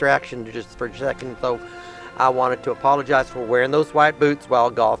a distraction just for a second. So I wanted to apologize for wearing those white boots while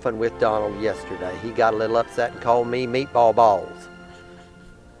golfing with Donald yesterday. He got a little upset and called me meatball balls.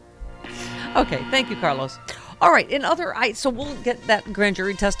 Okay, thank you, Carlos. All right, so we'll get that grand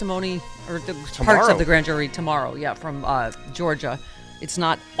jury testimony or the parts of the grand jury tomorrow. Yeah, from Georgia. It's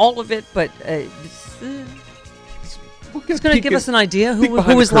not all of it, but it's going to give us an idea who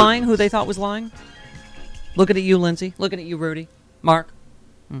was lying, who they thought was lying. Looking at you, Lindsay. Looking at you, Rudy. Mark.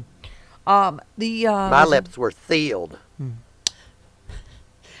 My lips were sealed.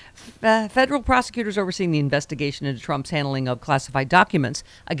 Federal prosecutors overseeing the investigation into Trump's handling of classified documents,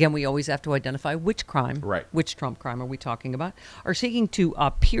 again, we always have to identify which crime, which Trump crime are we talking about, are seeking to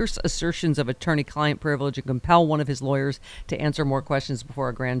pierce assertions of attorney-client privilege and compel one of his lawyers to answer more questions before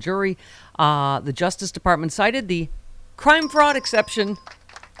a grand jury. The Justice Department cited the crime fraud exception.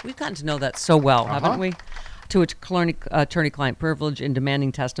 We've gotten to know that so well, haven't we? To attorney-client privilege in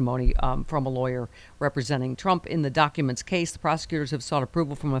demanding testimony from a lawyer representing Trump. In the documents case, the prosecutors have sought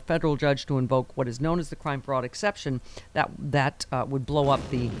approval from a federal judge to invoke what is known as the crime fraud exception that would blow up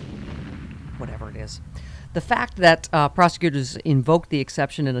the whatever it is. The fact that prosecutors invoked the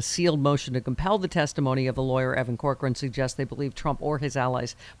exception in a sealed motion to compel the testimony of the lawyer, Evan Corcoran, suggests they believe Trump or his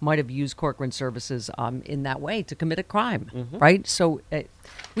allies might have used Corcoran's services in that way to commit a crime, right? So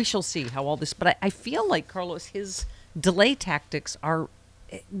we shall see how all this... But I feel like, Carlos, his delay tactics are...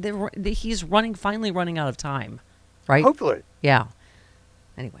 he's finally running out of time, right? Hopefully. Yeah.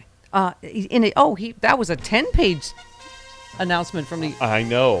 Anyway. That was a 10-page announcement from the... I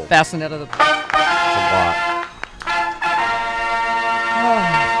know. Bassinet of the... A lot.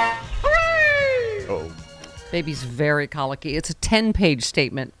 Baby's very colicky. It's a 10-page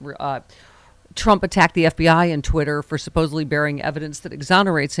statement. Trump attacked the FBI and Twitter for supposedly bearing evidence that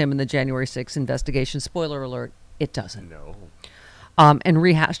exonerates him in the January 6th investigation. Spoiler alert, it doesn't. No. And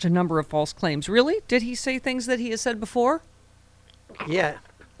rehashed a number of false claims. Really? Did he say things that he has said before? Yeah.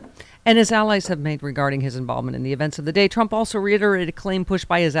 And his allies have made regarding his involvement in the events of the day. Trump also reiterated a claim pushed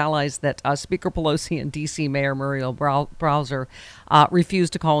by his allies that Speaker Pelosi and D.C. Mayor Muriel Bowser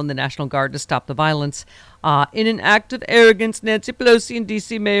refused to call in the National Guard to stop the violence. In an act of arrogance, Nancy Pelosi and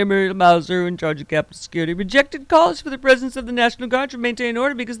D.C. Mayor Muriel Bowser, in charge of Capitol Security, rejected calls for the presence of the National Guard to maintain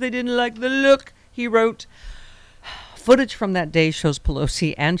order because they didn't like the look, he wrote. Footage from that day shows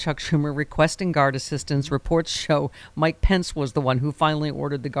Pelosi and Chuck Schumer requesting guard assistance. Reports show Mike Pence was the one who finally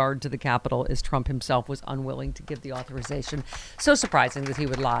ordered the guard to the Capitol, as Trump himself was unwilling to give the authorization. So surprising that he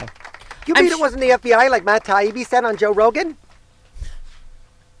would lie. You mean it wasn't the FBI like Matt Taibbi said on Joe Rogan?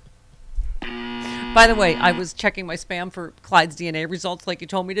 By the way, I was checking my spam for Clyde's DNA results like you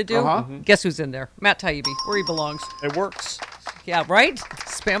told me to do. Guess who's in there? Matt Taibbi, where he belongs. It works. Yeah, right?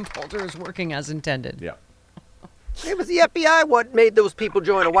 Spam folder is working as intended. Yeah. It was the FBI what made those people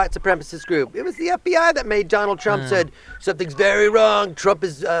join a white supremacist group. It was the FBI that made Donald Trump said, something's very wrong.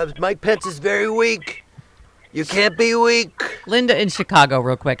 Mike Pence is very weak. You can't be weak. Linda in Chicago,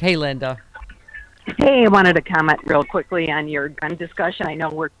 real quick. Hey, Linda. Hey, I wanted to comment real quickly on your gun discussion. I know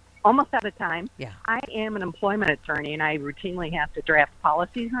we're almost out of time. Yeah. I am an employment attorney, and I routinely have to draft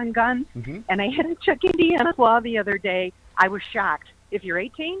policies on guns. And I had a Chuck Indiana's law the other day. I was shocked. If you're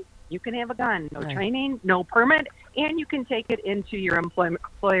 18, you can have a gun. No training, no permit, and you can take it into your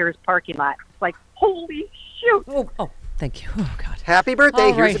employer's parking lot. It's like, holy shoot. Oh, thank you. Oh, God. Happy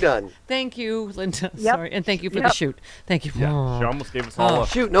birthday. Here's a gun. Thank you, Linda. Sorry. And thank you for the shoot. Thank you. Yeah, she almost gave us all a...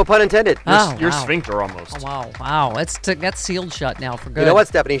 Shoot, no pun intended. Your sphincter almost. Oh, wow. That's sealed shut now for good. You know what,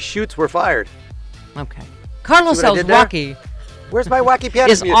 Stephanie? Shoots were fired. Okay. Carlos Wacky. Where's my wacky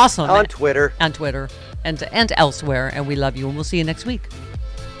piano is awesome. On Twitter. On Twitter. And elsewhere. And we love you. And we'll see you next week.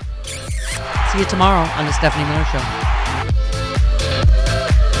 See you tomorrow on the Stephanie Miller Show.